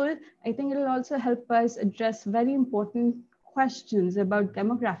cool, I think it'll also help us address very important questions about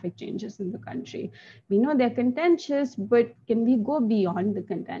demographic changes in the country. We know they're contentious, but can we go beyond the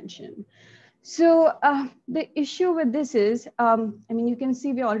contention? So the issue with this is, you can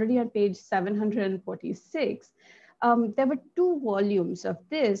see we're already on page 746. There were 2 volumes of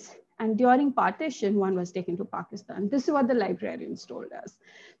this, and during partition, one was taken to Pakistan. This is what the librarians told us.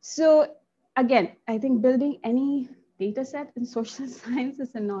 So again, I think building any data set in social science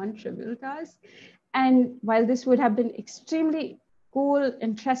is a non-trivial task. And while this would have been extremely cool,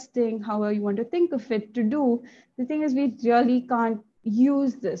 interesting, however you want to think of it, to do, the thing is we really can't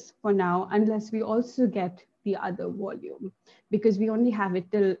use this for now unless we also get the other volume, because we only have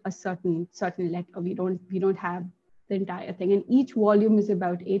it till a certain letter. We don't have the entire thing, and each volume is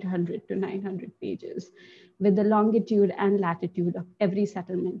about 800 to 900 pages with the longitude and latitude of every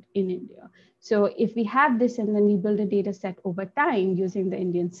settlement in India. So if we have this and then we build a data set over time using the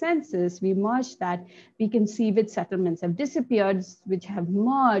Indian census, we merge that, we can see which settlements have disappeared, which have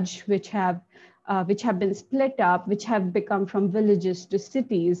merged, which have been split up, which have become from villages to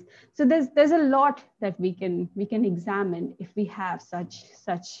cities. So there's a lot that we can examine if we have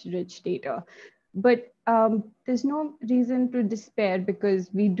such rich data. But there's no reason to despair,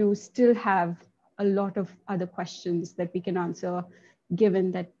 because we do still have a lot of other questions that we can answer,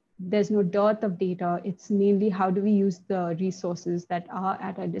 given that there's no dearth of data. It's mainly how do we use the resources that are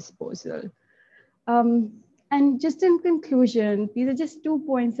at our disposal. And just in conclusion, these are just 2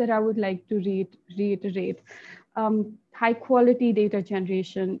 points that I would like to reiterate. High quality data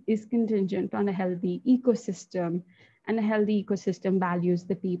generation is contingent on a healthy ecosystem, and a healthy ecosystem values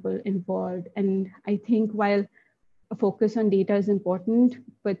the people involved. And I think while a focus on data is important,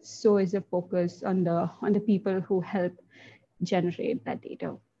 but so is a focus on the people who help generate that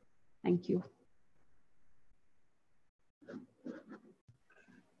data. Thank you.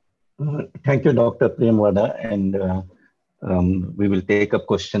 Thank you, Dr. Premwada, and we will take up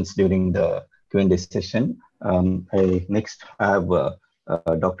questions during the Q&A session. I next have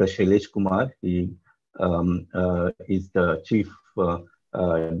Dr. Shailesh Kumar. He is the Chief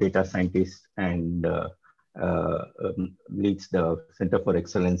Data Scientist and leads the Center for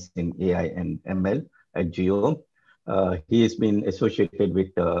Excellence in AI and ML at GEO. He has been associated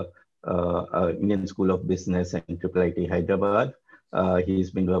with Indian School of Business and IIIT Hyderabad.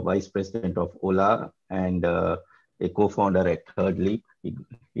 He's been the Vice President of Ola and a co-founder at Third Leap.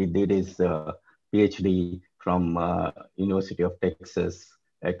 He did his PhD from University of Texas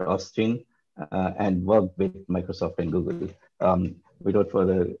at Austin and worked with Microsoft and Google. Without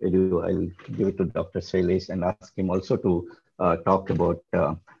further ado, I'll give it to Dr. Shailesh and ask him also to talk about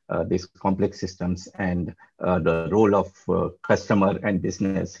these complex systems and the role of customer and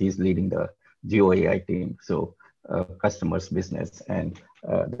business. He's leading the GeoAI team. So customers, business, and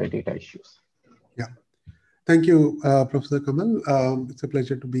the data issues. Yeah. Thank you, Professor Kamal. It's a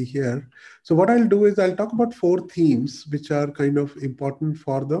pleasure to be here. So what I'll do is I'll talk about 4 themes which are kind of important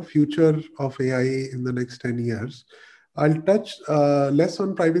for the future of AI in the next 10 years. I'll touch less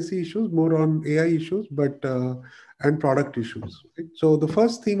on privacy issues, more on AI issues, but and product issues. Right? So the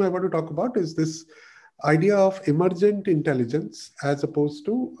first theme I want to talk about is this idea of emergent intelligence as opposed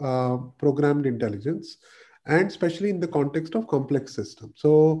to programmed intelligence, and especially in the context of complex systems.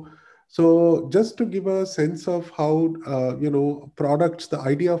 So just to give a sense of how products, the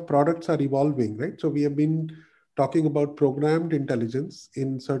idea of products are evolving, right? So we have been talking about programmed intelligence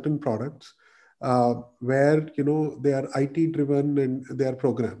in certain products, where they are IT driven and they are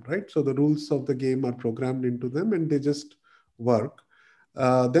programmed, right? So the rules of the game are programmed into them and they just work.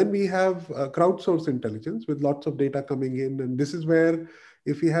 Then we have crowdsourced intelligence with lots of data coming in, and this is where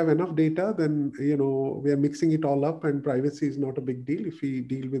if we have enough data, then we are mixing it all up, and privacy is not a big deal if we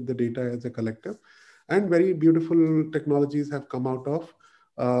deal with the data as a collective. And very beautiful technologies have come out of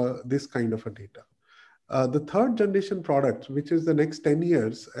this kind of a data. The third generation product, which is the next 10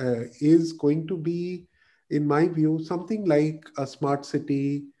 years, is going to be, in my view, something like a smart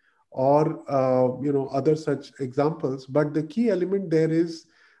city or other such examples. But the key element there is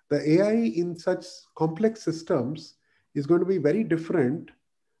the AI in such complex systems is going to be very different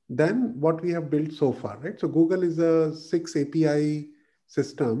than what we have built so far, right? So Google is a 6 API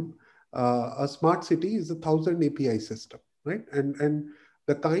system. A smart city is a 1,000 API system, right? And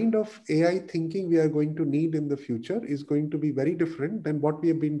the kind of AI thinking we are going to need in the future is going to be very different than what we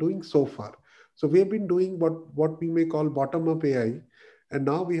have been doing so far. So we have been doing what we may call bottom-up AI, and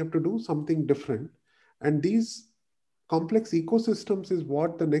now we have to do something different. And these complex ecosystems is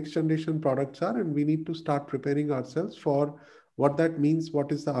what the next generation products are, and we need to start preparing ourselves for what that means,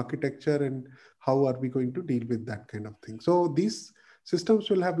 what is the architecture, and how are we going to deal with that kind of thing. So these systems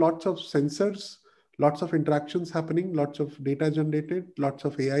will have lots of sensors, lots of interactions happening, lots of data generated, lots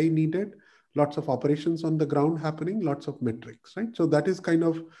of AI needed, lots of operations on the ground happening, lots of metrics, right? So that is kind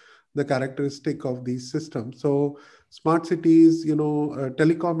of the characteristic of these systems. So smart cities,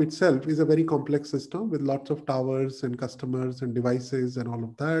 telecom itself is a very complex system with lots of towers and customers and devices and all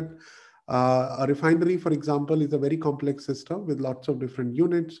of that. A refinery, for example, is a very complex system with lots of different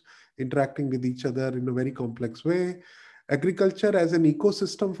units interacting with each other in a very complex way. Agriculture as an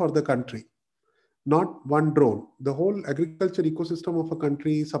ecosystem for the country, not one drone. The whole agriculture ecosystem of a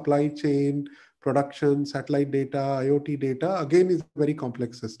country, supply chain, production, satellite data, IoT data, again, is a very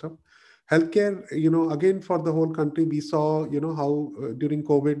complex system. Healthcare, again, for the whole country, we saw, how during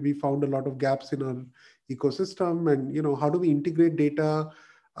COVID, we found a lot of gaps in our ecosystem, and, how do we integrate data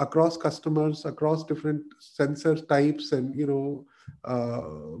across customers, across different sensor types, and,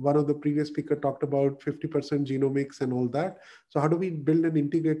 one of the previous speaker talked about 50% genomics and all that. So how do we build an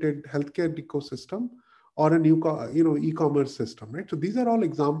integrated healthcare ecosystem or a new, e-commerce system, right? So these are all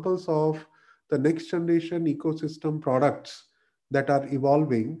examples of the next generation ecosystem products that are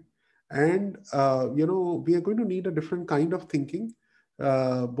evolving. And, we are going to need a different kind of thinking,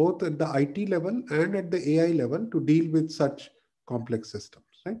 both at the IT level and at the AI level to deal with such complex systems,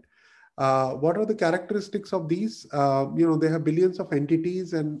 right? What are the characteristics of these? They have billions of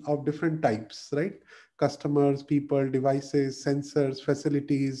entities and of different types, right? Customers, people, devices, sensors,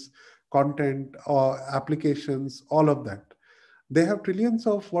 facilities, content, applications, all of that. They have trillions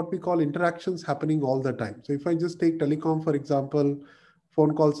of what we call interactions happening all the time. So if I just take telecom, for example,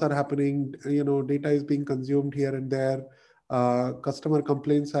 phone calls are happening, data is being consumed here and there, customer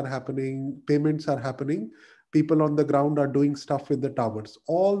complaints are happening, payments are happening, people on the ground are doing stuff with the towers.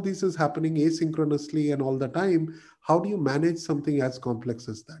 All this is happening asynchronously and all the time. How do you manage something as complex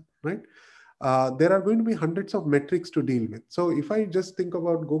as that, right? There are going to be hundreds of metrics to deal with. So if I just think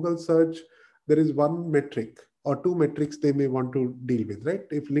about Google search, there is one metric or two metrics they may want to deal with, right?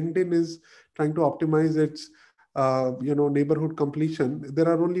 If LinkedIn is trying to optimize its neighborhood completion, there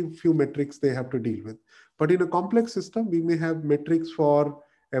are only a few metrics they have to deal with. But in a complex system, we may have metrics for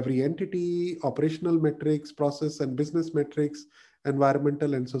every entity, operational metrics, process and business metrics,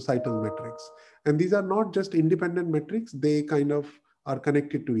 environmental and societal metrics. And these are not just independent metrics, they kind of are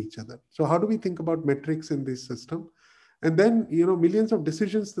connected to each other. So how do we think about metrics in this system? And then, millions of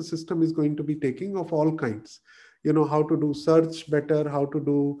decisions the system is going to be taking of all kinds. How to do search better, how to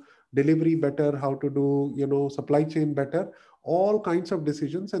do delivery better, how to do, supply chain better, all kinds of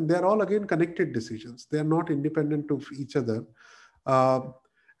decisions. And they're all, again, connected decisions. They're not independent of each other.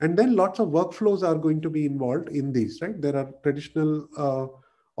 And then lots of workflows are going to be involved in these, right? There are traditional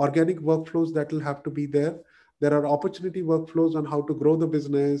organic workflows that will have to be there. There are opportunity workflows on how to grow the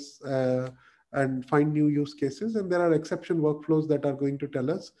business and find new use cases. And there are exception workflows that are going to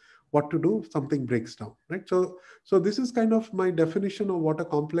tell us what to do if something breaks down, right? So this is kind of my definition of what a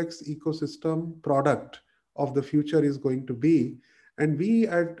complex ecosystem product of the future is going to be. And we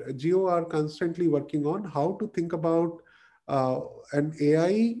at Geo are constantly working on how to think about an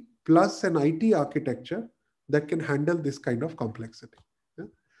AI plus an IT architecture that can handle this kind of complexity. Yeah?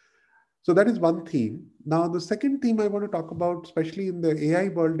 So that is one theme. Now, the second theme I want to talk about, especially in the AI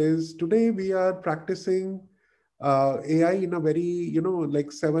world, is today we are practicing AI in a very,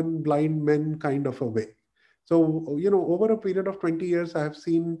 like seven blind men kind of a way. So, over a period of 20 years, I have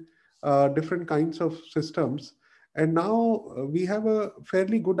seen different kinds of systems. And now we have a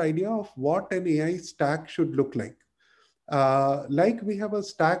fairly good idea of what an AI stack should look like. Like we have a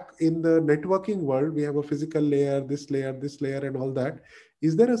stack in the networking world, we have a physical layer, this layer, and all that.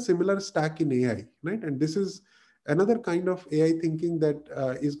 Is there a similar stack in AI, right? And this is another kind of AI thinking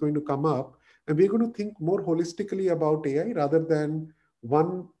that is going to come up, and we're going to think more holistically about AI rather than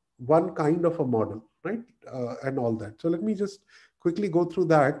one kind of a model, right? And all that. So let me just quickly go through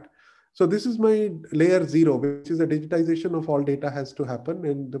that. So this is my layer 0, which is a digitization of all data has to happen.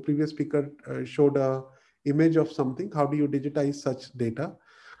 And the previous speaker showed a image of something. How do you digitize such data?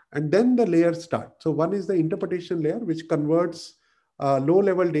 And then the layers start. So one is the interpretation layer, which converts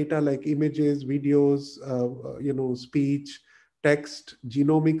low-level data like images, videos, speech, text,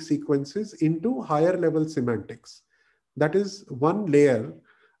 genomic sequences into higher-level semantics. That is one layer.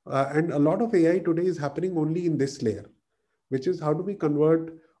 And a lot of AI today is happening only in this layer, which is how do we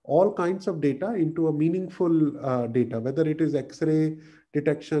convert all kinds of data into a meaningful data, whether it is X-ray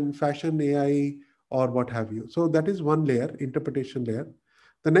detection, fashion AI, or what have you. So that is one layer, interpretation layer.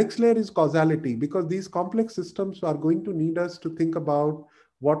 The next layer is causality, because these complex systems are going to need us to think about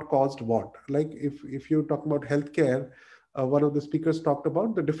what caused what. Like if you talk about healthcare, one of the speakers talked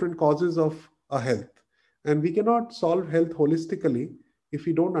about the different causes of a health. And we cannot solve health holistically if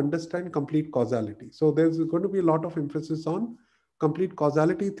we don't understand complete causality. So there's going to be a lot of emphasis on complete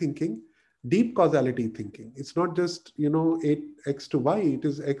causality thinking, deep causality thinking. It's not just, X to Y, it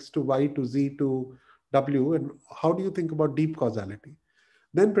is X to Y to Z to W. And how do you think about deep causality?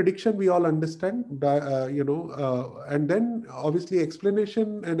 Then prediction, we all understand, and then obviously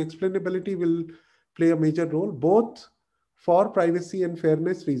explanation and explainability will play a major role, both for privacy and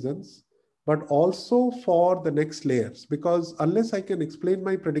fairness reasons, but also for the next layers, because unless I can explain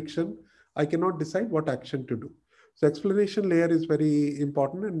my prediction, I cannot decide what action to do. So explanation layer is very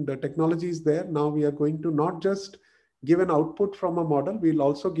important, and the technology is there. Now we are going to not just give an output from a model, we'll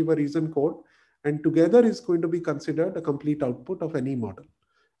also give a reason code, and together is going to be considered a complete output of any model.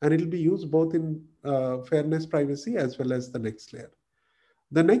 And it'll be used both in fairness, privacy, as well as the next layer.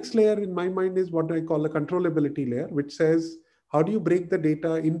 The next layer in my mind is what I call a controllability layer, which says, how do you break the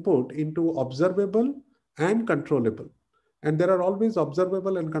data input into observable and controllable? And there are always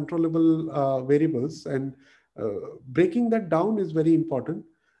observable and controllable variables, and breaking that down is very important.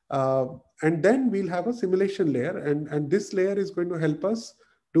 And then we'll have a simulation layer, and this layer is going to help us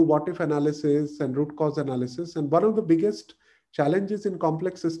do what-if analysis and root cause analysis. And one of the biggest challenges in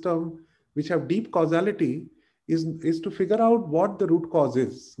complex systems which have deep causality is to figure out what the root cause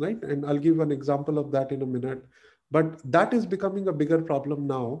is, right? And I'll give an example of that in a minute. But that is becoming a bigger problem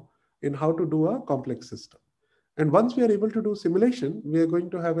now in how to do a complex system. And once we are able to do simulation, we are going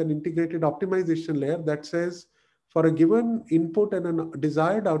to have an integrated optimization layer that says, for a given input and a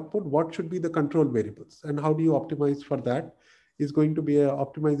desired output, what should be the control variables? And how do you optimize for that is going to be an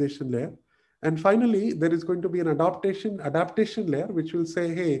optimization layer. And finally, there is going to be an adaptation layer, which will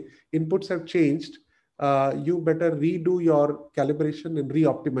say, hey, inputs have changed. You better redo your calibration and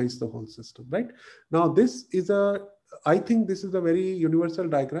re-optimize the whole system, right? Now, I think this is a very universal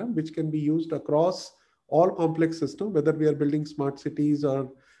diagram, which can be used across all complex systems, whether we are building smart cities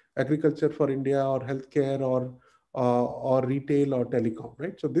or agriculture for India or healthcare or retail or telecom,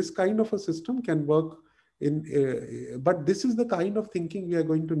 right? So this kind of a system can work but this is the kind of thinking we are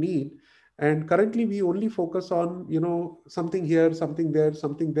going to need. And currently we only focus on, something here, something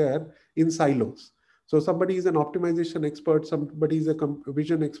there in silos. So somebody is an optimization expert, somebody is a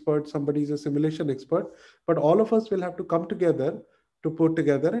vision expert, somebody is a simulation expert, but all of us will have to come together to put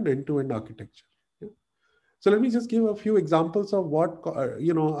together an end-to-end architecture. Yeah. So let me just give a few examples of what,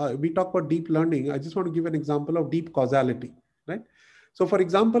 we talk about deep learning. I just want to give an example of deep causality, right? So for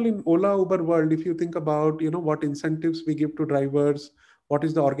example, in Ola, Uber world, if you think about, what incentives we give to drivers, what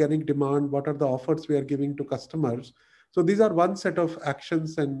is the organic demand, what are the offers we are giving to customers. So these are one set of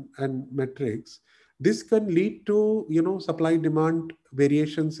actions and metrics. This can lead to, supply demand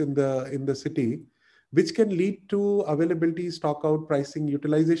variations in the city, which can lead to availability, stock out, pricing,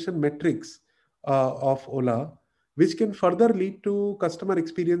 utilization metrics of Ola, which can further lead to customer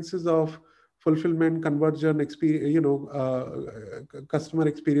experiences of fulfillment, conversion, customer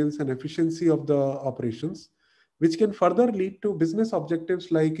experience and efficiency of the operations, which can further lead to business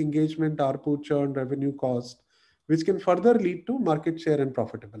objectives like engagement, ARPU, churn, revenue, cost, which can further lead to market share and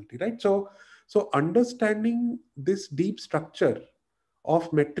profitability, right? So understanding this deep structure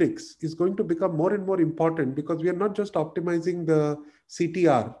of metrics is going to become more and more important, because we are not just optimizing the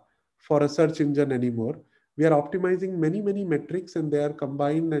CTR for a search engine anymore. We are optimizing many metrics, and they are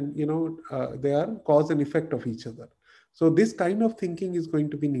combined, and they are cause and effect of each other. So this kind of thinking is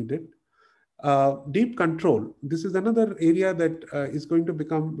going to be needed. Deep control, this is another area that is going to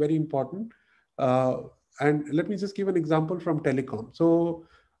become very important. And let me just give an example from telecom. So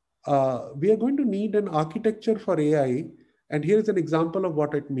we are going to need an architecture for AI. And here's an example of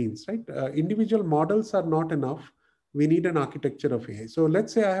what it means, right? Individual models are not enough. We need an architecture of AI. So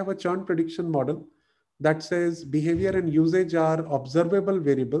let's say I have a churn prediction model that says behavior and usage are observable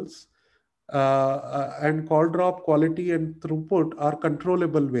variables, and call drop quality and throughput are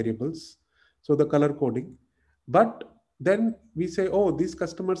controllable variables. So the color coding. But then we say, oh, these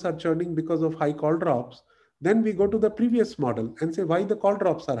customers are churning because of high call drops. Then we go to the previous model and say why the call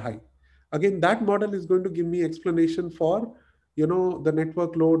drops are high. Again, that model is going to give me explanation for, the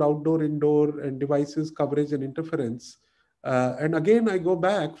network load, outdoor, indoor, and devices coverage and interference. And again, I go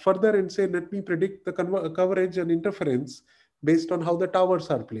back further and say, let me predict the coverage and interference based on how the towers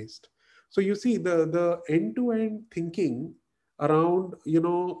are placed. So you see the end-to-end thinking around,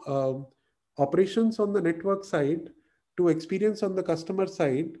 operations on the network side to experience on the customer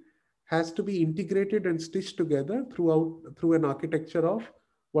side has to be integrated and stitched together through an architecture of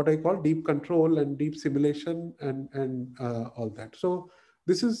what I call deep control and deep simulation and all that. So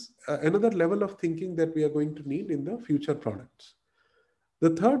this is another level of thinking that we are going to need in the future products.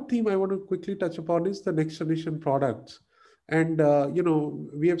 The third theme I want to quickly touch upon is the next generation products. And,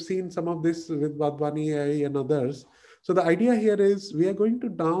 we have seen some of this with Vadhvani AI and others. So the idea here is we are going to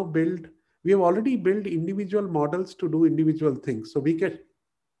now we have already built individual models to do individual things. So we can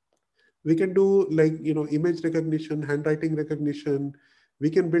do like, image recognition, handwriting recognition. We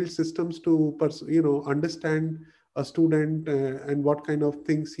can build systems to, understand a student and what kind of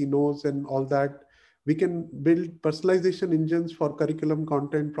things he knows and all that. We can build personalization engines for curriculum,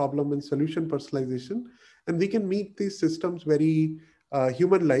 content, problem, and solution personalization. And we can meet these systems very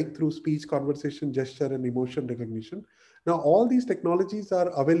human-like through speech, conversation, gesture, and emotion recognition. Now, all these technologies are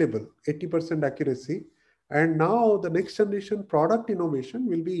available, 80% accuracy. And now the next generation product innovation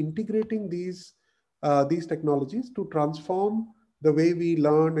will be integrating these technologies to transform the way we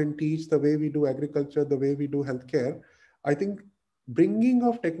learn and teach, the way we do agriculture, the way we do healthcare. I think bringing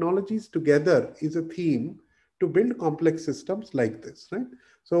of technologies together is a theme to build complex systems like this, right?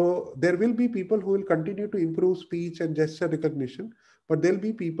 So there will be people who will continue to improve speech and gesture recognition, but there'll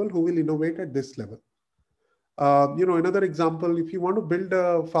be people who will innovate at this level. Another example, if you want to build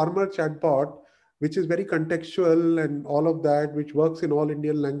a farmer chatbot, which is very contextual and all of that, which works in all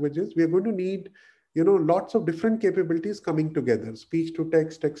Indian languages, we are going to need, lots of different capabilities coming together: speech to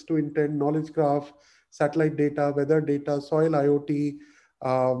text, text to intent, knowledge graph, satellite data, weather data, soil IoT,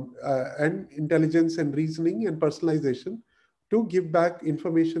 and intelligence and reasoning and personalization to give back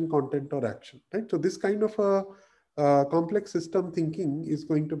information, content, or action, right? So this kind of a complex system thinking is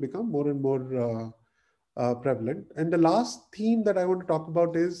going to become more and more prevalent. And the last theme that I want to talk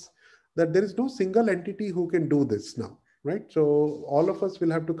about is that there is no single entity who can do this now, right? So all of us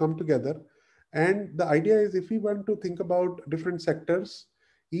will have to come together. And the idea is, if we want to think about different sectors,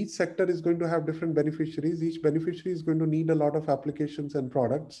 each sector is going to have different beneficiaries. Each beneficiary is going to need a lot of applications and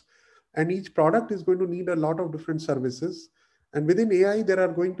products. And each product is going to need a lot of different services. And within AI, there are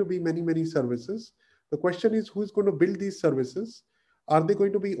going to be many services. The question is, who is going to build these services? Are they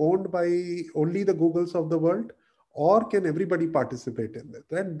going to be owned by only the Googles of the world, or can everybody participate in it?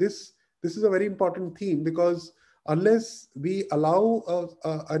 And this is a very important theme, because unless we allow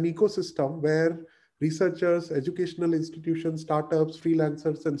an ecosystem where researchers, educational institutions, startups,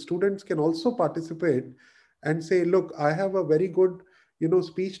 freelancers, and students can also participate and say, look, I have a very good,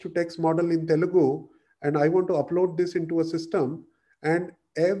 speech to text model in Telugu, and I want to upload this into a system, and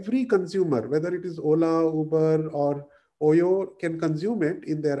every consumer, whether it is Ola, Uber, or Oyo, can consume it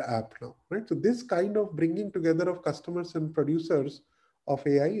in their app now, right? So this kind of bringing together of customers and producers of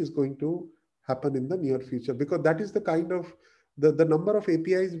AI is going to happen in the near future, because that is the kind of the number of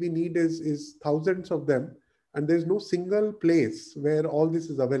APIs we need is thousands of them, and there's no single place where all this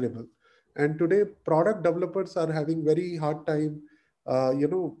is available. And today, product developers are having very hard time,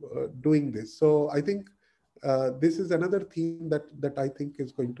 doing this. So I think this is another theme that I think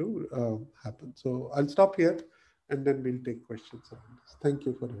is going to happen. So I'll stop here, and then we'll take questions around this. Thank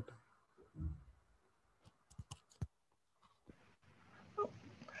you for your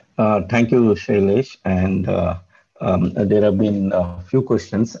time. Thank you, Shailesh. And There have been a few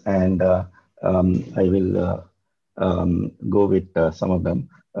questions, and I will go with some of them.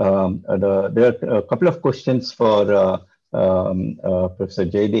 There are a couple of questions for Professor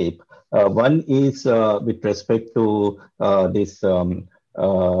Jaideep. One is with respect to this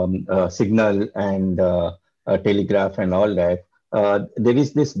signal and telegraph and all that. There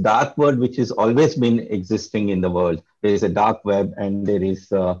is this dark word which has always been existing in the world. There is a dark web, and there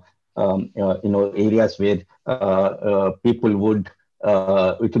is areas where people would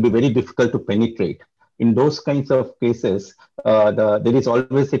it will be very difficult to penetrate. In those kinds of cases, there is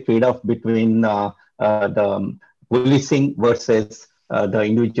always a trade-off between the policing versus the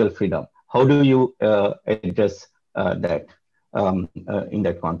individual freedom. How do you address that in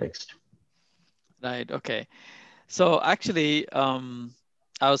that context? Right. Okay. So actually, I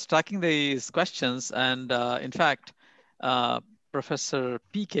was tracking these questions, and in fact, Professor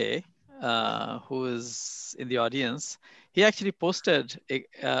PK, who is in the audience, he actually posted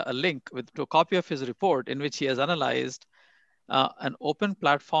a link to a copy of his report in which he has analyzed an open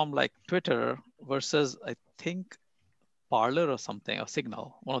platform like Twitter versus, I think, Parler or something, or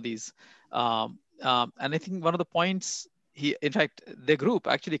Signal, one of these. And I think one of the points in fact, the group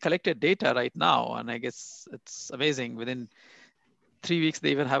actually collected data right now, and I guess it's amazing. Within 3 weeks,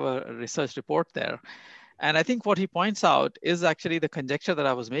 they even have a research report there. And I think what he points out is actually the conjecture that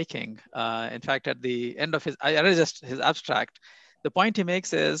I was making. In fact, at the end of I read just his abstract. The point he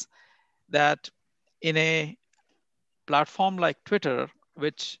makes is that in a platform like Twitter,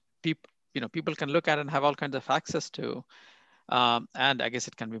 which people can look at and have all kinds of access to, and I guess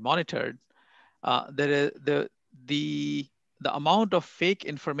it can be monitored, the amount of fake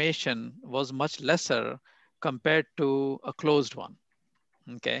information was much lesser compared to a closed one.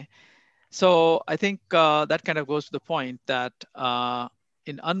 Okay, so I think that kind of goes to the point that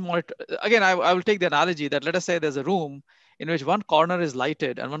in unmonitored, again, I will take the analogy that let us say there's a room in which one corner is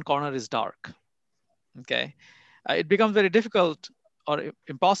lighted and one corner is dark. Okay, it becomes very difficult or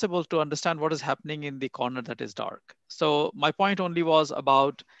impossible to understand what is happening in the corner that is dark. So my point only was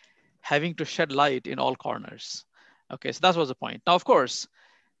about having to shed light in all corners. Okay, so that was the point. Now, of course,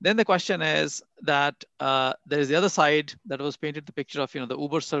 then the question is that there is the other side that was painted the picture of, the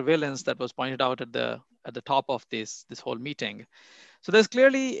Uber surveillance that was pointed out at the top of this whole meeting. So there's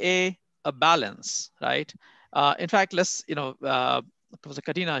clearly a balance, right? In fact, Professor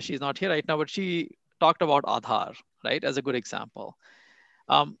Katina, she's not here right now, but she talked about Aadhaar, right, as a good example.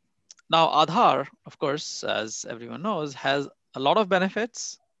 Now, Aadhaar, of course, as everyone knows, has a lot of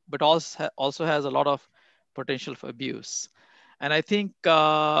benefits, but also has a lot of potential for abuse. And I think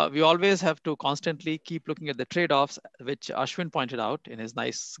we always have to constantly keep looking at the trade-offs, which Ashwin pointed out in his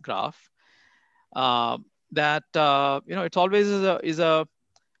nice graph, that it's always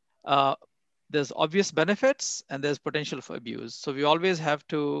there's obvious benefits and there's potential for abuse. So we always have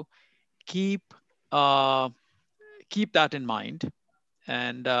to keep that in mind.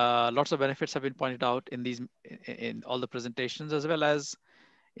 And lots of benefits have been pointed out in all the presentations, as well as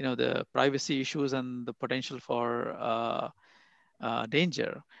the privacy issues and the potential for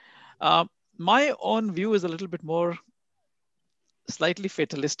danger. My own view is a little bit more slightly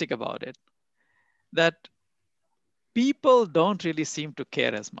fatalistic about it, that people don't really seem to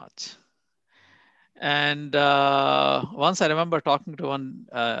care as much. And once I remember talking to one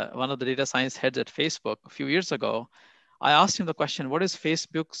of the data science heads at Facebook a few years ago. I asked him the question, what is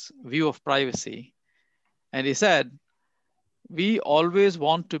Facebook's view of privacy? And he said, we always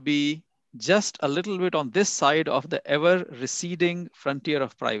want to be just a little bit on this side of the ever receding frontier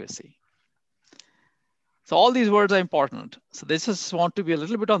of privacy. So all these words are important. So they just want to be a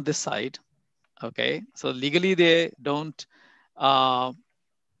little bit on this side. Okay, so legally they don't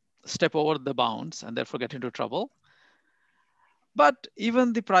step over the bounds and therefore get into trouble. But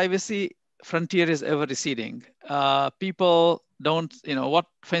even the privacy frontier is ever receding. People don't,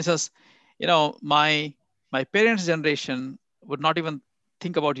 for instance, my parents' generation would not even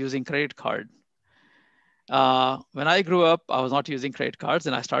think about using credit card. When I grew up, I was not using credit cards,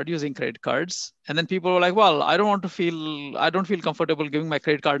 and I started using credit cards. And then people were like, well, I don't feel comfortable giving my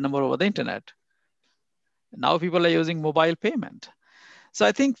credit card number over the internet. Now people are using mobile payment. So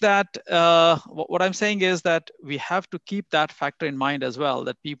I think that what I'm saying is that we have to keep that factor in mind as well,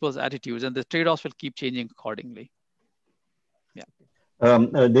 that people's attitudes and the trade-offs will keep changing accordingly. Yeah.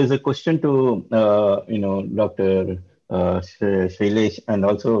 There's a question to, Dr. Shailesh, and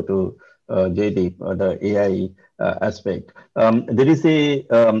also to Jaydeep, the AI aspect. There is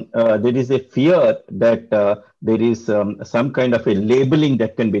a fear that there is some kind of a labeling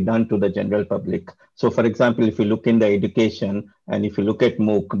that can be done to the general public. So, for example, if you look in the education and if you look at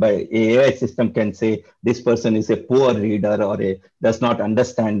MOOC, by AI system can say this person is a poor reader or does not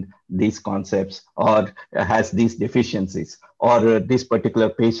understand these concepts or has these deficiencies or this particular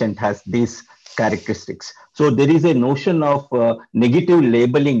patient has these characteristics. So there is a notion of negative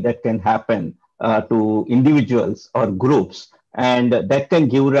labeling that can happen to individuals or groups, and that can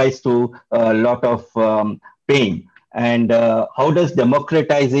give rise to a lot of pain. And how does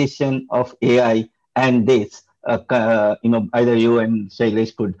democratization of AI and this, either you and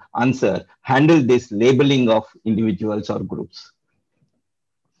Shailesh could answer, handle this labeling of individuals or groups?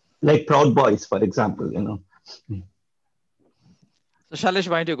 Like Proud Boys, for example. So Shailesh,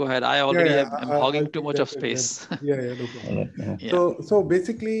 why don't you go ahead? I already am hogging too much of space. Yeah, no problem. Yeah. So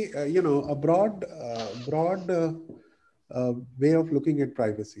basically, a broad way of looking at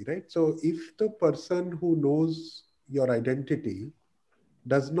privacy, right? So if the person who knows your identity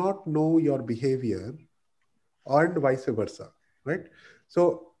does not know your behavior, and vice versa, right?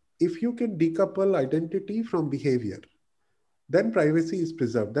 So if you can decouple identity from behavior, then privacy is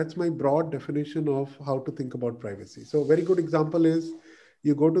preserved. That's my broad definition of how to think about privacy. So a very good example is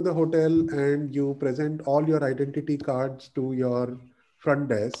you go to the hotel and you present all your identity cards to your front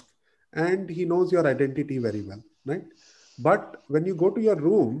desk, and he knows your identity very well, right? But when you go to your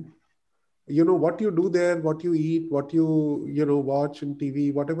room, what you do there, what you eat, what you watch in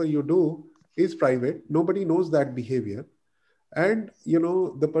TV, whatever you do is private. Nobody knows that behavior. And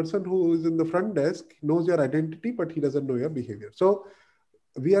the person who is in the front desk knows your identity, but he doesn't know your behavior. So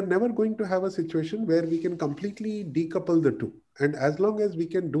we are never going to have a situation where we can completely decouple the two. And as long as we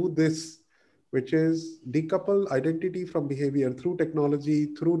can do this, which is decouple identity from behavior through technology,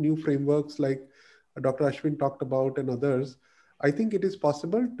 through new frameworks like Dr. Ashwin talked about and others, I think it is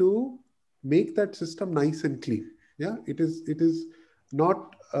possible to make that system nice and clean. Yeah, it is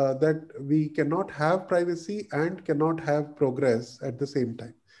not that we cannot have privacy and cannot have progress at the same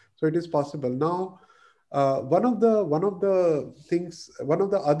time. So it is possible. Now, one of the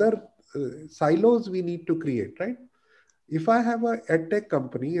other silos we need to create, right? If I have a edtech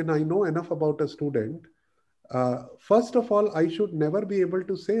company and I know enough about a student, first of all, I should never be able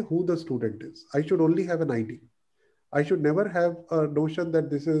to say who the student is. I should only have an ID. I should never have a notion that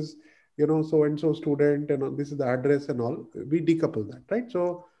this is, so-and-so student and this is the address and all. We decouple that, right?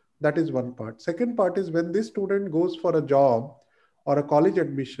 So that is one part. Second part is when this student goes for a job or a college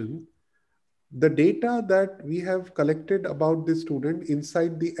admission, the data that we have collected about this student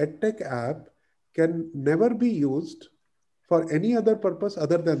inside the EdTech app can never be used for any other purpose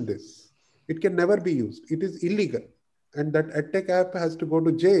other than this. It can never be used. It is illegal. And that EdTech app has to go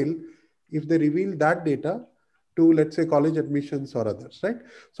to jail if they reveal that data to, let's say, college admissions or others, right?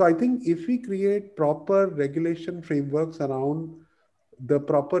 So I think if we create proper regulation frameworks around the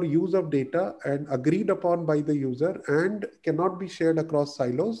proper use of data and agreed upon by the user and cannot be shared across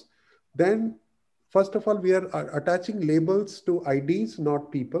silos, then first of all, we are attaching labels to IDs,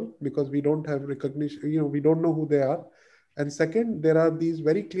 not people, because we don't have recognition, we don't know who they are. And second, there are these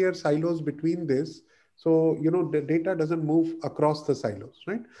very clear silos between this. So, the data doesn't move across the silos,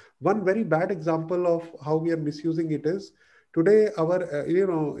 right? One very bad example of how we are misusing it is today, our,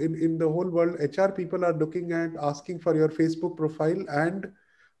 in the whole world, HR people are looking at asking for your Facebook profile and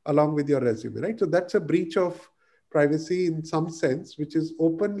along with your resume, right? So that's a breach of privacy in some sense, which is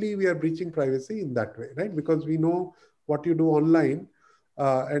openly we are breaching privacy in that way, right? Because we know what you do online.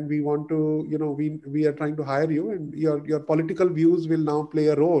 And we want to, we are trying to hire you, and your political views will now play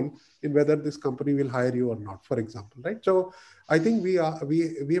a role in whether this company will hire you or not, for example, right? So I think we have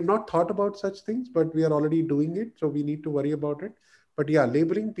not thought about such things, but we are already doing it. So we need to worry about it. But yeah,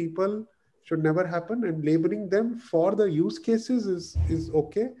 labeling people should never happen, and labeling them for the use cases is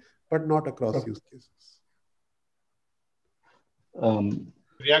okay, but not across use cases.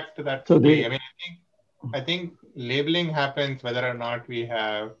 React to that. So I think labeling happens whether or not we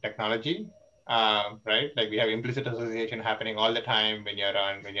have technology, right? Like we have implicit association happening all the time when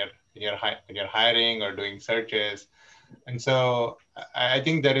you're hiring or doing searches, and so I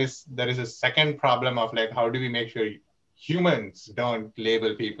think there is a second problem of like how do we make sure humans don't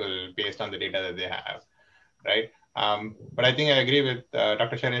label people based on the data that they have, right? But I think I agree with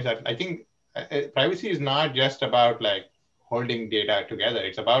Dr. Shailesh that I think privacy is not just about like holding data together.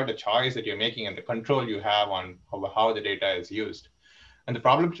 It's about the choice that you're making and the control you have on how the data is used. And the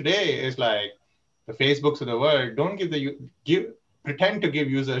problem today is like the Facebooks of the world don't pretend to give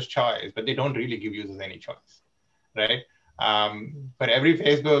users choice, but they don't really give users any choice, right? For every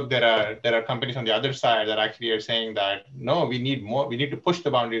Facebook, there are companies on the other side that actually are saying that, no, we need more. We need to push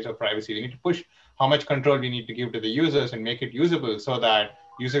the boundaries of privacy. We need to push how much control we need to give to the users and make it usable so that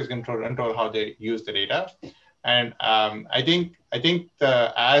users can control how they use the data. And I think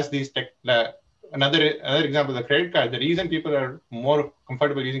as these another example, the credit card, the reason people are more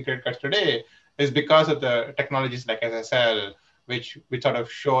comfortable using credit cards today is because of the technologies like SSL, which sort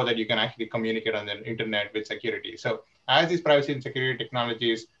of show that you can actually communicate on the internet with security. So as these privacy and security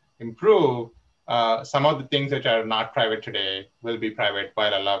technologies improve, some of the things which are not private today will be private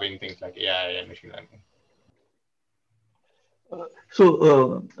while allowing things like AI and machine learning.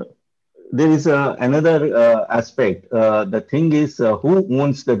 So there is another aspect. The thing is who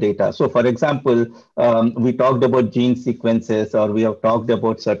owns the data. So for example, we talked about gene sequences, or we have talked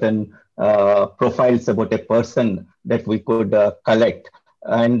about certain profiles about a person that we could collect.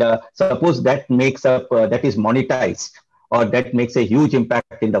 And suppose that makes up, that is monetized, or that makes a huge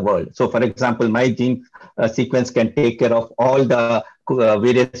impact in the world. So for example, my gene sequence can take care of all the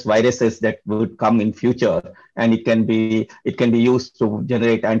various viruses that would come in future, and it can be used to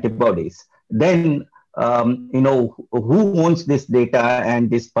generate antibodies. Then who owns this data, and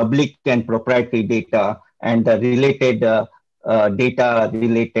this public and proprietary data, and the related data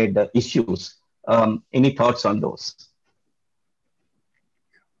related issues? Any thoughts on those?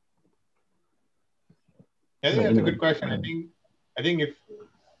 I think that's a good question. I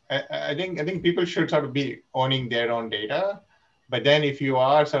think people should sort of be owning their own data. But then if you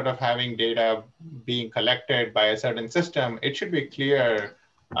are sort of having data being collected by a certain system, it should be clearly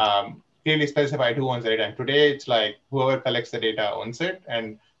specified who owns the data. And today it's like whoever collects the data owns it,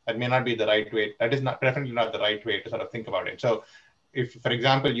 and that may not be the right way. That is definitely not the right way to sort of think about it. So if, for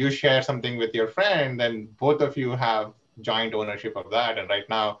example, you share something with your friend, then both of you have joint ownership of that. And right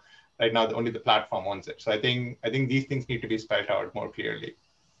now only the platform owns it. So I think these things need to be spelled out more clearly.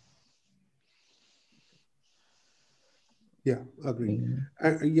 Yeah, agree.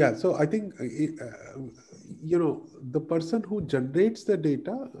 Yeah, so I think, the person who generates the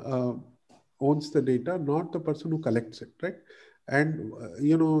data owns the data, not the person who collects it, right? And,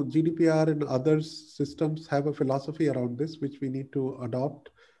 GDPR and other systems have a philosophy around this, which we need to adopt,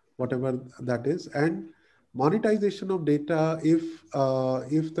 whatever that is. And monetization of data, so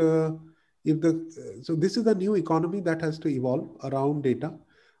this is a new economy that has to evolve around data.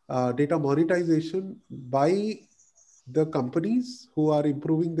 Data monetization by the companies who are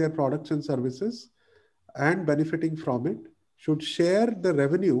improving their products and services and benefiting from it should share the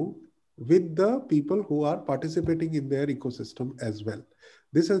revenue with the people who are participating in their ecosystem as well.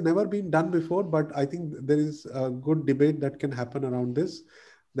 This has never been done before, but I think there is a good debate that can happen around this.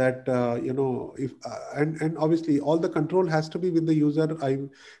 That and obviously all the control has to be with the user. I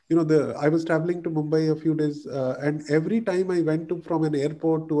was traveling to Mumbai a few days, and every time I went from an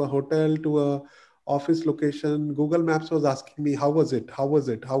airport to a hotel to a office location, Google Maps was asking me, how was it?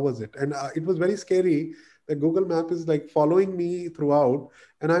 And it was very scary that Google Map is like following me throughout,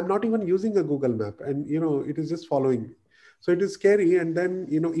 and I'm not even using a Google Map, and it is just following me. So it is scary. And then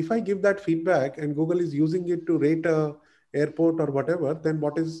if I give that feedback and Google is using it to rate a airport or whatever, then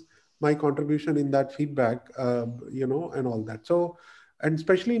what is my contribution in that feedback, and all that. So, and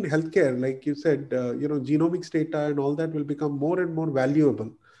especially in healthcare, like you said, genomics data and all that will become more and more valuable.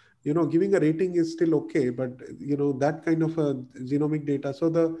 Giving a rating is still okay, but that kind of a genomic data. So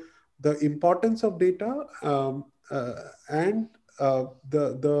the importance of data and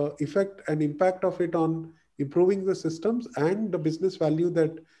the effect and impact of it on improving the systems and the business value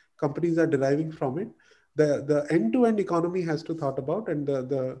that companies are deriving from it, the end-to-end economy has to thought about, and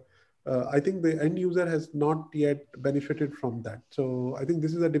I think the end user has not yet benefited from that. So I think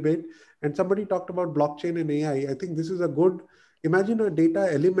this is a debate. And somebody talked about blockchain and AI. I think this is a good. Imagine a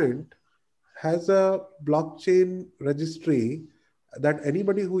data element has a blockchain registry that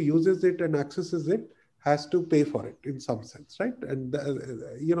anybody who uses it and accesses it has to pay for it in some sense, right? And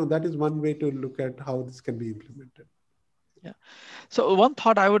that is one way to look at how this can be implemented. Yeah. So one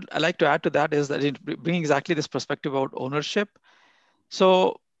thought I would like to add to that is that it brings exactly this perspective about ownership.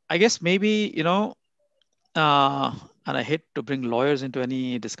 So I guess maybe, and I hate to bring lawyers into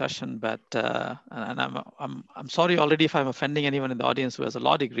any discussion, but and I'm sorry already if I'm offending anyone in the audience who has a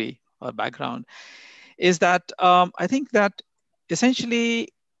law degree or background, is that I think that essentially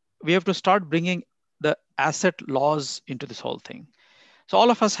we have to start bringing the asset laws into this whole thing. So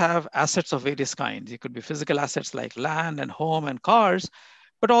all of us have assets of various kinds. It could be physical assets like land and home and cars,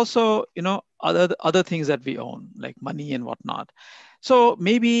 but also other things that we own like money and whatnot. So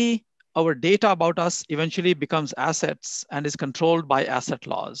maybe our data about us eventually becomes assets and is controlled by asset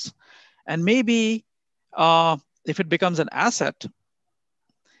laws. And maybe if it becomes an asset,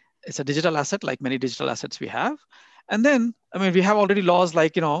 it's a digital asset like many digital assets we have. And then, I mean, we have already laws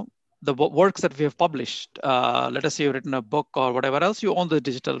like, the works that we have published. Let us say you've written a book or whatever else, you own the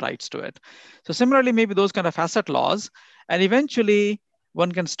digital rights to it. So similarly, maybe those kind of asset laws, and eventually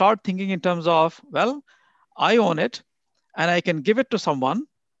one can start thinking in terms of, well, I own it and I can give it to someone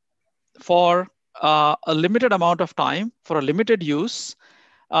for a limited amount of time for a limited use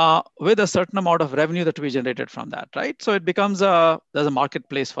with a certain amount of revenue that we generated from that, right? So it becomes there's a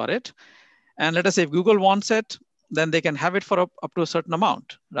marketplace for it. And let us say if Google wants it, then they can have it for up to a certain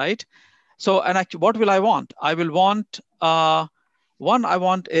amount, right? So, and actually, what will I want? I will want, one I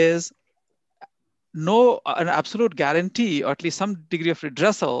want is an absolute guarantee, or at least some degree of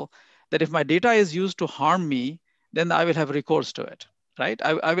redressal, that if my data is used to harm me, then I will have recourse to it, right?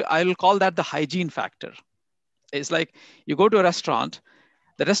 I will call that the hygiene factor. It's like you go to a restaurant,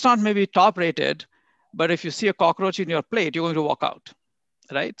 the restaurant may be top rated, but if you see a cockroach in your plate, you're going to walk out,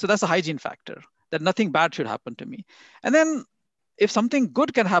 right? So that's a hygiene factor, that nothing bad should happen to me. And then if something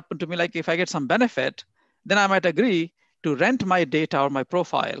good can happen to me, like if I get some benefit, then I might agree to rent my data or my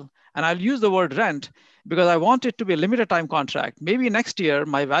profile. And I'll use the word rent because I want it to be a limited time contract. Maybe next year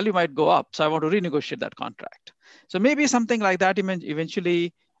my value might go up, so I want to renegotiate that contract. So maybe something like that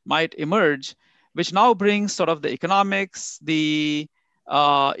eventually might emerge, which now brings sort of the economics, the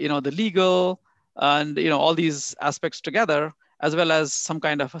the legal, and all these aspects together, as well as some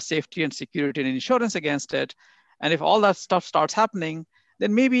kind of a safety and security and insurance against it. And if all that stuff starts happening,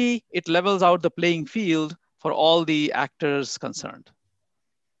 then maybe it levels out the playing field for all the actors concerned.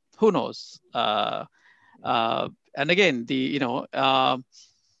 Who knows? And again, yeah,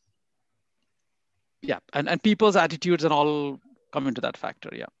 and people's attitudes and all come into that factor.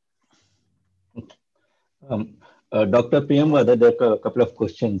 Yeah. Dr. Priyamvada, there are a couple of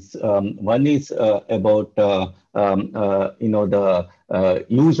questions. One is about the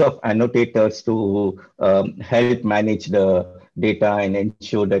use of annotators to help manage the data and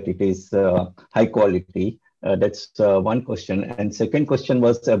ensure that it is high quality. That's one question. And second question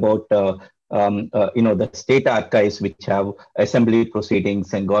was about the state archives, which have assembly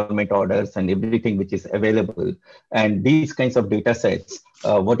proceedings and government orders and everything which is available. And these kinds of data sets,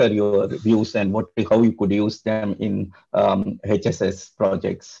 what are your views and how you could use them in HSS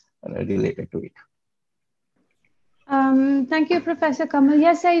projects related to it? Thank you, Professor Kamal.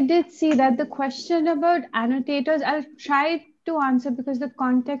 Yes, I did see that. The question about annotators, I'll try to answer because the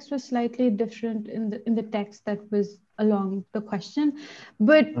context was slightly different in the text that was along the question.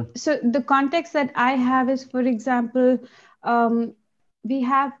 But so the context that I have is, for example, we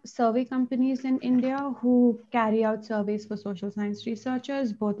have survey companies in India who carry out surveys for social science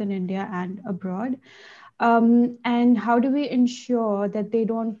researchers, both in India and abroad. And how do we ensure that they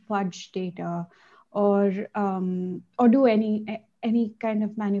don't fudge data or do any kind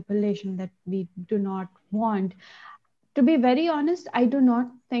of manipulation that we do not want? To be very honest, I do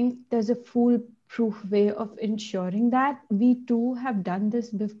not think there's a foolproof way of ensuring that. We too have done this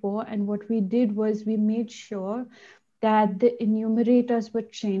before, and what we did was we made sure that the enumerators were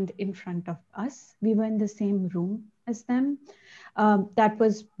trained in front of us. We were in the same room as them. That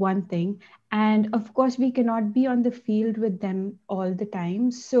was one thing. And of course, we cannot be on the field with them all the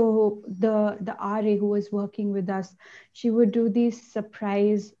time. So the RA who was working with us, she would do these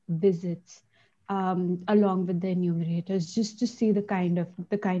surprise visits along with the enumerators, just to see the kind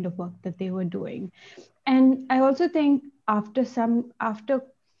of work that they were doing. And I also think after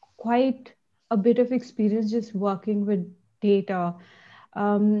quite a bit of experience just working with data,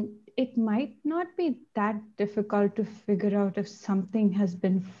 it might not be that difficult to figure out if something has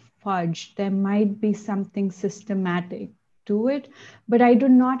been fudged. There might be something systematic to it, but I do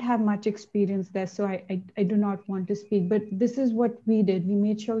not have much experience there, so I do not want to speak. But this is what we did. We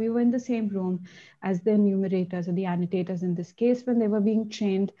made sure we were in the same room as the enumerators or the annotators in this case when they were being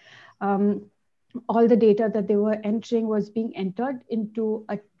trained. All the data that they were entering was being entered into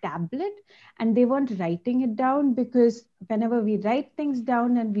a tablet, and they weren't writing it down, because whenever we write things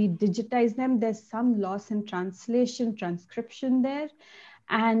down and we digitize them, there's some loss in translation, transcription there.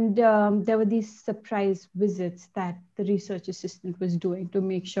 And there were these surprise visits that the research assistant was doing to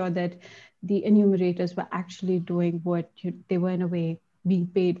make sure that the enumerators were actually doing what they were in a way being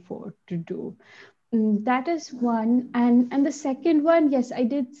paid for to do. That is one. And the second one, yes, I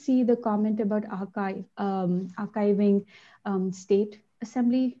did see the comment about archiving state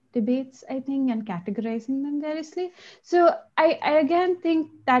assembly debates, I think, and categorizing them variously. So I again think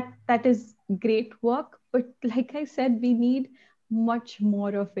that is great work, but like I said, we need much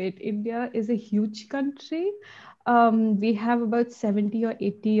more of it. India is a huge country. we have about 70 or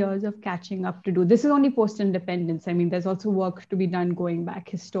 80 years of catching up to do. This is only post-independence. I mean, there's also work to be done going back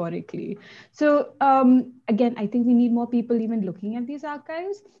historically. So again, I think we need more people even looking at these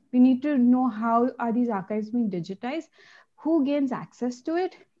archives. We need to know how are these archives being digitized? Who gains access to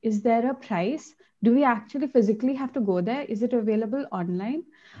it? Is there a price? Do we actually physically have to go there? Is it available online?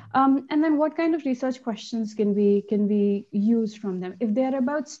 And then what kind of research questions can we use from them? If they're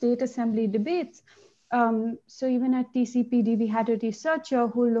about state assembly debates, so even at TCPD, we had a researcher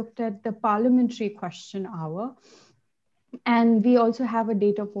who looked at the parliamentary question hour. And we also have a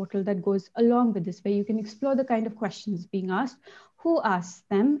data portal that goes along with this, where you can explore the kind of questions being asked, who asks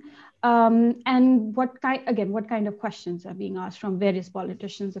them, and what kind of questions are being asked from various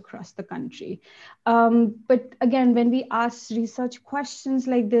politicians across the country. But again, when we ask research questions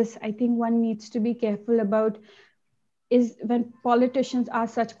like this, I think one needs to be careful about is when politicians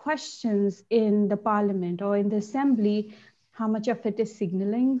ask such questions in the parliament or in the assembly, how much of it is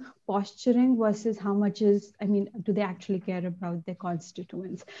signaling, posturing versus how much is, I mean, do they actually care about their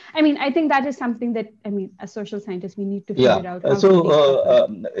constituents? I mean, I think that is something that, I mean, as social scientists, we need to figure out how to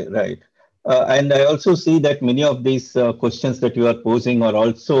decouple. Right. And I also see that many of these questions that you are posing are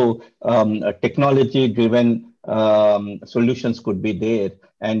also technology-driven solutions could be there,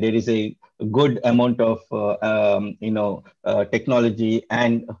 and there is a good amount of technology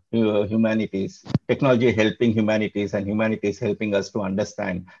and humanities, technology helping humanities, and humanities helping us to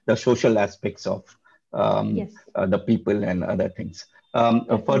understand the social aspects of the people and other things.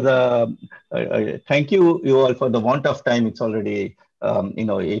 Thank you all for the want of time. It's already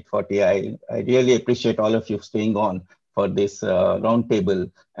 8:40. I really appreciate all of you staying on for this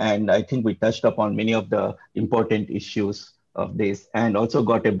roundtable, and I think we touched upon many of the important issues of this, and also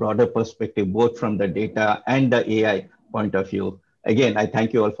got a broader perspective both from the data and the AI point of view. Again, I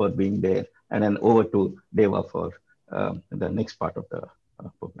thank you all for being there, and then over to Deva for the next part of the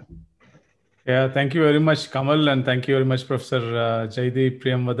program. Yeah, thank you very much, Kamal, and thank you very much, Professor Jaideep,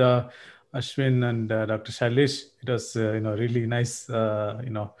 Priyamvada, Ashwin, and Dr. Shailesh. It was really nice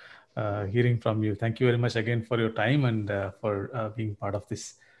hearing from you. Thank you very much again for your time and for being part of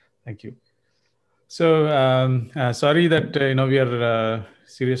this. Thank you. So sorry that we are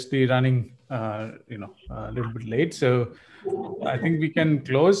seriously running a little bit late. So I think we can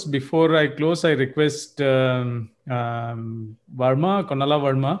close. Before I close, I request Konala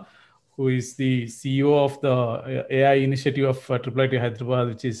Verma, who is the CEO of the AI initiative of IIIT Hyderabad,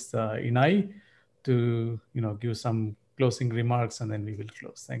 which is INI, to give some closing remarks, and then we will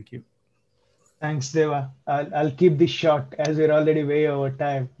close. Thank you. Thanks, Deva. I'll keep this short as we're already way over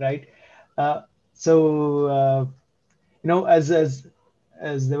time, right?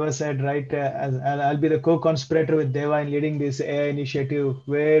 As Deva said, right, I'll be the co-conspirator with Deva in leading this AI initiative,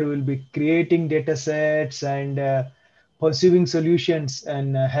 where we'll be creating data sets and pursuing solutions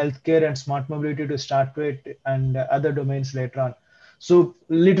in healthcare and smart mobility to start with, and other domains later on. So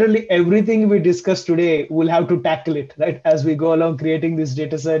literally everything we discussed today, we'll have to tackle it, right, as we go along creating these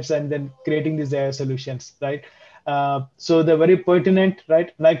data sets and then creating these AI solutions, right? So they're very pertinent,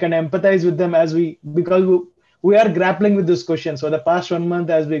 right? And I can empathize with them because we are grappling with this question. So the past 1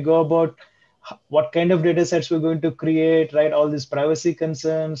 month, as we go about what kind of data sets we're going to create, right? All these privacy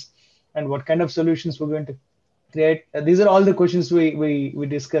concerns and what kind of solutions we're going to create. These are all the questions we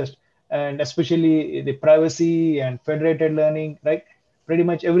discussed, and especially the privacy and federated learning, right? Pretty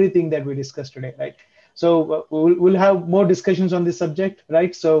much everything that we discussed today, right? So we'll have more discussions on this subject,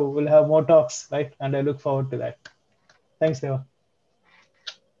 right? So we'll have more talks, right? And I look forward to that. Thanks, Deva.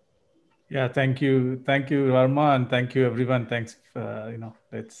 Yeah, thank you, Verma, and thank you, everyone. Thanks.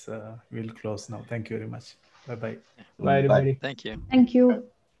 We'll close now. Thank you very much. Bye-bye. Bye, everybody. Thank you. Thank you.